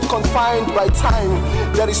still not confined by time.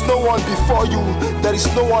 There is no one before you. There is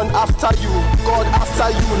no one after you. God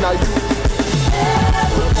after you, now you.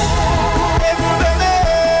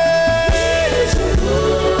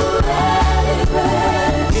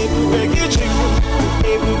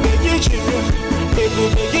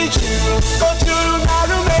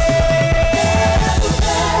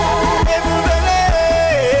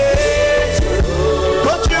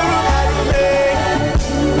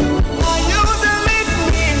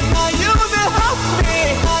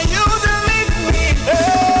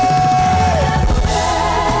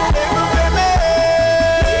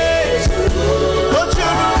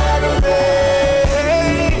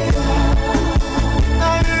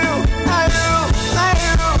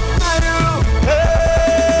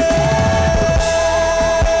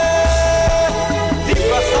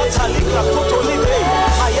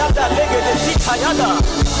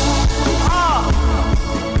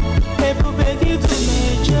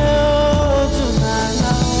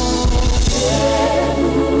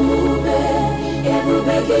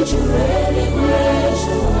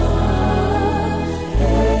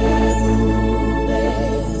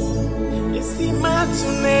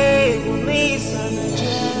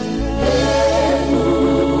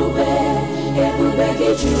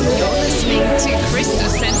 You're listening to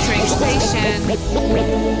Christocentric Station.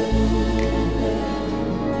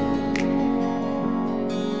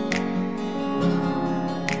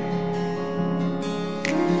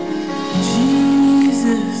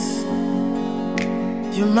 Jesus,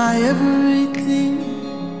 you're my everything.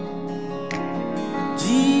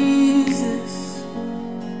 Jesus,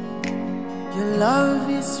 your love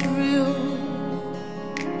is real.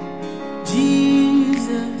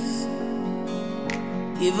 Jesus,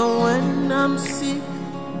 even when I'm sick.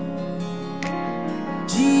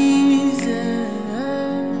 Jesus,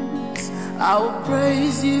 I'll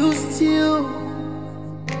praise you still,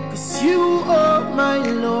 'cause you are my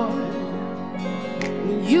Lord.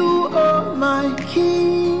 You are my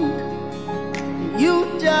King. You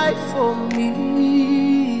died for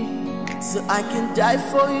me, so I can die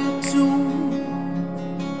for you too.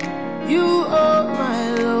 You are my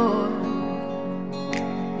Lord.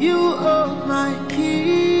 You are my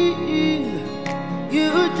King.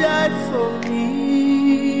 You died for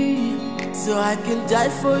me, so I can die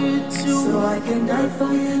for you too. So I can die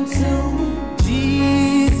for you too.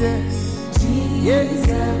 Jesus,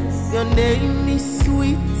 Jesus, your name is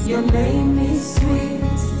sweet. Your name is sweet.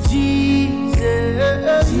 Jesus.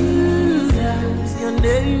 Jesus, your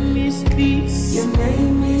name is peace. Your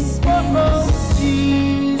name is peace. Oh,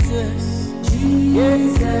 Jesus,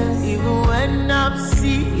 Jesus. Even when I'm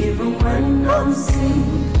sick,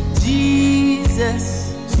 Jesus,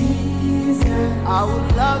 Jesus, I will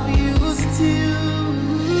love you still.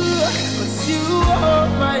 'Cause you are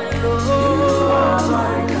my Lord,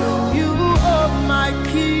 you are my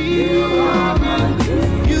King,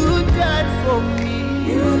 you died for me,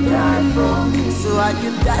 so I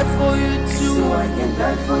can die for you too.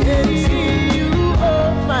 You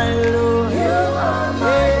are my Lord, you are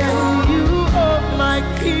my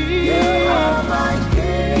King,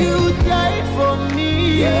 you died for me,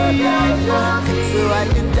 so I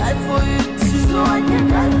can die for you too. So I can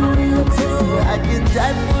die for you too. I can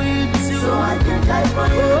die for you too. So I can die for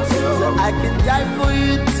you too. I can die for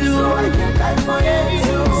you too. So I can die for you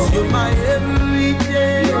too. You're my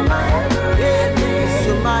everyday. You're my everyday.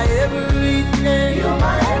 You're my everyday. You're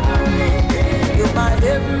my everyday. You're my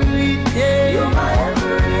everyday. You're my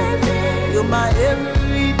everyday. You're my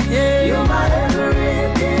everyday. You're my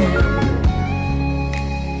everyday.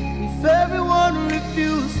 If everyone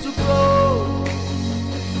refused to go,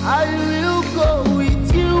 I will go with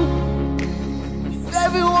you. If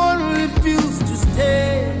everyone refuses to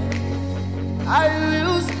stay, I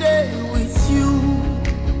will stay with you.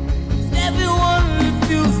 If everyone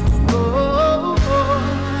refuses to go,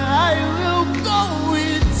 I will go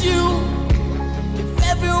with you. If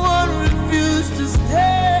everyone refuses to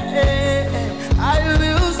stay, I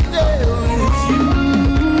will stay with you.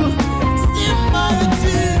 Still my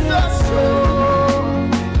Jesus, oh,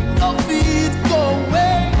 no feet go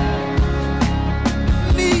away.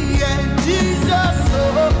 Jesus,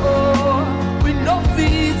 oh, we no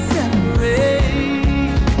feet separate.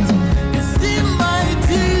 You see my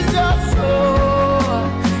Jesus, oh,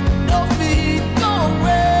 no feet go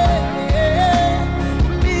away.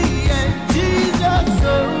 Me and Jesus,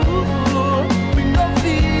 oh, we no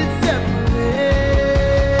feet separate.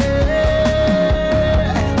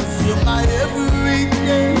 You're my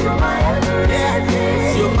everyday. You're my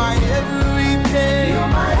everyday. You're my everyday. You're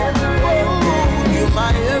my everyday. You're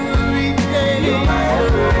my everyday. You're my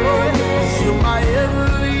everyday. You're my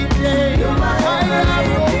everyday. You're my everyday. I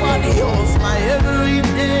have nobody else. My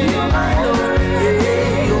everyday. You're my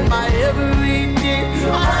everyday. You're my everyday.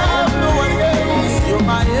 I have no one else. You're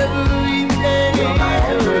my everyday. You're my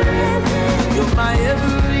everyday. You're my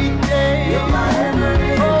everyday. You're my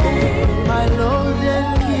everyday. Oh, my Lord and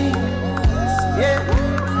King. Yeah,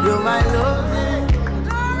 you're my Lord.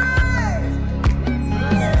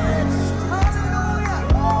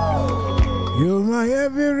 You're my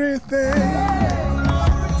everything.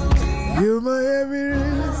 You're my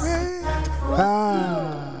everything.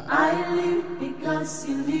 I live because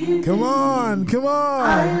you live. Come on, come on.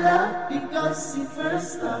 I love because you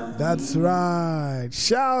first loved. That's right.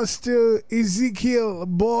 Shouts to Ezekiel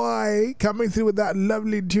Boy coming through with that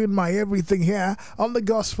lovely tune, My Everything, here on the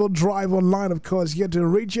Gospel Drive Online. Of course, here to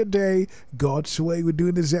reach your day God's way. We're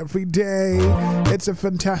doing this every day. It's a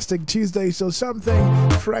fantastic Tuesday, so something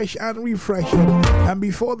fresh and refreshing. And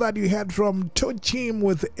before that, you heard from Tochim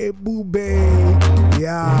with Ebube.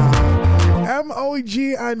 Yeah. MOG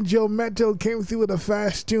and Joe Metal came through with the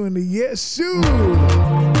fast tune. Yes, sir.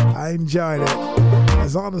 I enjoyed it.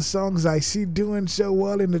 It's all the songs I see doing so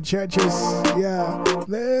well in the churches. Yeah.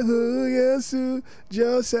 Yes,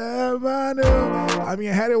 Joseph Manu. I mean,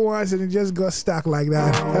 I had it once and it just got stuck like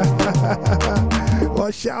that.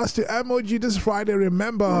 Well, shouts to MOG this Friday.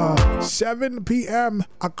 Remember, 7 p.m.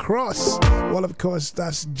 across. Well, of course,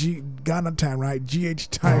 that's Ghana time, right? GH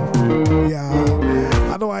time. Yeah.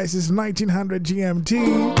 Otherwise, it's 1900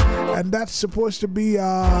 GMT. And that's supposed to be,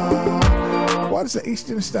 what's the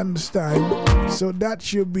Eastern Standard Time? So that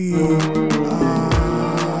should be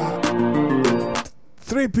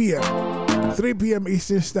 3 p.m. 3 p.m.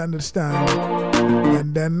 Eastern Standard Time.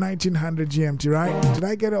 And then 1900 GMT, right? Did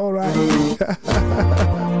I get it all right?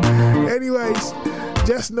 Anyways,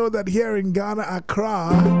 just know that here in Ghana,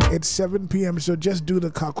 Accra, it's 7 p.m. So just do the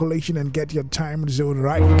calculation and get your time zone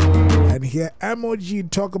right. And here, MOG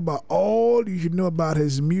talk about all you should know about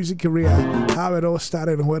his music career, how it all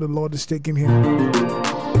started, and where the Lord is taking him.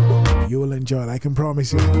 You will enjoy it, I can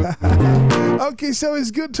promise you. Okay, so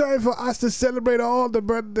it's good time for us to celebrate all the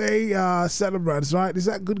birthday celebrants, right? Is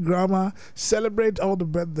that good grammar? Celebrate all the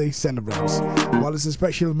birthday celebrants. Well, it's a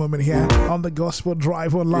special moment here on the Gospel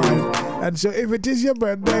Drive Online. And so if it is your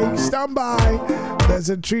birthday, stand by. There's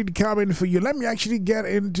a treat coming for you. Let me actually get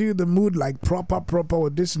into the mood like proper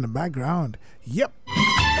with this in the background. Yep.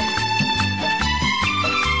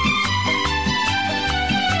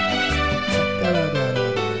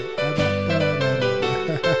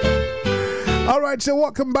 Alright, so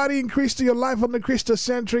welcome buddy and Chris to your life on the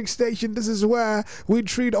Christocentric station. This is where we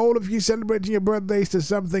treat all of you celebrating your birthdays to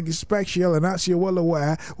something special, and as you're well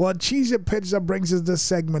aware, well, Cheesy Pizza brings us this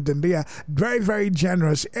segment, and they are very, very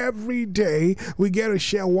generous. Every day we get to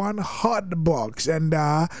share one hot box, and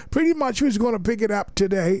pretty much who's going to pick it up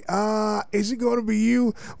today? Is it going to be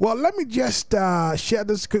you? Well, let me just share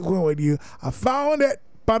this quick one with you. I found it.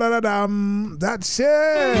 Ba-da-da-dum. That's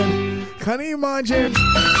it. Can you imagine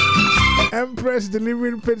Empress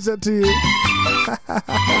delivering pizza to you?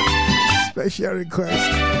 Special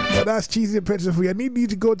request. So that's Cheesy Pizza for you. I need you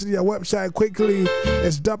to go to their website quickly.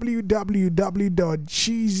 It's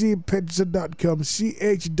www.cheesypizza.com.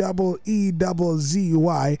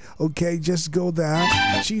 CHEEZZY. Okay, just go there.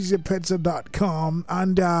 Cheesypizza.com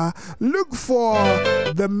and look for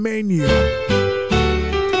the menu.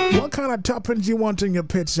 What kind of toppings you want in your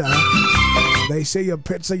pizza? They say your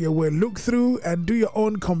pizza you will look through and do your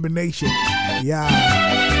own combination. Yeah.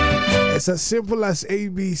 It's as simple as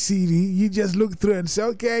ABCD. You just look through and say,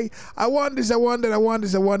 okay, I want this, I want that, I want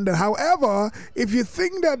this, I want that. However, if you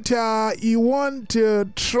think that you want to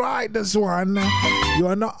try this one, you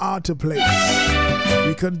are not out of place.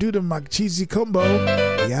 You can do the McCheesy combo.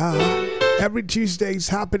 Yeah. Every Tuesday is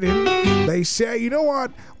happening. They say, you know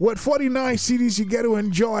what? With 49 CDs, you get to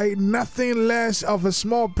enjoy nothing less of a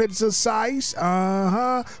small pizza size.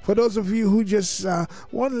 For those of you who just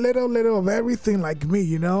want little of everything like me,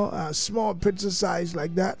 you know, a small pizza size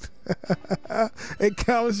like that. It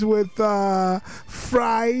comes with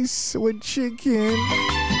fries with chicken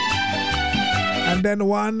and then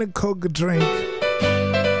one Coke drink.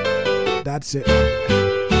 That's it.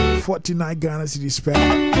 49 Ghana City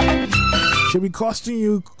spent. Should be costing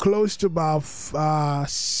you close to about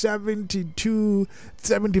 72,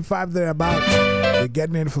 75 thereabout. You're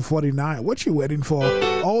getting it for 49. What you waiting for?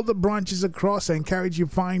 All the branches across, I encourage you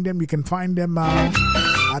find them. You can find them at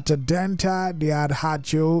Adenta, they are at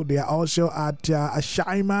Hacho, they are also at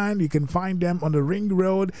Ashaiman. You can find them on the Ring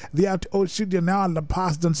Road. They are at Osu, they're now at La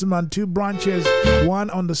Paz, Dunsuman, 2 branches, one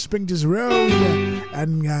on the Spinches Road,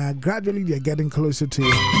 and gradually they're getting closer to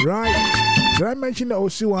you, right? Did I mention the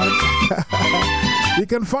Osu one? You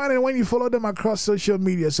can find it when you follow them across social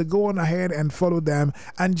media. So go on ahead and follow them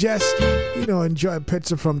and just, you know, enjoy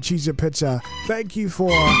pizza from Cheesy Pizza. Thank you for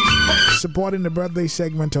supporting the birthday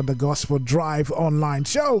segment on the Gospel Drive online.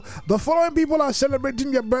 So the following people are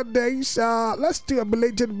celebrating their birthdays. Let's do a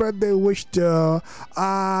belated birthday wish to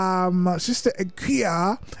Sister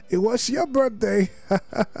Akia. It was your birthday.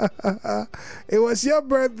 It was your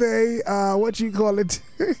birthday. What you call it?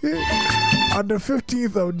 On the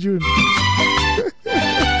 15th of June.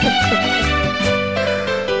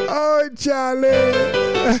 Oh, Charlie.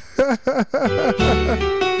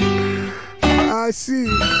 I see.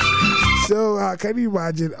 So, can you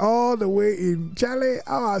imagine all the way in Charlie?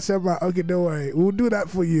 Okay, don't worry. We'll do that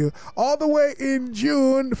for you. All the way in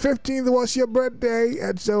June 15th was your birthday.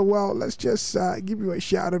 And so, well, let's just give you a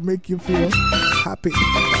shout and make you feel happy.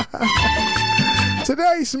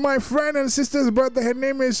 Today is my friend and sister's birthday. Her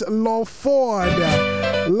name is Law Ford.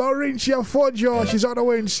 Laurentia Forjo. She's all the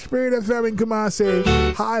way in Spirit FM in Kumasi.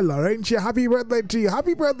 Hi, Laurentia. Happy birthday to you.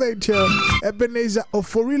 Happy birthday to Ebenezer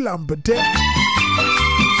Ofori Lampete.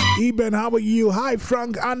 Eben, how are you? Hi,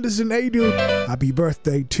 Frank Anderson Adu. Happy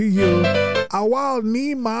birthday to you. Awal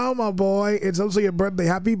Ni Mama boy. It's also your birthday.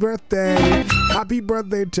 Happy birthday. Happy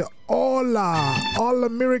birthday to Ola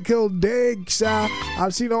Miracle Diggs.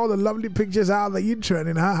 I've seen all the lovely pictures out that you're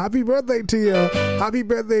trending, huh? Happy birthday to you. Happy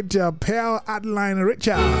birthday to Pearl Adeline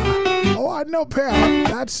Richard. Oh, I know Pearl.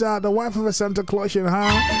 That's the wife of a Santa Clausian,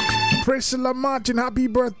 huh? Priscilla Martin, happy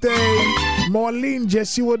birthday. Maureen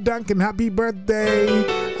Jessica Duncan, happy birthday.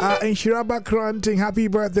 And Shiraba Cronting, happy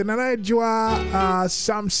birthday. Nana Joa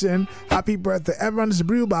Samson, happy birthday. Evans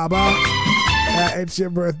Brew Baba, it's your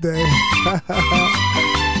birthday.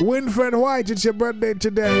 Winfred White, it's your birthday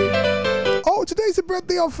today. Oh, today's the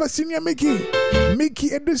birthday of Senior Mickey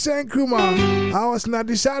Edison Kruma. I was not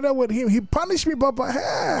decided with him. He punished me, Papa.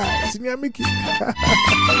 Hey, Senior Mickey.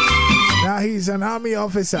 Now he's an army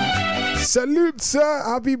officer. Salute, sir.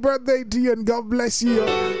 Happy birthday to you and God bless you.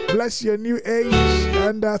 Bless your new age.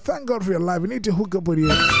 And thank God for your life. We need to hook up with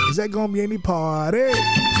you. Is there going to be any party?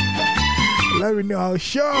 Let me know how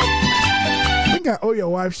sharp. I think I owe your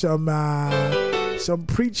wife some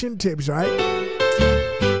preaching tips, right?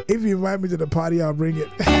 If you invite me to the party, I'll bring it.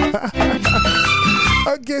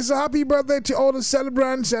 Okay, so happy birthday to all the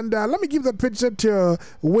celebrants. And let me give the picture to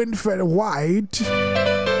Winfred White.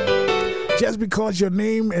 Just because your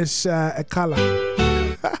name is a color.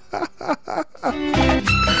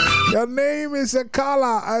 Your name is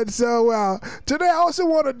Akala. And so, well, today I also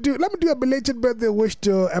want to let me do a belated birthday wish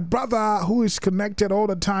to a brother who is connected all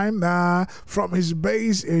the time from his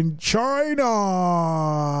base in China.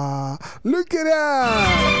 Look at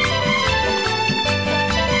that.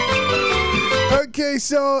 Okay,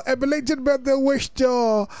 so a belated birthday wish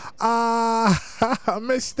to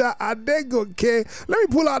Mr. Adegoke. Let me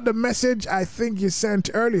pull out the message I think you sent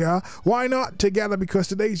earlier. Why not together? Because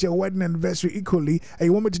today is your wedding anniversary equally, and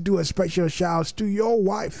you want me to do a special shout to your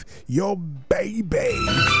wife, your baby.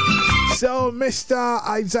 So, Mr.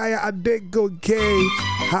 Isaiah Adegoke,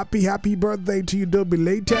 happy birthday to you, though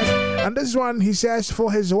belated. And this one, he says,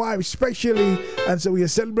 for his wife especially. And so we are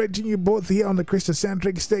celebrating you both here on the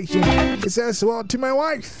Christocentric station. He says, well, to my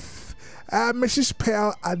wife, Mrs.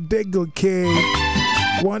 Pearl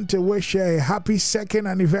Adegoke, want to wish a happy second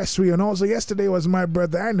anniversary. And also yesterday was my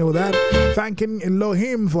birthday. I know that. Thanking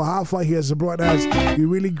Elohim for how far he has brought us. We're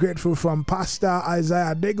really grateful from Pastor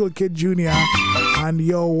Isaiah Adegoke Jr. and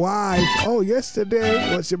your wife. Oh,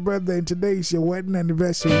 yesterday was your birthday and today is your wedding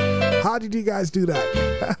anniversary. How did you guys do that?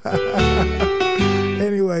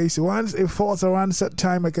 Anyways, once it falls around that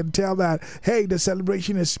time, I can tell that, hey, the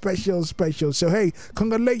celebration is special. So, hey,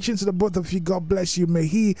 congratulations to the both of you. God bless you. May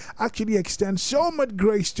He actually extend so much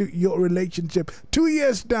grace to your relationship. 2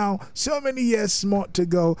 years now, so many years more to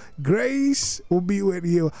go. Grace will be with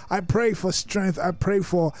you. I pray for strength. I pray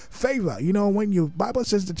for favor. You know, Bible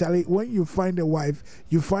says to Charlie, when you find a wife,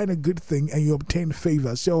 you find a good thing and you obtain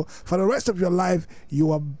favor. So, for the rest of your life,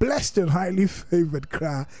 you are blessed and highly favored.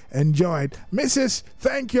 Enjoy it. Mrs.,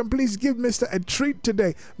 thank you, and please give Mr. a treat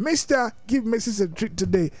today. Mr., give Mrs. a treat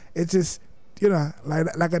today. It is,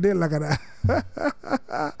 like I did, like that.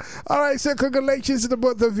 All right, so congratulations to the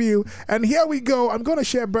both of you. And here we go. I'm going to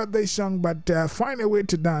share a birthday song, but find a way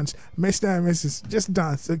to dance. Mr. and Mrs., just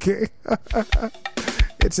dance, okay?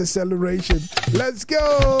 It's a celebration. Let's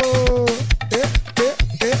go.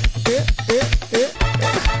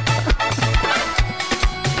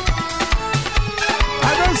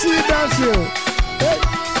 I don't see you dancing.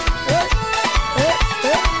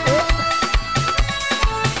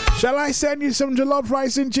 Shall I send you some jollof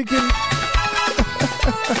rice and chicken?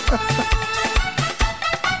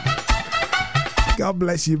 God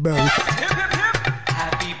bless you both.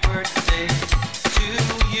 Happy birthday to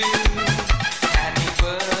you. Happy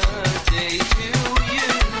birthday to you.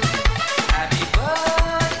 Happy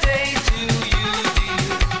birthday to you,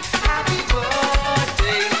 dear. Happy birthday to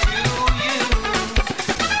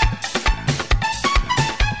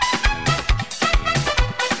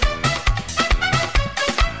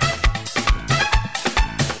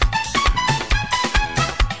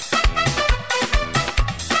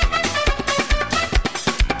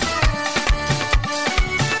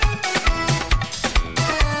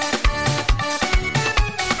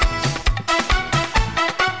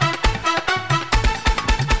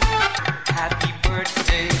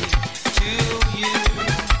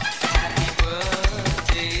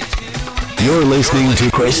you. You're listening to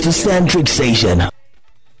Christocentric Station.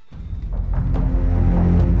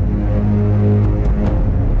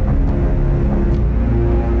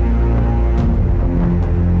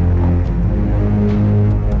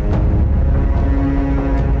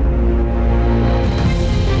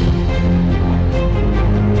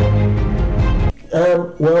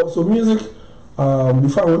 Well, so music, before I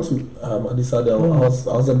went to Adisada, I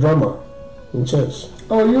was a drummer in church.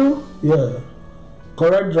 Oh, you? Yeah.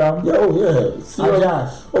 Correct drum? Yeah, oh yeah.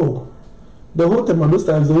 Jazz? Oh. The whole time, those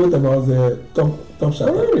times, I was a top shot.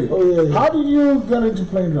 Oh, really? Oh, yeah. How did you get into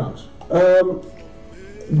playing drums?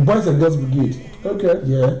 Boys and Girls Brigade. Okay.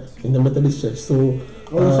 Yeah, in the Methodist church. So, you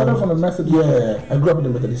started from the Methodist? Yeah, I grew up in the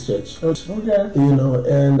Methodist church. Okay. You know,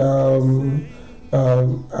 and I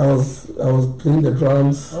was playing the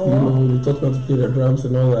drums. Oh, you know, they taught me how to play the drums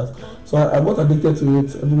and all that. So I got addicted to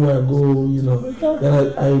it everywhere I go. You know, okay.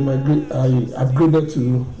 Then I upgraded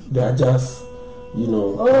to the jazz. You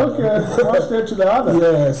know. Oh, okay. One step to the other.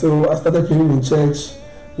 Yeah. So I started playing in church.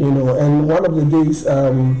 You know, and one of the days,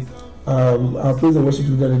 our praise and worship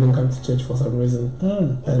leader didn't come to church for some reason,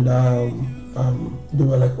 and they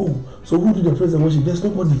were like, "Oh, so who did the praise and worship? There's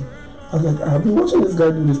nobody." I was like, I've been watching this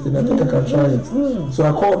guy do this thing. I think I can try it. So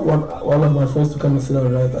I called one of my friends to come and sit down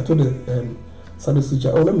and write. I told the Sunday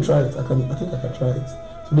teacher, "Oh, let me try it. I think I can try it."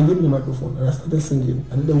 So they gave me the microphone and I started singing.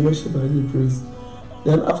 I did the worship and I did the praise.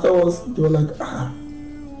 Then afterwards, they were like,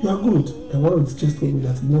 "You are good." And one of the teachers told me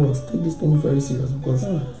that, "You know what? Take this thing very serious because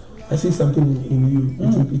I see something in you.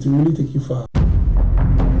 It will really take you far."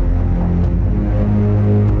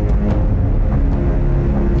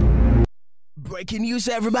 Breaking news,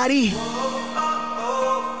 everybody.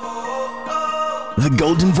 The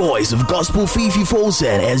golden voice of Gospel Fifi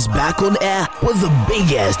Folsen is back on air with the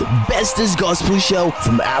biggest, bestest gospel show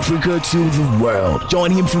from Africa to the world.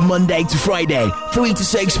 Join him from Monday to Friday, 3 to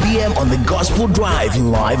 6 p.m. on the Gospel Drive,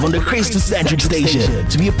 live on the Christocentric station.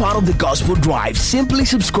 To be a part of the Gospel Drive, simply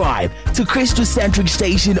subscribe to Christocentric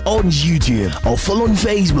station on YouTube or follow on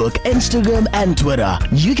Facebook, Instagram, and Twitter.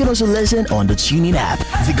 You can also listen on the TuneIn app.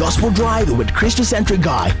 The Gospel Drive with Christocentric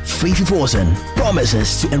guy, Fifi Folsen,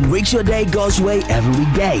 promises to enrich your day God's way every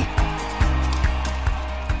day.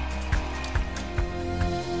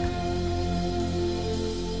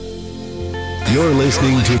 You're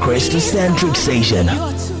listening to Christocentric station.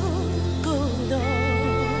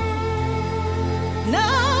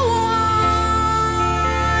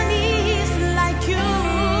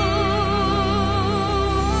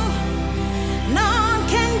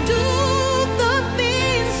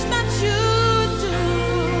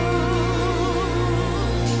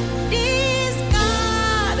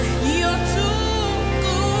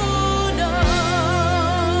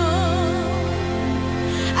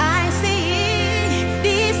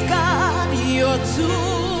 You're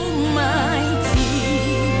too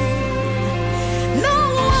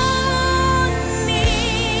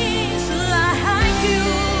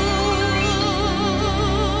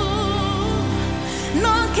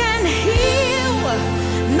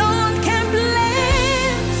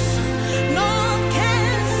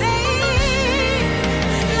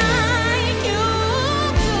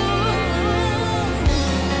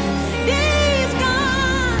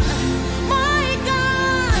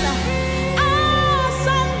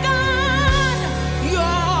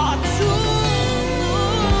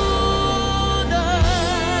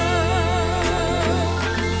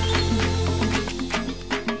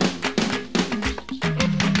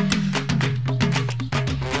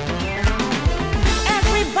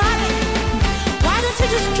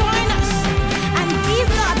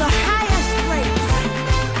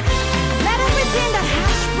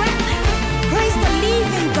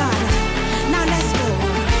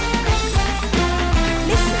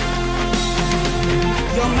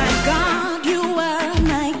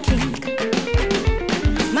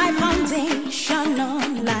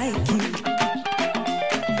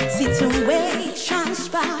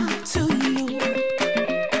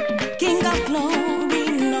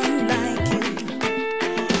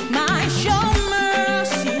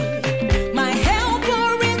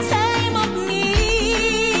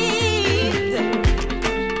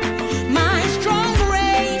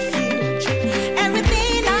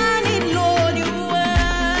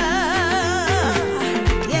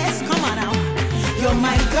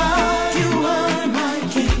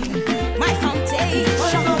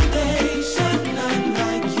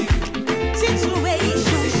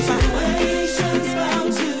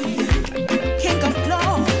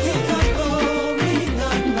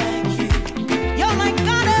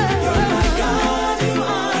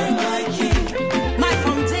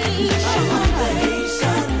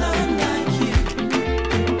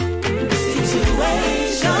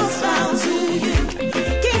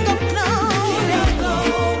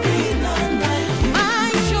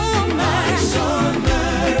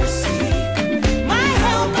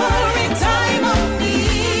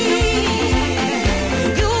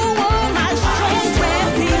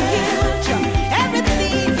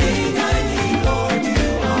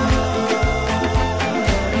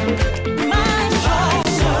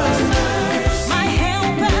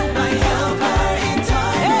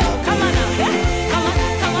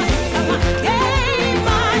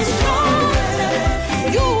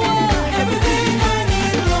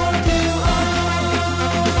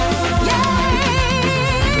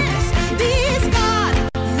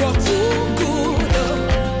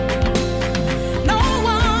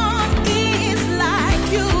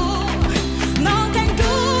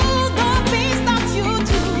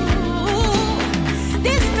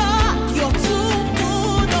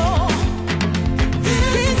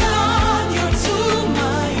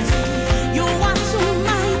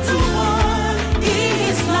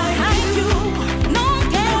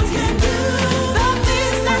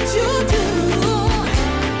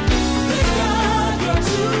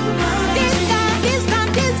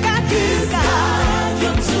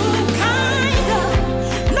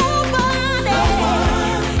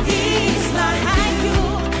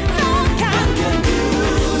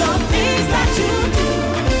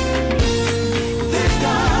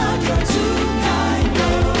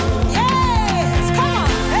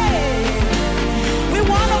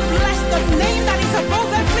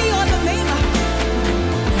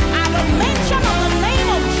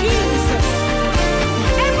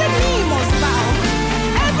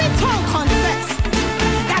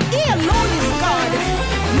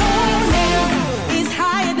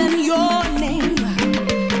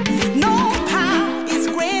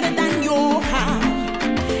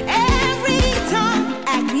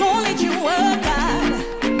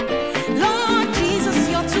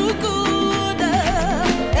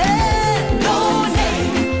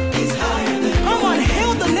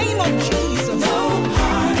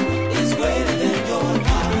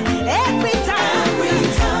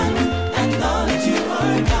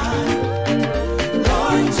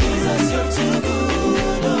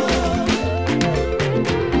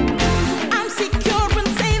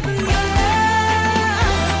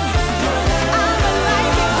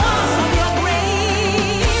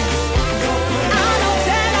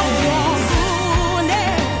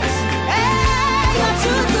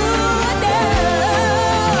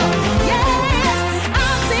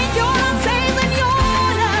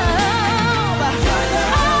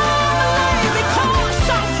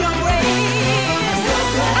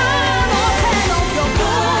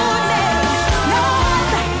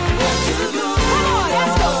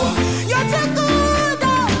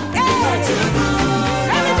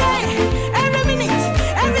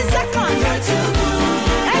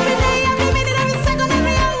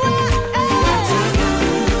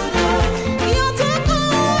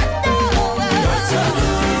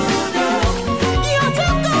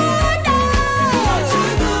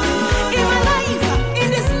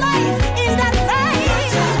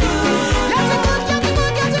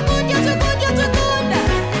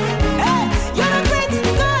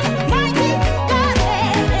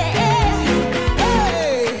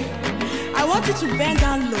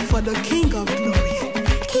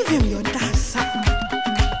him your dance.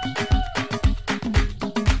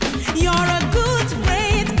 You're a good,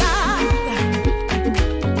 great God,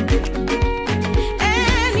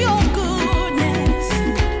 and your goodness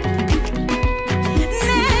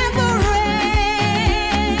never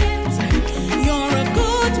ends. You're a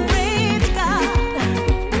good, great God,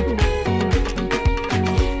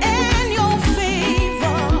 and your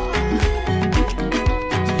favor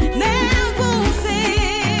never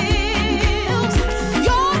fails.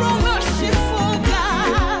 You're a merciful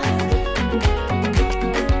God,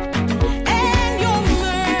 and your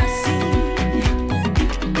mercy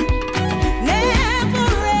never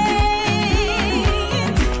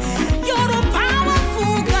ends. You're a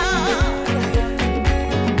powerful God,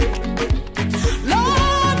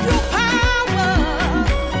 Lord. Your power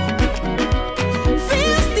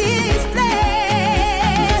fills this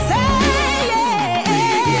place.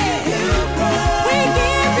 We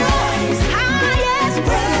give you His highest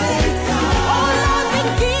praise. Oh Lord, we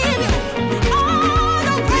give you all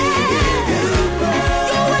the praise.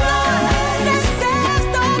 You alone deserve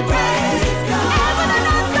the praise. Heaven and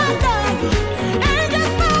earth adore you,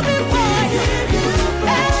 angels bow before you.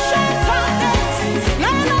 Ancient of days,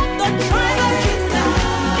 Lion of the tribe of Judah.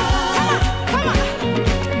 Come on,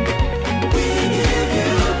 we give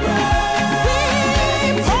you praise. We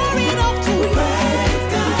pour it up to you.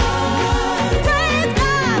 Great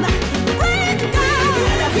God, great God, great God.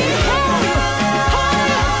 We hail you,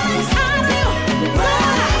 praise, honor you,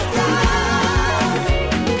 great God.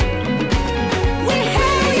 We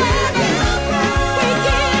hail you, we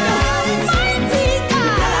give you mighty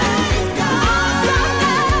God, awesome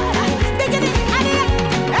God, beginning and end.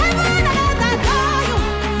 Heaven and earth adore you.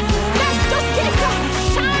 Let's just give God a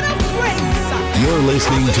shout of praise. You're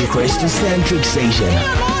listening to Christocentric Station. He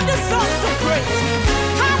alone deserves the praise.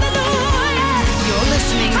 Hallelujah. You're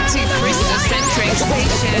listening to Christocentric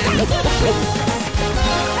Station.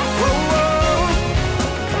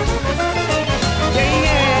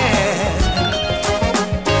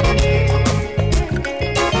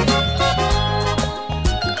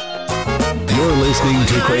 You're listening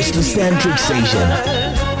to Christocentric Station.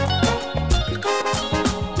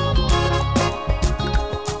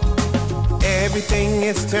 Everything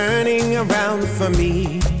is turning around for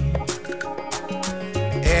me.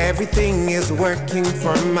 Everything is working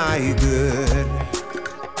for my good.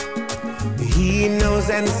 He knows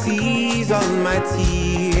and sees all my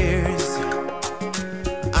tears.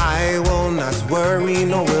 I will not worry,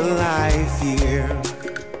 nor will I fear.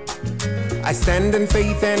 I stand in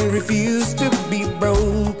faith and refuse to be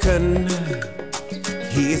broken.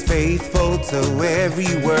 He is faithful to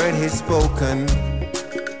every word he's spoken.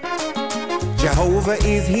 Jehovah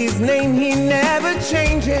is his name, he never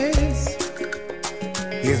changes.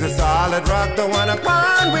 He's a solid rock, the one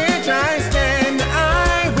upon which I stand.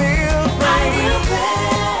 I will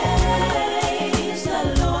praise the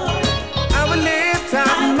Lord. I will lift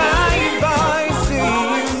up my voice to you.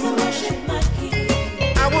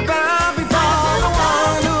 I will bow before the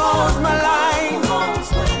one who holds my life.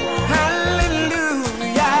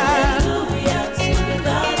 Hallelujah.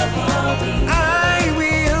 I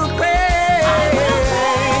will praise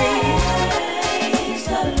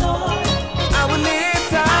the Lord. I will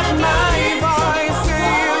lift up my voice to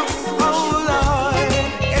you, oh Lord.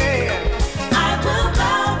 Yeah. I will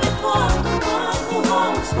bow before the one who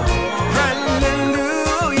holds my life.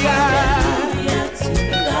 Hallelujah. To the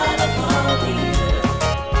God of all the earth.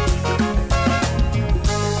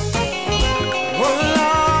 Oh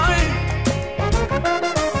Lord.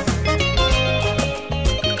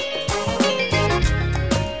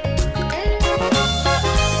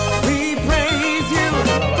 We praise you,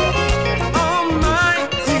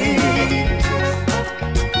 Almighty.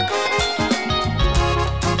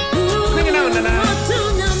 Sing it out tonight.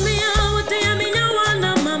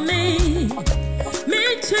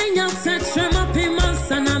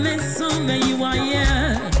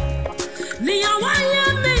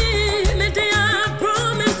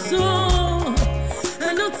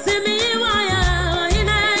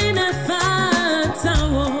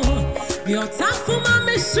 Your tough for my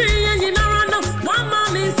machine, and you know I know one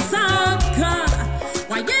mommy saka.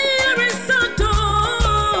 Why you is so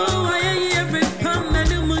tall? Why you repam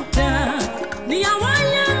and muta? Nia why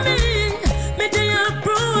me dey a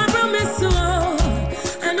promise so.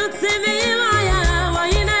 And not say me why you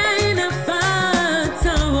in a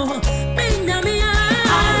fata. Bing me I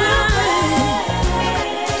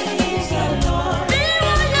praise the Lord. Me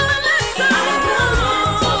why you listen.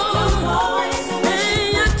 Hey,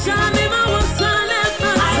 ya chami ma wasale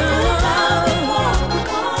fata.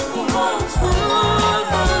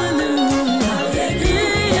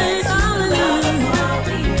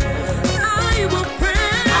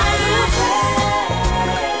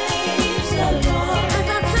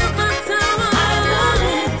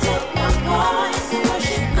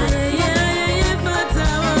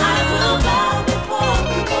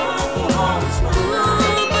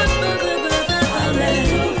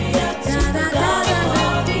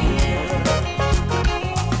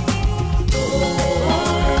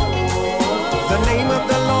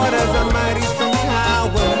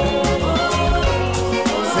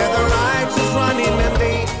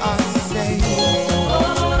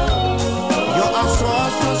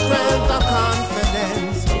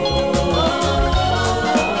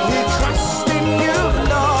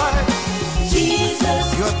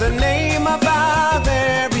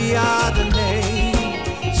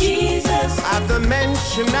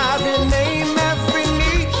 mention of your name, every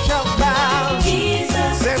knee shall bow.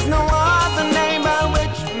 Jesus. There's no other name by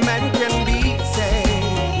which man can be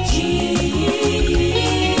saved. Jesus.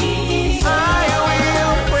 I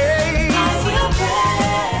will praise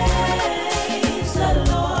the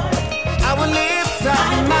Lord. I will lift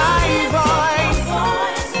up my voice.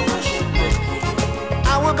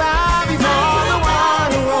 I will bow before the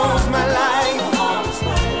one who owns my life.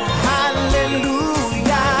 Hallelujah.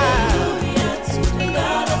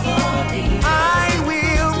 I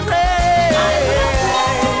will praise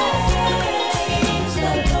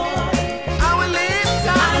the Lord. I will lift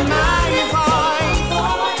up my voice.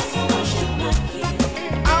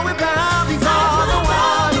 I will bow before the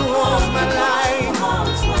one who owns my life.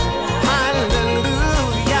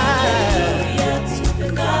 Hallelujah.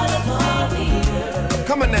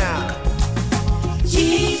 Come on now.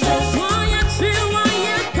 Jesus.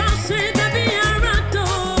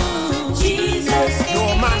 Jesus.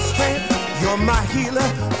 You're my strength. You're my healer.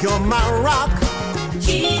 You're my rock.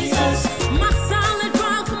 Jesus. My solid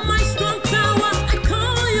rock. My strong tower. I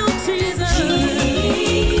call you Jesus.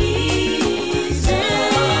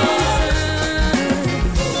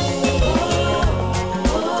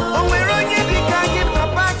 Oh, we're on your dick. I get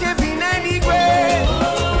papa Kevin anyway.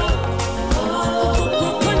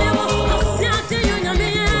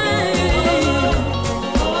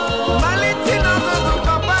 Malitina go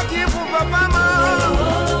papa give papa ma.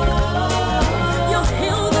 You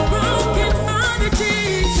heal the broken hearted,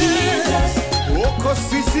 Jesus. Oko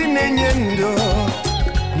sisi nenyendo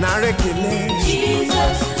narekele.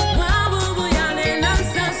 Jesus. Wabu yale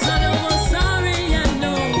nansa solo sorry I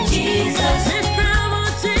know. Jesus. Iframo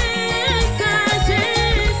Jesus,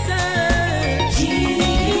 Jesus. Jesus.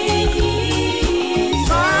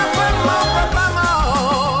 Papa ma.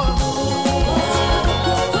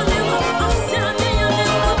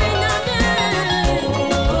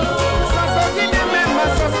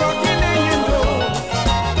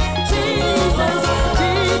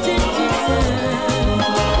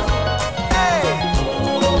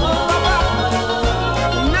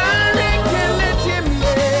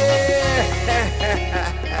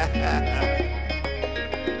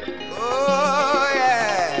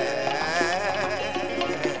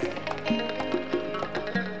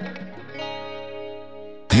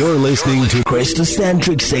 You're listening to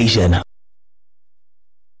Christocentric Station.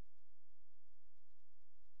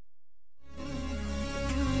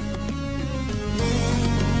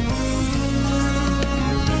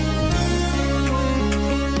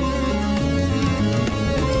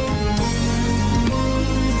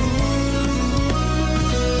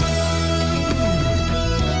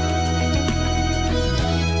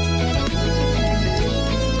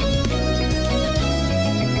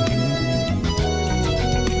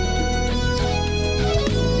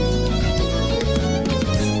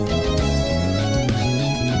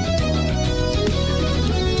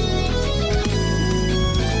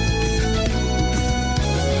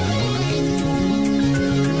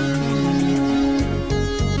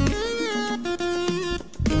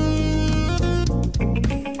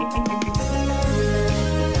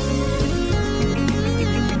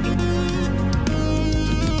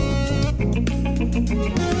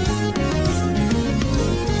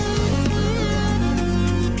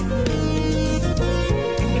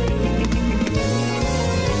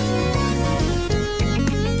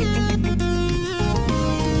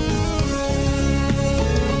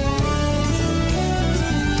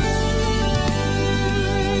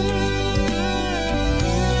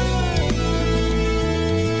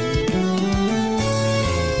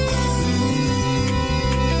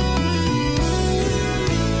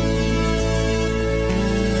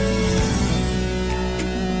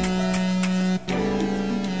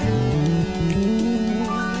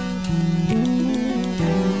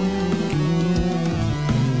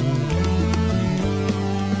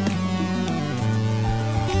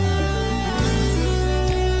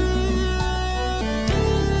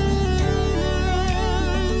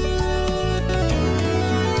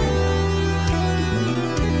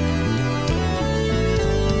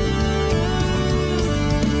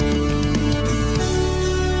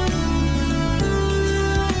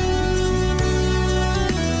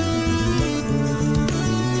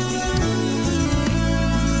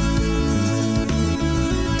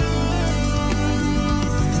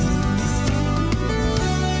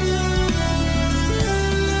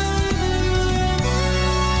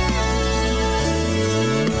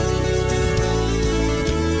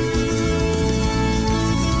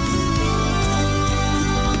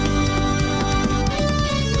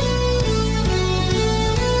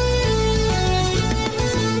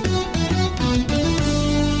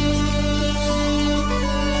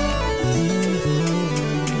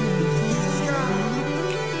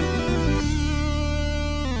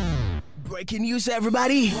 Breaking news,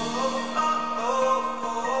 everybody.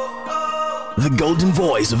 The golden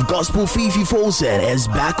voice of Gospel Fifi Folsen is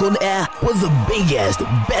back on air with the biggest,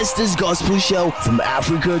 bestest gospel show from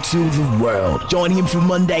Africa to the world. Join him from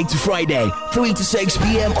Monday to Friday, 3 to 6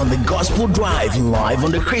 p.m. on the Gospel Drive, live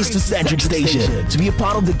on the Christocentric station. To be a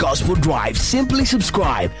part of the Gospel Drive, simply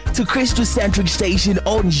subscribe to Christocentric station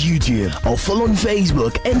on YouTube or follow on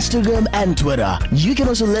Facebook, Instagram, and Twitter. You can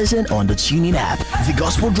also listen on the TuneIn app. The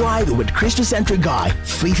Gospel Drive with Christocentric guy,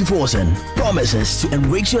 Fifi Folsen, promises to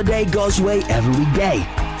enrich your day God's way every day.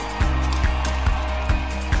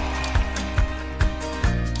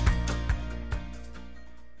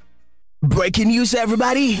 Breaking news,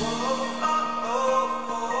 everybody.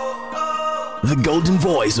 The golden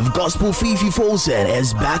voice of Gospel Fifi Folsen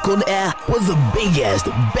is back on air with the biggest,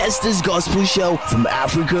 bestest gospel show from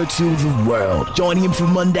Africa to the world. Join him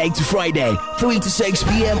from Monday to Friday, 3 to 6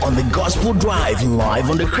 p.m. on the Gospel Drive,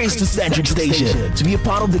 live on the Christocentric station. To be a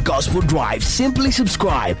part of the Gospel Drive, simply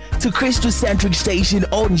subscribe to Christocentric station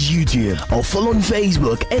on YouTube or follow on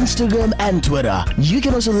Facebook, Instagram, and Twitter. You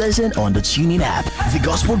can also listen on the TuneIn app. The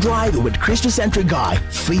Gospel Drive with Christocentric guy,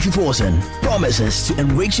 Fifi Folsen, promises to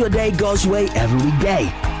enrich your day God's way every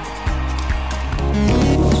day.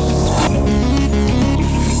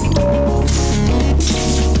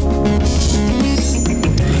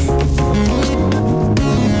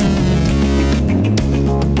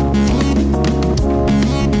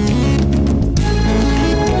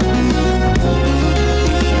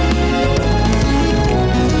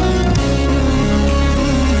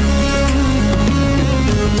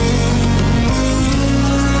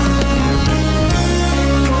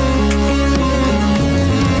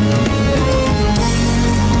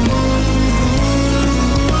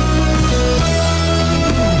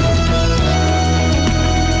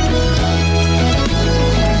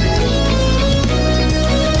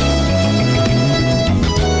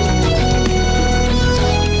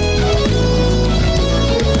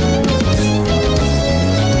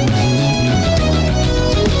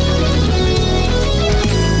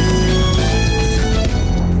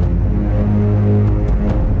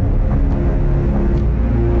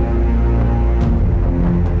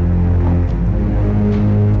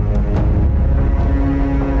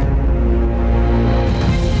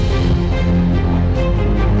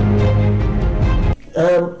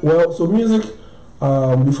 So music,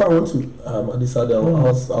 before I went to Adisada,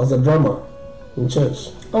 I was a drummer in church.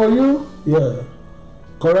 Oh, you? Yeah.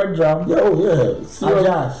 Correct drum? Yeah, oh yeah.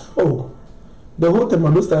 Jazz? Oh. The whole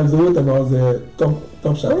time, those times, I was a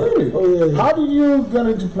top shot. Oh, really? Oh, yeah. How did you get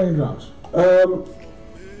into playing drums?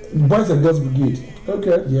 Boys and Girls Brigade.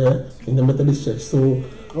 Okay. Yeah, in the Methodist church. So, you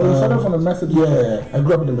started from the Methodist church? Yeah, I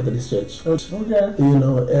grew up in the Methodist church. Okay. You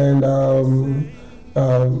know, and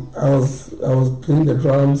I was playing the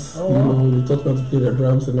drums. Oh, you know, they taught me how to play the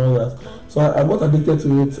drums and all that. So I got addicted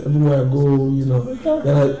to it everywhere I go. You know, okay.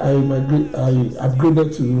 Then I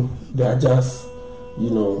upgraded to the jazz. You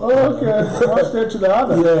know. Oh, okay. One step to the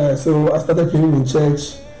other. Yeah. So I started playing in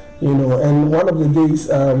church. You know, and one of the days,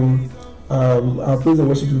 our praise and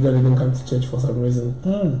worship leader didn't come to church for some reason,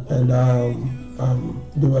 and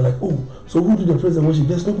they were like, "Oh, so who did the praise and worship?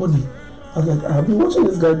 There's nobody." I was like, I've been watching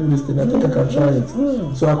this guy do this thing. I think I can try it.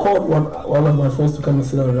 So I called one of my friends to come and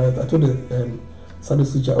sit down and write. I told the Sunday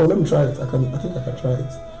teacher, "Oh, let me try it. I think I can try it."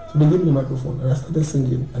 So they gave me the microphone and I started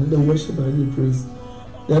singing. I did the worship and I did the praise.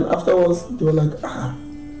 Then afterwards, they were like,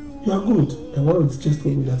 "You are good." And one of the teachers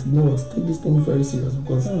told me that, "You know what, take this thing very serious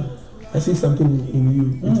because I see something in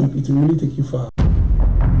you. It will really take you far."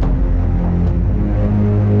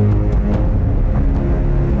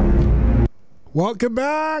 Welcome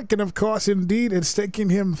back, and of course, indeed, it's taking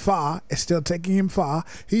him far. It's still taking him far.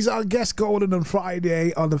 He's our guest golden on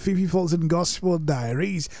Friday on the Fifi Folsen Gospel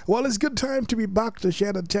Diaries. Well, it's good time to be back to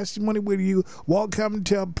share the testimony with you. Welcome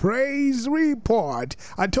to Praise Report.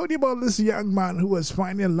 I told you about this young man who was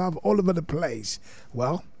finding love all over the place.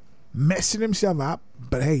 Well, messing himself up,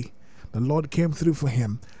 but hey, the Lord came through for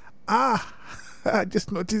him. I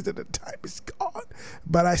just noticed that the time is gone,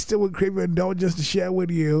 but I still would crave your indulgence to share with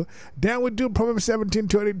you. Then we'll do Proverbs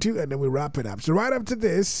 17:22, and then we wrap it up. So right after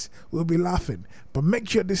this, we'll be laughing, but make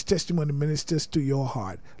sure this testimony ministers to your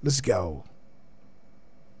heart. Let's go.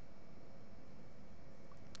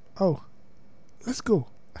 Oh, let's go.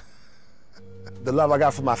 The love I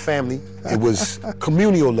got from my family, it was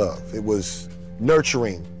communal love. It was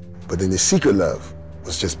nurturing, but then the secret love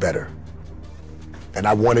was just better. And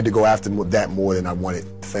I wanted to go after that more than I wanted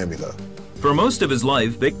family love. For most of his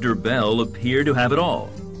life, Victor Bell appeared to have it all.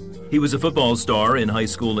 He was a football star in high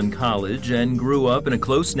school and college and grew up in a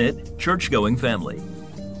close-knit, church-going family.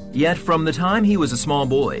 Yet from the time he was a small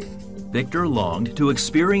boy, Victor longed to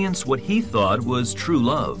experience what he thought was true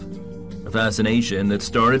love, a fascination that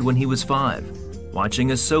started when he was 5,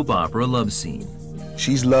 watching a soap opera love scene.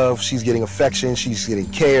 She's loved, she's getting affection, she's getting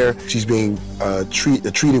care, she's being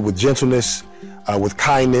treated with gentleness, with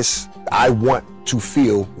kindness. I want to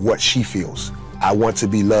feel what she feels. I want to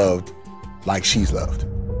be loved like she's loved.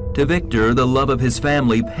 To Victor, the love of his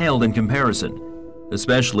family paled in comparison,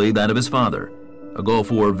 especially that of his father, a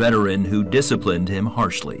Gulf War veteran who disciplined him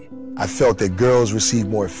harshly. I felt that girls receive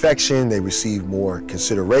more affection, they receive more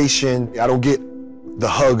consideration. I don't get the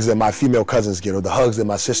hugs that my female cousins get, or the hugs that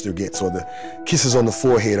my sister gets, or the kisses on the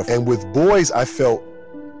forehead. And with boys, I felt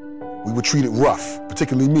we were treated rough,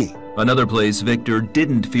 particularly me. Another place Victor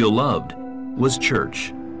didn't feel loved was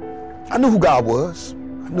church. I knew who God was.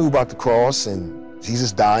 I knew about the cross and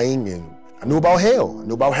Jesus dying, and I knew about hell. I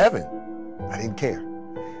knew about heaven. I didn't care.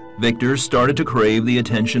 Victor started to crave the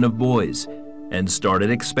attention of boys and started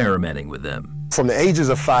experimenting with them. From the ages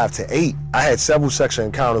of 5 to 8, I had several sexual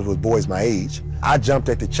encounters with boys my age. I jumped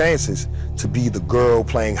at the chances to be the girl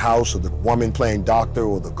playing house, or the woman playing doctor,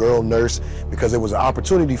 or the girl nurse, because it was an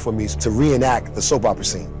opportunity for me to reenact the soap opera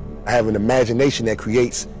scene. I have an imagination that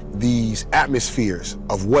creates these atmospheres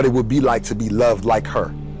of what it would be like to be loved like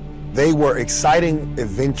her. They were exciting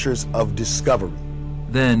adventures of discovery.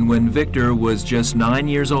 Then, when Victor was just 9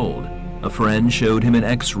 years old, a friend showed him an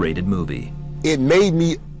X-rated movie. It made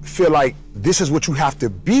me feel like this is what you have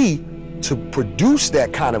to be to produce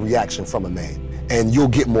that kind of reaction from a man, and you'll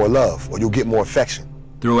get more love, or you'll get more affection.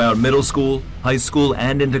 Throughout middle school, high school,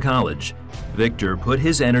 and into college, Victor put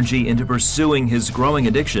his energy into pursuing his growing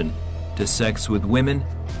addiction to sex with women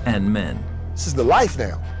and men. This is the life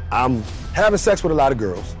now. I'm having sex with a lot of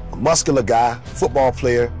girls. A muscular guy, football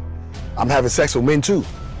player. I'm having sex with men too.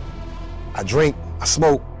 I drink, I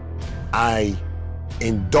smoke, I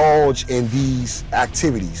indulge in these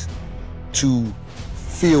activities to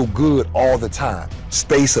feel good all the time.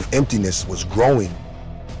 Space of emptiness was growing.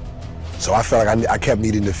 So I felt like I kept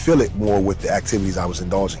needing to fill it more with the activities I was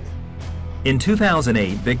indulging in. In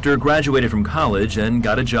 2008, Victor graduated from college and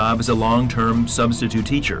got a job as a long-term substitute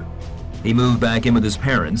teacher. He moved back in with his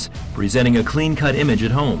parents, presenting a clean-cut image at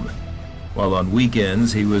home. While on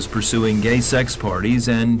weekends, he was pursuing gay sex parties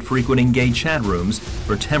and frequenting gay chat rooms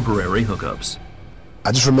for temporary hookups.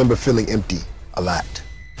 I just remember feeling empty a lot.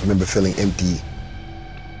 I remember feeling empty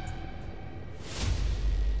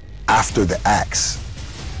after the acts.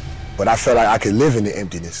 But I felt like I could live in the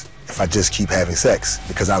emptiness if I just keep having sex,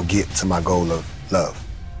 because I'll get to my goal of love.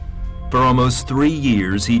 For almost 3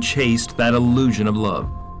 years, he chased that illusion of love.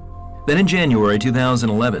 Then in January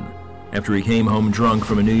 2011, after he came home drunk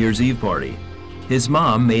from a New Year's Eve party, his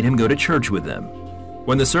mom made him go to church with them.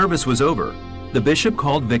 When the service was over, the bishop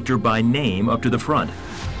called Victor by name up to the front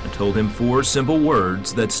and told him 4 simple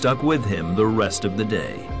words that stuck with him the rest of the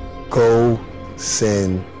day. Go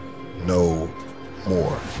sin no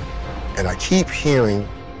more. And I keep hearing,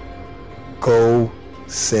 go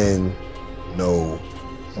sin no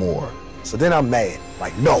more. So then I'm mad,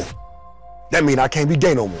 like, no, that means I can't be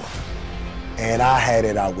gay no more. And I had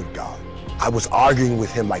it out with God. I was arguing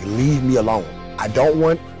with him like, leave me alone. I don't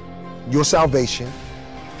want your salvation.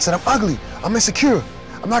 I said, I'm ugly, I'm insecure,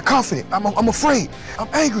 I'm not confident, I'm afraid, I'm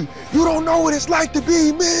angry. You don't know what it's like to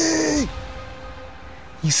be me.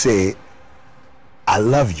 He said, I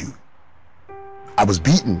love you. I was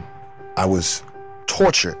beaten, I was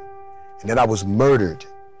tortured, and then I was murdered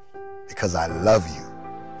because I love you.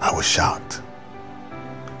 I was shocked.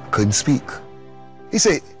 I couldn't speak. He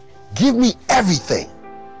said, give me everything,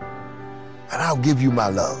 and I'll give you my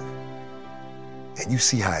love, and you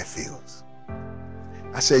see how it feels.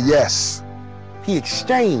 I said, yes. He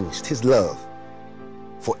exchanged his love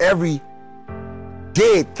for every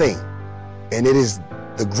dead thing, and it is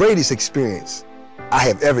the greatest experience I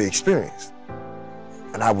have ever experienced,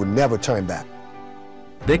 and I would never turn back.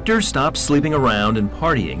 Victor stopped sleeping around and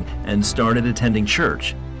partying and started attending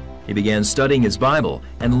church. He began studying his Bible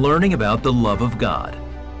and learning about the love of God.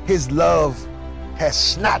 His love has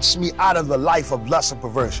snatched me out of the life of lust and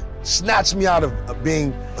perversion, snatched me out of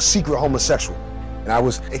being a secret homosexual. And I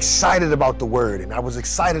was excited about the word, and I was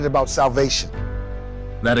excited about salvation.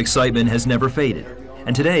 That excitement has never faded,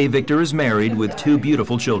 and today Victor is married with 2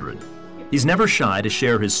 beautiful children. He's never shy to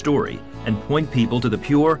share his story and point people to the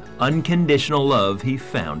pure, unconditional love he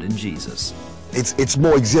found in Jesus. It's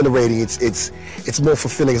more exhilarating, it's more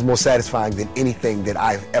fulfilling, it's more satisfying than anything that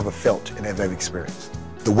I've ever felt and have ever experienced.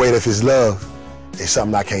 The weight of his love is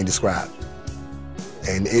something I can't describe.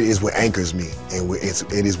 And it is what anchors me, and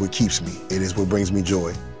it is what keeps me. It is what brings me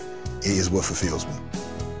joy. It is what fulfills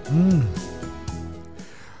me.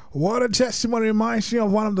 What a testimony. Reminds me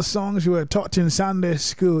of one of the songs we were taught in Sunday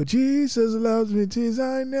school. Jesus loves me, 'tis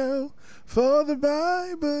I know, for the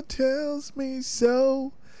Bible tells me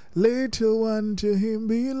so. Little one to him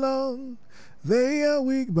belong. They are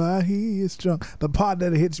weak, but he is strong. The part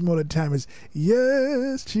that hits me all the time is,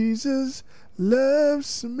 yes, Jesus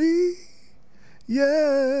loves me.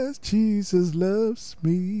 Yes, Jesus loves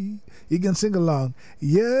me. You can sing along.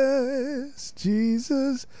 Yes,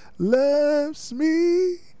 Jesus loves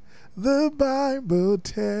me. The Bible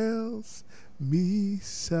tells me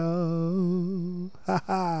so.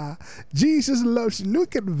 Jesus loves you.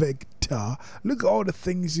 Look at Victor. Look at all the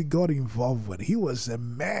things he got involved with. He was a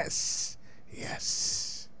mess.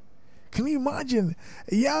 Yes. Can you imagine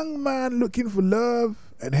a young man looking for love?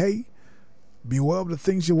 And hey, beware of the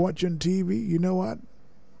things you watch on TV. You know what?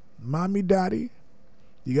 Mommy, daddy,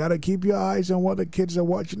 you got to keep your eyes on what the kids are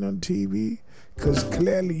watching on TV. Because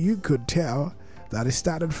clearly you could tell that it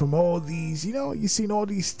started from all these, you've seen all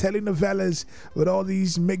these telenovelas with all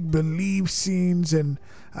these make-believe scenes. And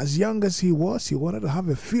as young as he was, he wanted to have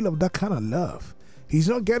a feel of that kind of love. He's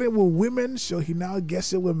not getting it with women, so he now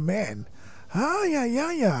gets it with men.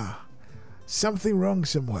 Yeah. Something wrong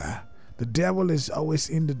somewhere. The devil is always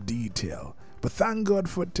in the detail. But thank God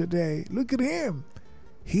for today. Look at him.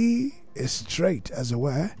 He is straight, as it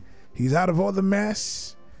were. He's out of all the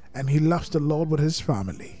mess, and he loves the Lord with his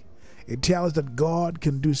family. It tells that God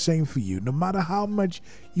can do same for you. No matter how much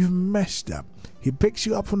you've messed up, he picks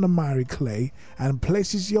you up from the miry clay and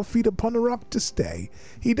places your feet upon the rock to stay.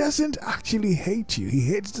 He doesn't actually hate you. He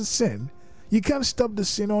hates the sin. You can't stop the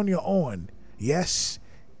sin on your own. Yes,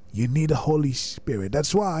 you need the Holy Spirit.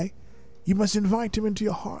 That's why you must invite him into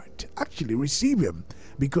your heart. Actually, receive him,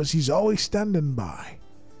 because he's always standing by.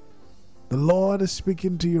 The Lord is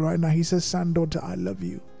speaking to you right now. He says, son, daughter, I love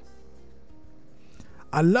you.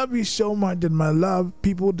 I love you so much that my love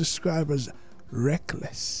people describe as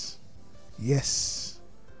reckless. Yes,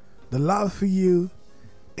 the love for you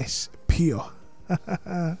is pure.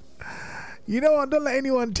 You know what? Don't let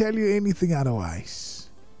anyone tell you anything otherwise.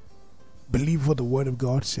 Believe what the Word of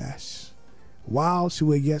God says. Whilst we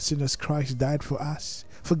were yet sinners, Christ died for us.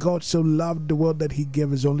 For God so loved the world that he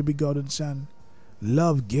gave his only begotten Son.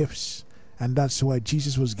 Love gives, and that's why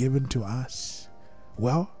Jesus was given to us.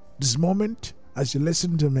 Well, this moment, as you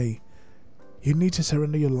listen to me, you need to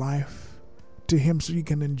surrender your life to him so you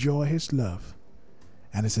can enjoy his love.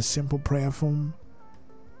 And it's a simple prayer from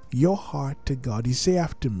your heart to God. You say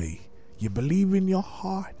after me, you believe in your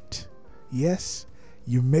heart. Yes,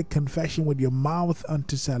 you make confession with your mouth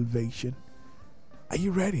unto salvation. Are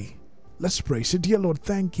you ready? Let's pray. Say, dear Lord,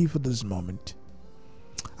 thank you for this moment.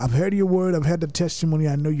 I've heard your word. I've heard the testimony.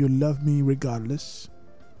 I know you love me regardless.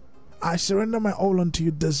 I surrender my all unto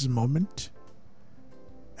you this moment.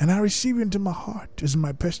 And I receive you into my heart as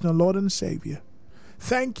my personal Lord and Savior.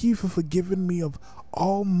 Thank you for forgiving me of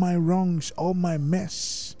all my wrongs, all my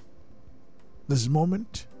mess. This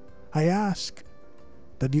moment, I ask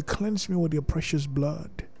that you cleanse me with your precious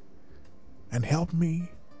blood and help me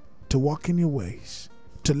to walk in your ways,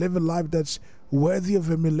 to live a life that's worthy of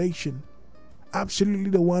emulation, absolutely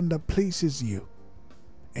the one that pleases you.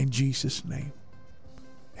 In Jesus' name,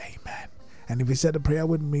 amen. And if you said a prayer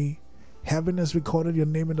with me, heaven has recorded your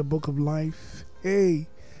name in the book of life. Hey,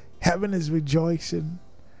 heaven is rejoicing.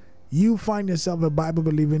 You find yourself a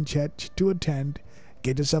Bible-believing church to attend.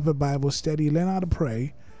 Get yourself a Bible study, learn how to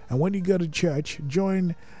pray. And when you go to church,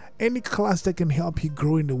 join any class that can help you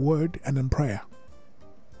grow in the Word and in prayer.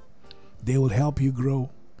 They will help you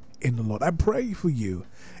grow in the Lord. I pray for you.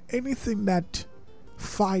 Anything that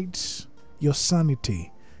fights your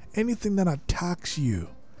sanity, anything that attacks you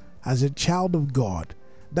as a child of God,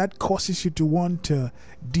 that causes you to want to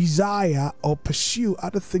desire or pursue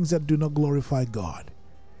other things that do not glorify God,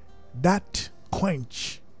 that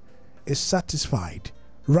quench is satisfied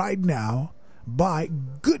right now by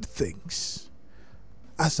good things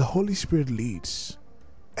as the Holy Spirit leads.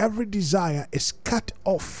 Every desire is cut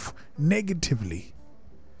off negatively.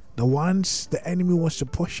 The ones the enemy wants to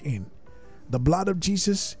push in, the blood of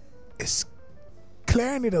Jesus is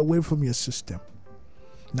clearing it away from your system.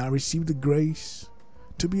 Now receive the grace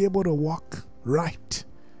to be able to walk right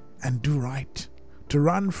and do right, to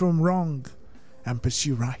run from wrong and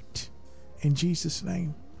pursue right. In Jesus'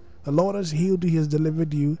 name, the Lord has healed you, he has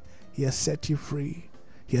delivered you, he has set you free,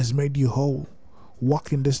 he has made you whole.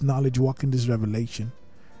 Walk in this knowledge, walk in this revelation,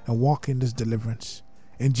 and walk in this deliverance.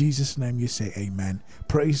 In Jesus' name you say amen.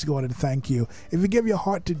 Praise God and thank you. If you give your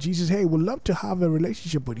heart to Jesus, hey, we'd love to have a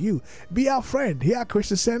relationship with you. Be our friend. Here at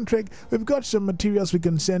Christocentric, we've got some materials we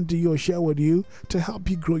can send to you or share with you to help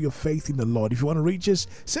you grow your faith in the Lord. If you want to reach us,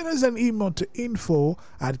 send us an email to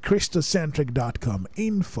info@christocentric.com.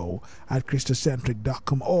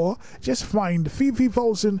 info@christocentric.com, or just find Fifi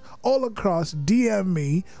Folsom all across, DM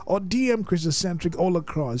me or DM Christocentric all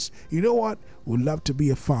across. You know what? We'd love to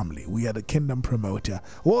be a family. We are the Kingdom Promoter.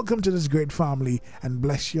 Welcome to this great family and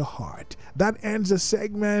bless your heart. That ends the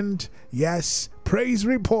segment. Yes, praise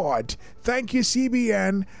report. Thank you,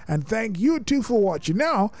 CBN, and thank you too for watching.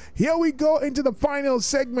 Now, here we go into the final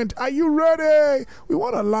segment. Are you ready? We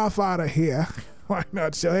want to laugh out of here. Why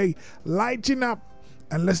not? So, hey, lighten up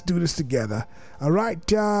and let's do this together. All right.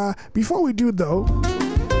 Before we do, though,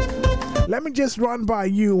 let me just run by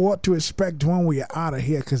you what to expect when we are out of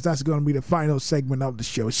here, because that's going to be the final segment of the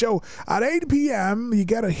show. So at 8 p.m., you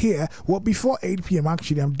got to hear, well, before 8 p.m.,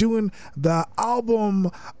 actually, I'm doing the album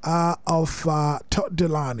of Todd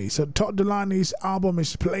Delaney. So Todd Delaney's album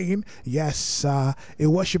is playing, yes, A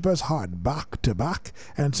Worshipper's Heart, back to back,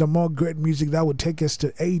 and some more great music that would take us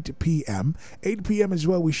to 8 p.m. 8 p.m. is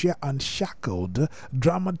where we share unshackled,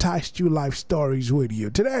 dramatized true life stories with you.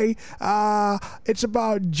 Today, it's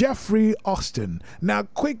about Jeffrey Austin. Now,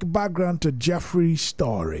 quick background to Jeffrey's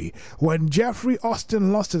story. When Jeffrey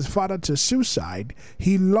Austin lost his father to suicide,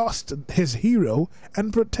 he lost his hero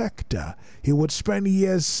and protector. He would spend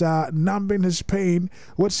years numbing his pain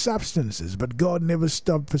with substances, but God never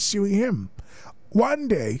stopped pursuing him. One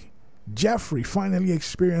day, Jeffrey finally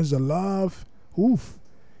experienced the love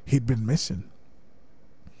he'd been missing.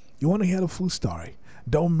 You want to hear the full story?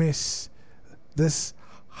 Don't miss this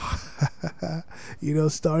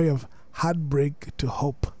story of heartbreak to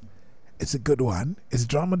hope. It's a good one. It's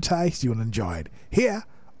dramatized. You'll enjoy it here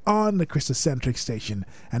on the Christocentric station,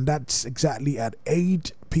 and that's exactly at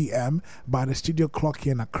 8 p.m. by the studio clock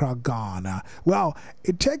here in Accra, Ghana. Well,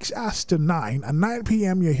 it takes us to 9. At 9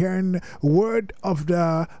 p.m. you're hearing word of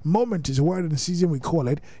the moment, is word of the season we call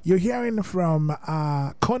it. You're hearing from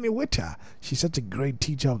Connie Witter. She's such a great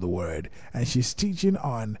teacher of the word, and she's teaching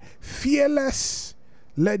on fearless.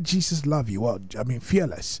 Let Jesus love you. Well, I mean,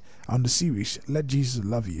 fearless on the series, Let Jesus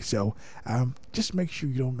Love You. So just make sure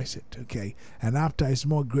you don't miss it, okay? And after, it's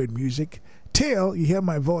more great music till you hear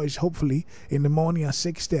my voice, hopefully, in the morning at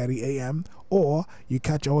 6:30 a.m., or you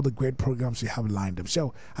catch all the great programs we have lined up.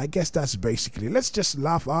 So I guess that's basically, let's just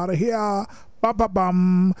laugh out of here.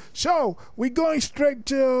 Ba-ba-bum. So we're going straight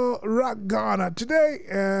to Rock Ghana.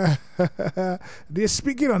 Today, they're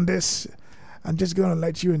speaking on this. I'm just going to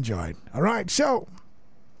let you enjoy it. All right, so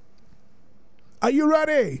are you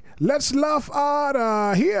ready? Let's laugh out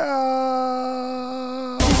of here.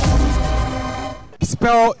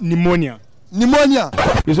 Spell pneumonia. Pneumonia.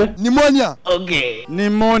 You say? Pneumonia. Okay.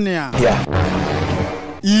 Pneumonia. Yeah.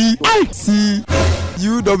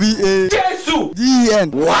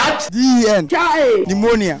 E-C-U-W-A-D-E-N. What? D-E-N.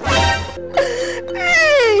 Pneumonia.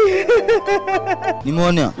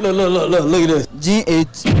 Pneumonia. Look at this.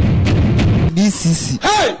 G-H-D-C-C.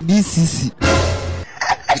 Hey! D-C-C.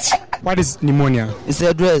 What is pneumonia? It's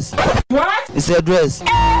a dress. What? It's a dress.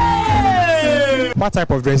 Hey! What type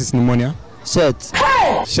of dress is pneumonia? Shirt.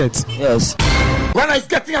 Hey! Shirt. Yes. When it's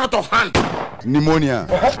getting out of hand. Pneumonia.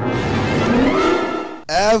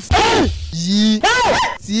 F-G-T-W-A-X.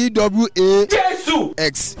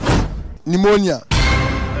 Pneumonia.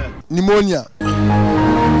 Pneumonia.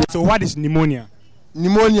 So what is pneumonia?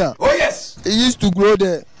 Pneumonia. Oh yes. It used to grow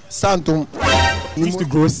the santum. It used to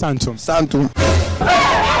grow santum. Santum.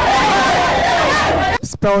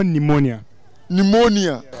 Spell pneumonia.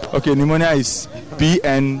 Pneumonia. Okay, pneumonia is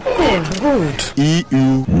P-N-E-U.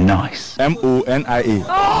 Nice. M-O-N-I-A.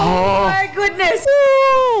 Oh my goodness.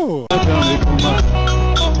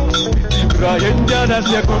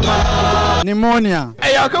 Pneumonia.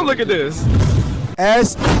 Hey, y'all, come look at this.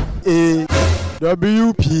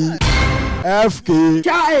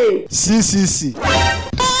 S-A-W-P-F-K-C-C-C.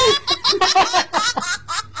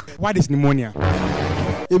 What is pneumonia?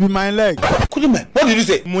 It be my leg. What did you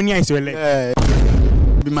say? Pneumonia is your leg.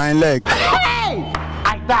 It be my leg. Hey!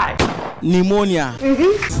 I died. Pneumonia.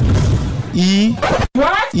 E.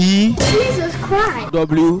 What? E. Jesus Christ.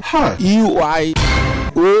 W. E. Y.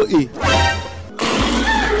 O. A.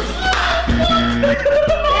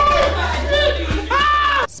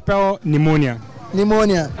 Spell pneumonia.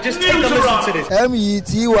 Pneumonia. Just take a listen to this.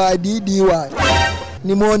 M-E-T-Y-D-D-Y.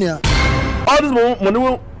 Pneumonia. All this money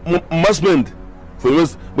must spend for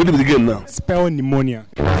us. What do we begin now? Spell pneumonia.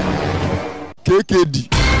 KKD.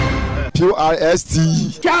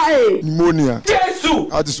 P-R-S-T-E. Pneumonia. Jesus.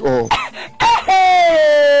 That is all. Pneumonia. What is pneumonia? Pneumonia. Pneumonia. That is all.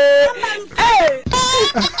 Hey!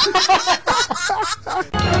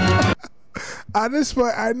 At this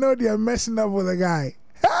point, I know they are messing up with a guy.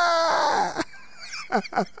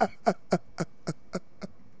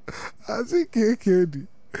 I see KKD.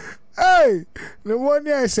 Hey,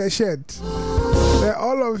 pneumonia is a shirt.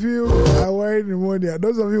 All of you are wearing pneumonia.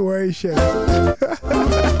 Those of you wearing shirt.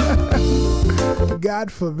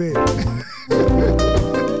 God forbid.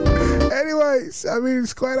 Anyways, I mean,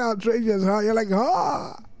 it's quite outrageous, huh? You're like,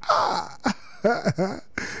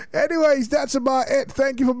 Anyways, that's about it.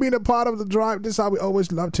 Thank you for being a part of the drive. This is how we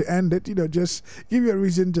always love to end it. You know, just give you a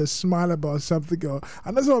reason to smile about something.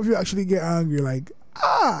 And that's some of you actually get angry, like,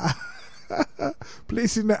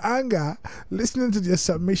 Please, in the anger, listening to your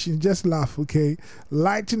submission, just laugh, okay?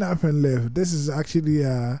 Lighten up and live. This is actually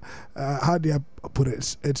how do I put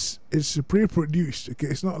it? It's pre-produced, okay?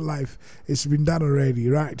 It's not live. It's been done already,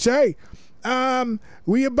 right? So, hey,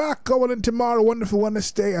 we are back going in tomorrow. Wonderful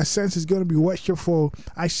Wednesday. I sense it's going to be worshipful.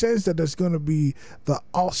 I sense that there's going to be the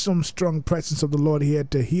awesome, strong presence of the Lord here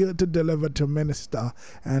to heal, to deliver, to minister.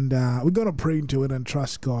 And we're going to pray into it and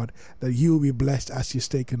trust God that you will be blessed as you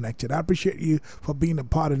stay connected. I appreciate you for being a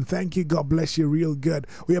part, and thank you. God bless you real good.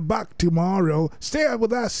 We are back tomorrow. Stay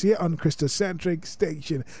with us here on Christocentric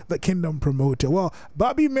Station, the Kingdom Promoter. Well,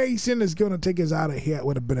 Bobby Mason is going to take us out of here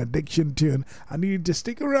with a benediction tune. I need you to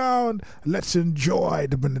stick around. Let's enjoy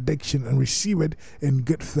the benediction and receive it in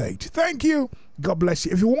good faith. Thank you. God bless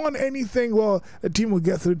you. If you want anything, well, the team will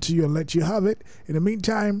get through to you and let you have it. In the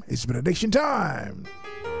meantime, it's benediction time.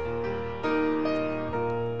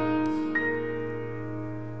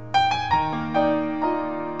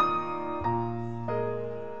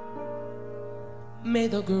 May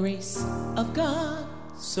the grace of God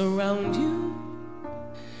surround you.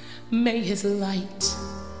 May His light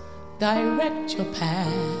direct your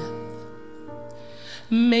path.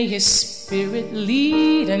 May His Spirit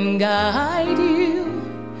lead and guide you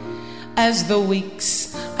as the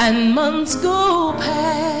weeks and months go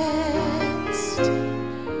past.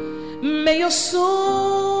 May your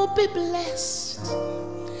soul be blessed,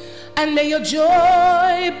 and may your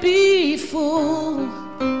joy be full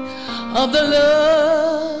of the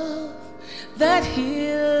love that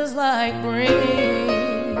His light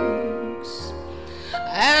brings.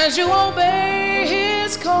 As you obey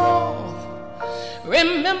His call,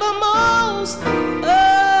 remember most of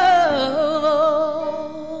all,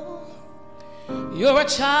 you're a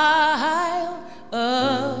child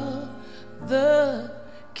of the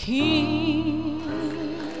King.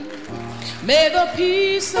 May the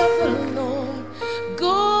peace of the Lord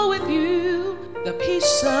go with you. The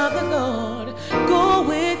peace of the Lord go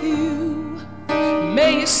with you.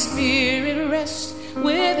 May His Spirit rest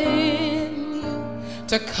within you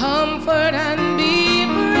to comfort and be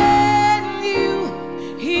brand new.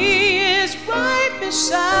 He is right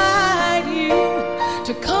beside you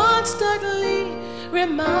to constantly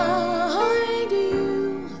remind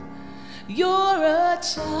you you're a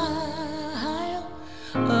child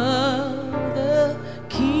of the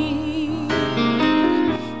King.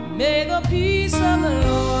 May the peace of the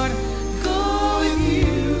Lord go with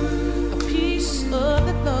you. The peace of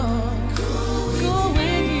the Lord go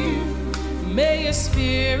with you. May His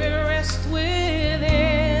Spirit rest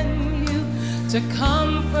within you to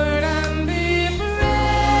comfort and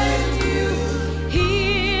befriend you. He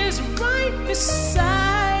is right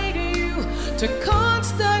beside you to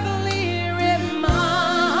constantly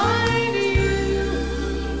remind you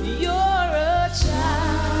you're a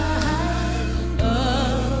child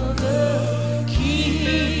of the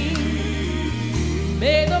King.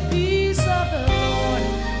 May the peace of the Lord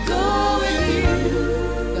go with you.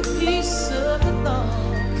 The peace of the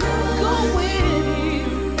Lord go with you.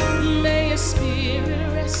 May His Spirit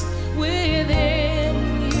rest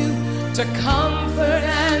within you to comfort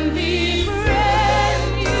and befriend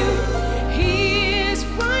you. He is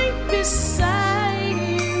right beside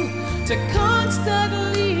you to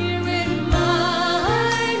constantly